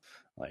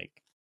 like,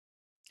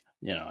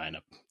 I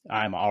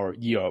know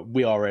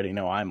we already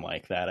know I'm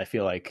like that. I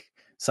feel like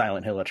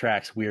Silent Hill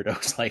attracts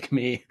weirdos like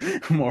me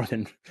more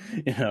than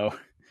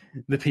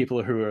the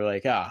people who are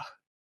like,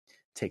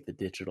 take the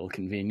digital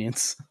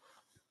convenience.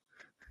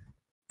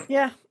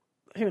 Yeah,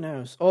 who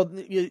knows? Or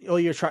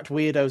you attract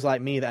weirdos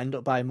like me that end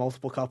up buying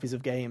multiple copies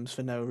of games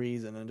for no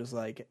reason and just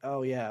like,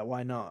 oh yeah,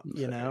 why not?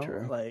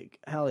 True. Like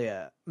hell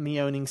yeah, me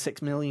owning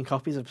 6 million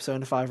copies of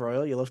Persona 5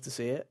 Royal, you love to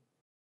see it.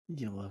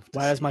 You love to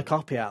Where's see my it.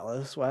 copy,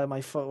 Atlas?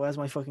 Where's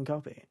my fucking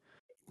copy?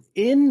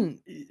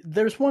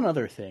 There's one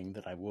other thing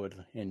that I would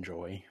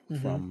enjoy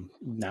from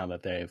now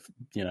that they've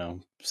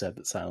said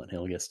that Silent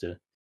Hill gets to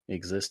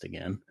exist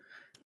again.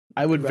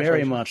 I would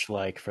very much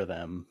like for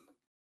them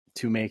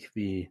to make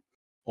the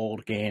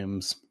old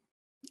games,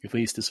 at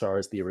least as far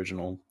as the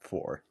original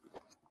 4,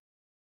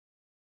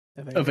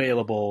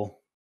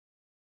 available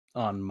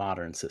on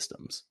modern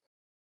systems.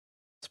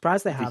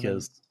 Surprised they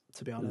haven't,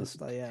 to be honest.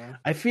 Yeah,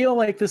 I feel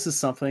like this is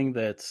something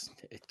that,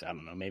 I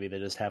don't know, maybe they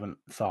just haven't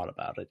thought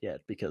about it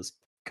yet because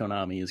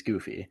Konami is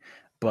goofy.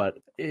 But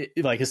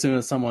like as soon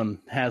as someone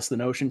has the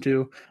notion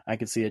to, I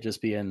could see it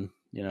just being,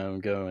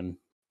 go and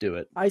do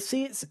it. I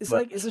see it's a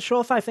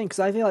surefire thing because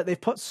I feel like they've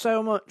put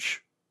so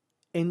much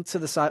into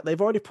the site. They've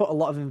already put a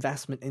lot of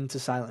investment into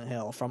Silent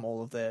Hill from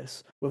all of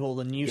this with all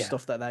the new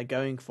stuff that they're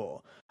going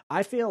for.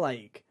 I feel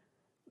like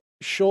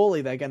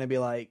surely they're going to be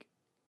like,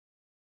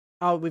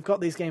 oh, we've got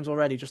these games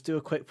already, just do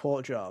a quick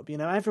port job.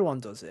 Everyone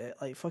does it.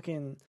 Like,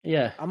 fucking...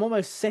 Yeah. I'm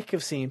almost sick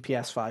of seeing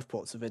PS5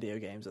 ports of video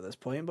games at this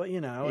point, but,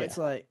 it's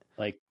like...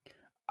 Like,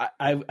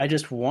 I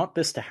just want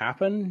this to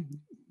happen.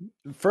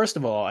 First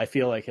of all, I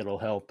feel like it'll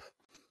help,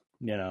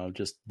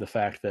 just the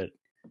fact that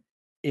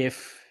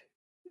if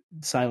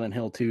Silent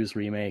Hill 2's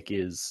remake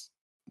is,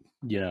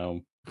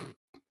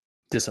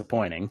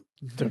 disappointing...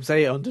 Don't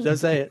say it, don't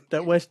say it.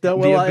 Don't wish... The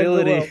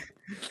ability...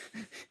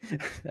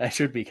 I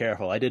should be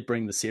careful. I did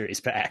bring the series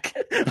back.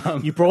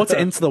 You brought it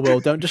into the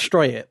world. Don't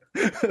destroy it.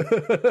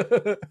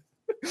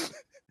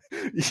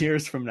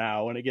 Years from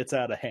now, when it gets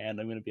out of hand,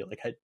 I'm going to be like,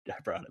 I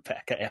brought it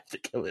back. I have to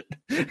kill it.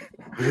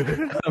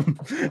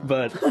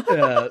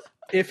 But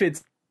if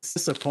it's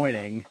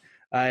disappointing,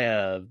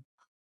 I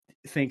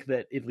think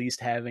that at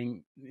least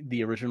having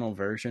the original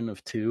version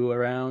of 2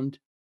 around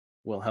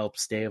will help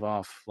stave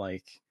off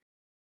like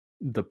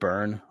the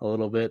burn a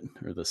little bit,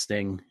 or the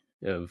sting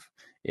of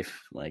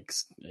if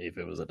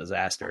it was a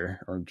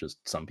disaster or just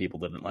some people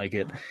didn't like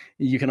it.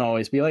 You can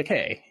always be like,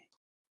 hey,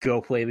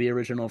 go play the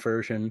original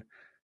version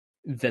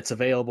that's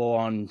available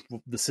on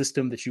the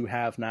system that you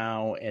have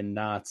now, and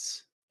not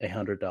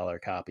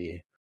 $100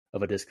 copy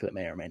of a disc that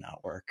may or may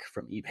not work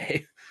from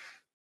eBay.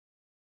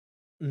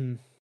 And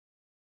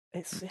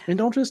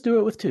don't just do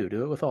it with 2,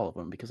 do it with all of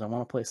them, because I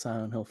want to play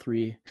Silent Hill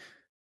 3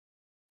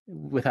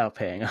 without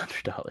paying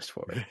 $100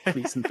 for it.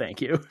 Please and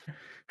thank you.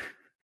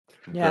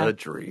 Yeah. The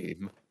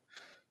dream.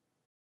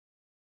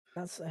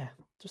 That's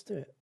just do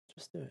it.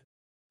 Just do it.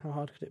 How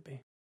hard could it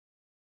be?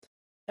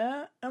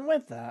 And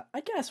with that,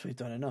 I guess we've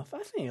done enough.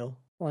 I feel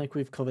like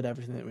we've covered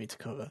everything that we need to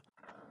cover,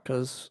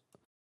 because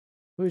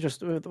we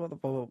got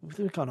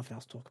nothing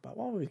else to talk about.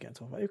 What were we going to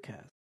talk about? Who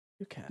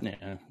cares?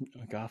 Yeah,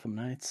 Gotham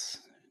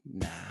Knights.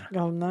 Nah.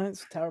 Gotham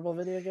Knights, terrible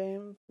video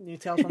game. New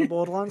Tales from the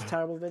Borderlands,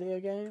 terrible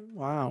video game.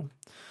 Wow.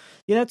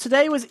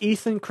 Today was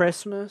Ethan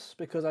Christmas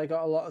because I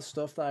got a lot of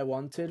stuff that I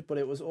wanted, but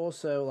it was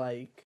also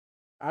like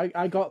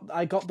I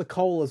got the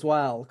coal as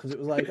well because it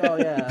was like, oh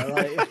yeah,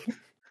 like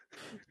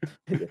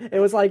it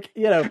was like,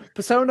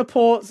 Persona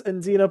Ports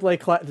and Xenoblade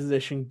Collector's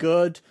Edition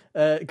good,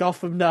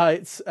 Gotham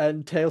Knights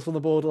and Tales from the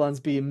Borderlands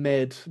being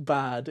mid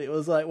bad. It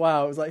was like,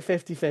 wow, it was like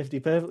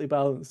 50-50, perfectly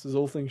balanced as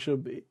all things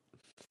should be.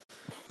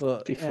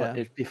 But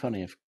It'd be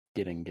funny if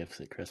getting gifts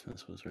at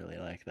Christmas was really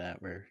like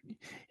that, where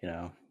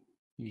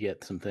you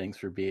get some things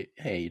for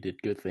hey, you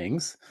did good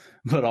things,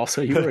 but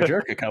also you were a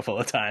jerk a couple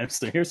of times.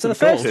 So here's some the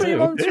first gold, 3 too.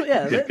 months,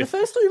 the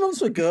first 3 months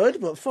were good,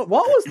 but what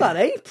was that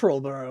April,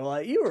 bro?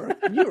 Like you were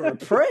a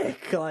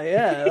prick. Like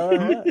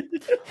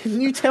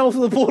new Tales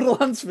of the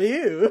Borderlands for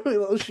you, you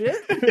little shit.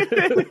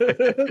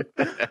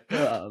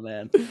 Oh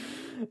man.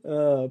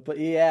 But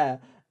yeah,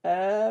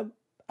 I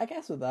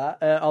guess with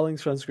that, all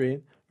links are on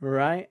screen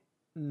right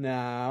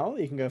now.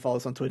 You can go follow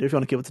us on Twitter if you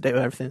want to keep up to date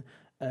with everything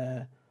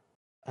that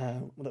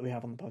we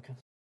have on the podcast.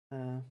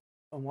 On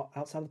what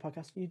outside of the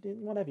podcast, you do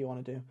whatever you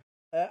want to do.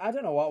 I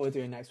don't know what we're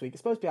doing next week. It's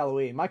supposed to be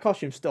Halloween. My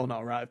costume's still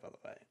not arrived, by the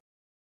way.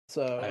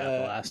 So I got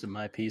the last of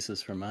my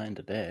pieces for mine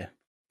today.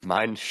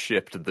 Mine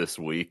shipped this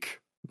week.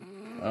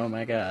 Oh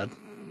my god.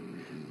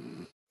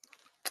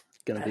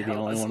 Gonna be the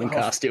only one in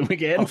costume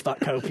again. Off that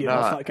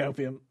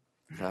copium.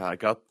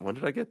 When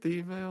did I get the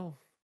email?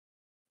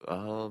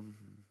 3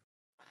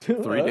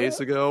 days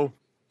ago.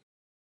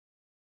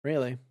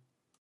 Really?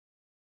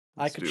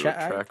 Let's do a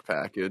track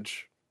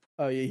package.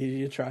 Oh,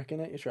 you're tracking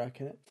it? You're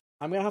tracking it.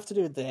 I'm going to have to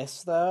do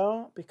this,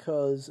 though,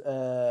 because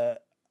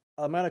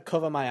I'm going to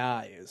cover my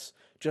eyes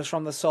just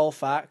from the sole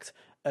fact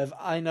of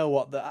I know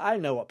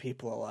what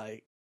people are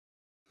like.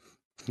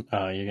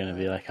 Oh, you're going to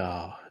be like,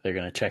 oh, they're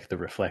going to check the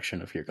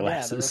reflection of your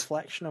glasses. Yeah, the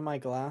reflection of my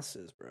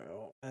glasses,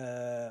 bro.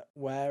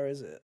 Where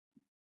is it?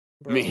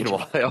 Bro,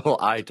 Meanwhile,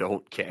 I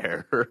don't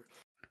care.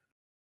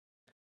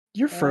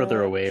 You're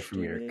further away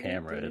from your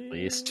camera, at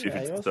least. Dude,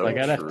 Yeah, so like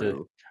I'd have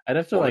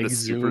to like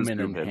zoom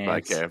in and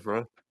my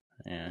camera.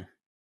 Yeah,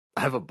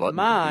 I have a button.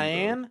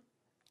 Mine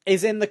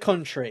is in the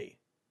country.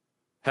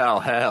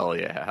 Hell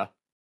yeah.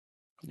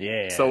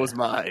 Yeah. So is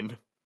mine.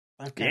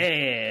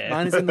 Okay. Yeah.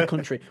 Mine is in the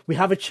country. We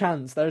have a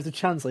chance. There is a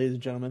chance, ladies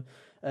and gentlemen.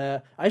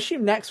 I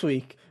assume next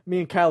week, me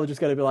and Kyle are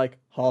just going to be like,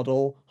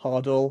 huddle.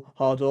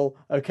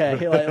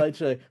 Okay, like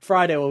literally.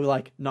 Friday we'll be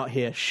like, not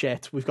here,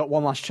 shit. We've got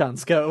one last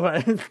chance. Go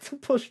away.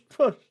 push.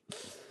 Oh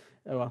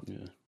well.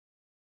 Yeah.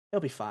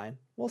 It'll be fine.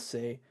 We'll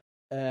see.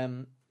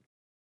 But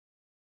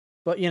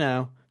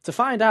to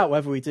find out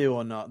whether we do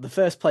or not, the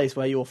first place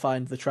where you will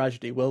find the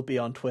tragedy will be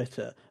on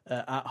Twitter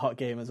at Hot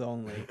Gamers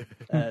Only.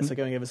 So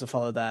go and give us a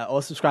follow there,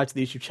 or subscribe to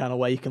the YouTube channel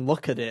where you can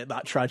look at it,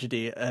 that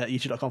tragedy,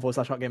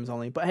 youtube.com/Hot Gamers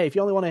Only. But hey, if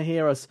you only want to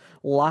hear us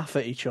laugh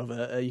at each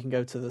other, you can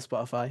go to the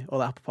Spotify or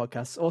the Apple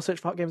Podcasts, or search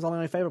for Hot Gamers Only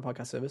on your favorite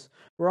podcast service.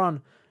 We're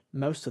on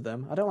most of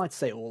them. I don't like to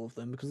say all of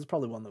them because there's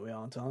probably one that we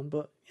aren't on,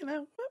 but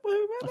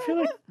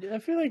I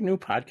feel like new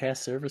podcast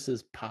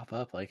services pop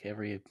up like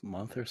every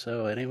month or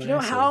so. Anyway, do you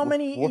know how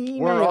many emails?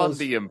 We're on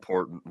the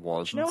important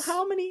ones. Do you know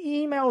how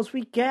many emails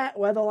we get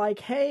where they're like,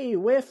 "Hey,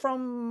 we're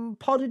from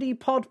Poddity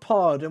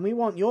Pod, and we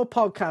want your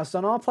podcast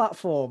on our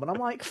platform," and I'm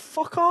like,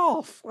 "Fuck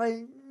off!"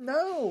 Like,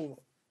 no,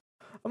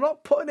 I'm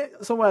not putting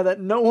it somewhere that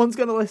no one's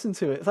going to listen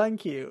to it.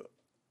 Thank you.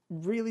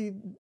 Really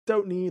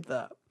don't need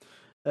that.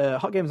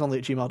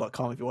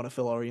 hotgamesonly@gmail.com if you want to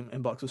fill our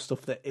inbox with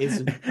stuff that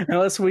isn't.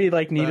 Unless we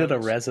needed a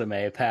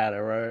resume pad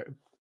where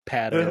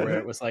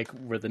it was like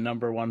we're the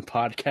 #1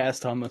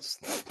 podcast on this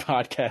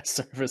podcast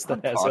service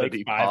that has like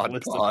 5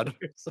 listeners.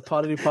 The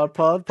Poddity Pod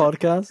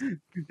podcast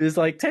is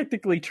like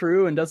technically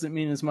true and doesn't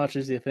mean as much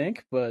as you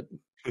think, but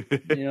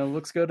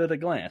looks good at a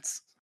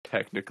glance.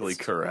 Technically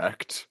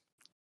correct.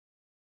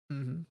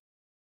 Mm-hmm.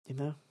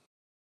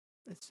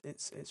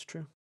 It's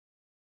true.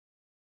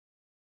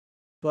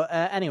 But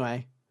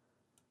anyway.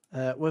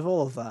 With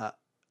all of that,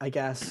 I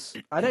guess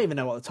I don't even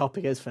know what the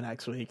topic is for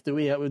next week. Do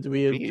we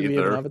even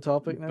have a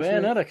topic next week?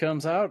 Bayonetta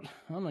comes out.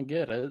 I'm gonna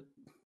get it.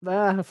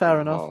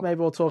 Fair enough. Maybe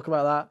we'll talk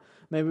about that.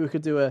 Maybe we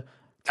could do a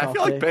topic. I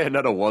feel like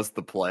Bayonetta was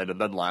the plan,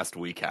 and then last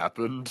week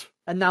happened.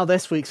 And now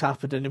this week's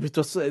happened, and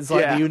it's like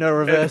the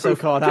Uno Reverso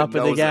card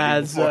happened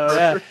again.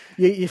 So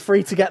you're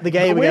free to get the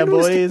game again,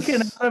 boys.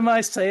 Taken out of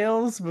my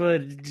sales,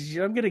 but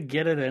I'm gonna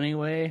get it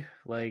anyway.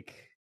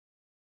 Like.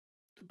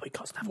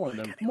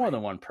 More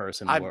than one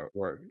person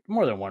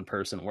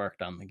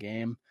worked on the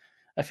game.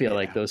 I feel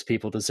like those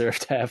people deserve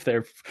to have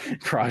their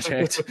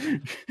project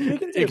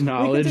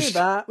acknowledged.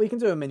 We can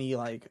do a mini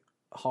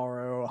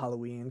horror or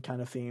Halloween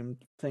kind of themed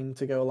thing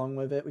to go along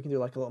with it. We can do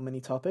like a little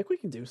mini topic. We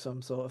can do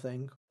some sort of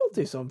thing. We'll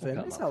do something.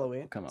 It's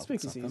Halloween.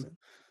 Spooky season.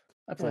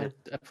 I played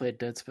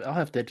Dead Space. I'll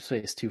have Dead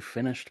Space 2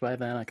 finished by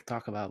then. I can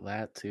talk about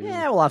that too.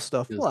 Yeah, we'll have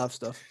stuff.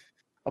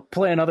 I'll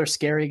play another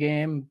scary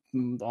game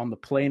on the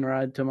plane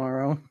ride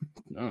tomorrow.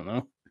 I don't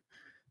know.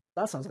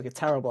 That sounds like a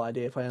terrible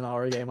idea, playing an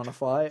horror game on a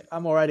flight.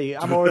 I'm already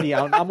out. I'm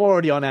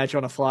already on edge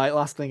on a flight.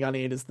 Last thing I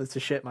need is to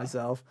shit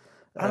myself.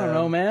 I don't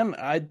know, man.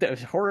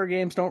 Horror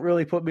games don't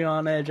really put me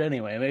on edge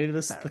anyway. Maybe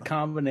this is the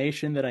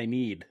combination that I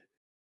need.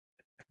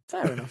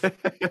 Fair enough.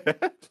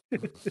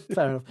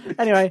 Fair enough.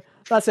 Anyway,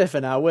 that's it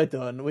for now. We're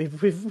done. We've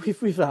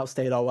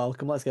outstayed our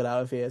welcome. Let's get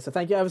out of here. So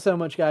thank you ever so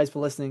much, guys, for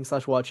listening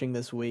 / watching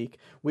this week.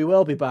 We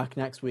will be back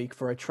next week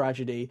for a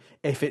tragedy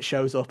if it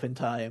shows up in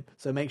time.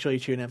 So make sure you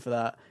tune in for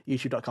that.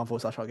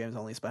 YouTube.com/games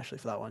only, especially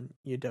for that one.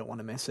 You don't want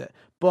to miss it.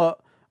 But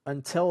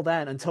until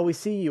then, until we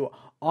see you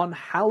on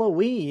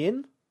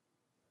Halloween,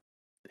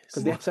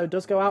 because the episode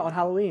does go out on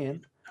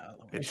Halloween.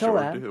 It Until sure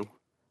then, do.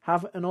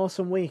 have an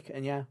awesome week.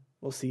 And yeah,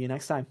 we'll see you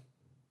next time.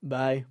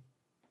 Bye.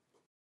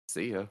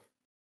 See ya.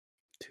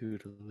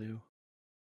 Toodaloo.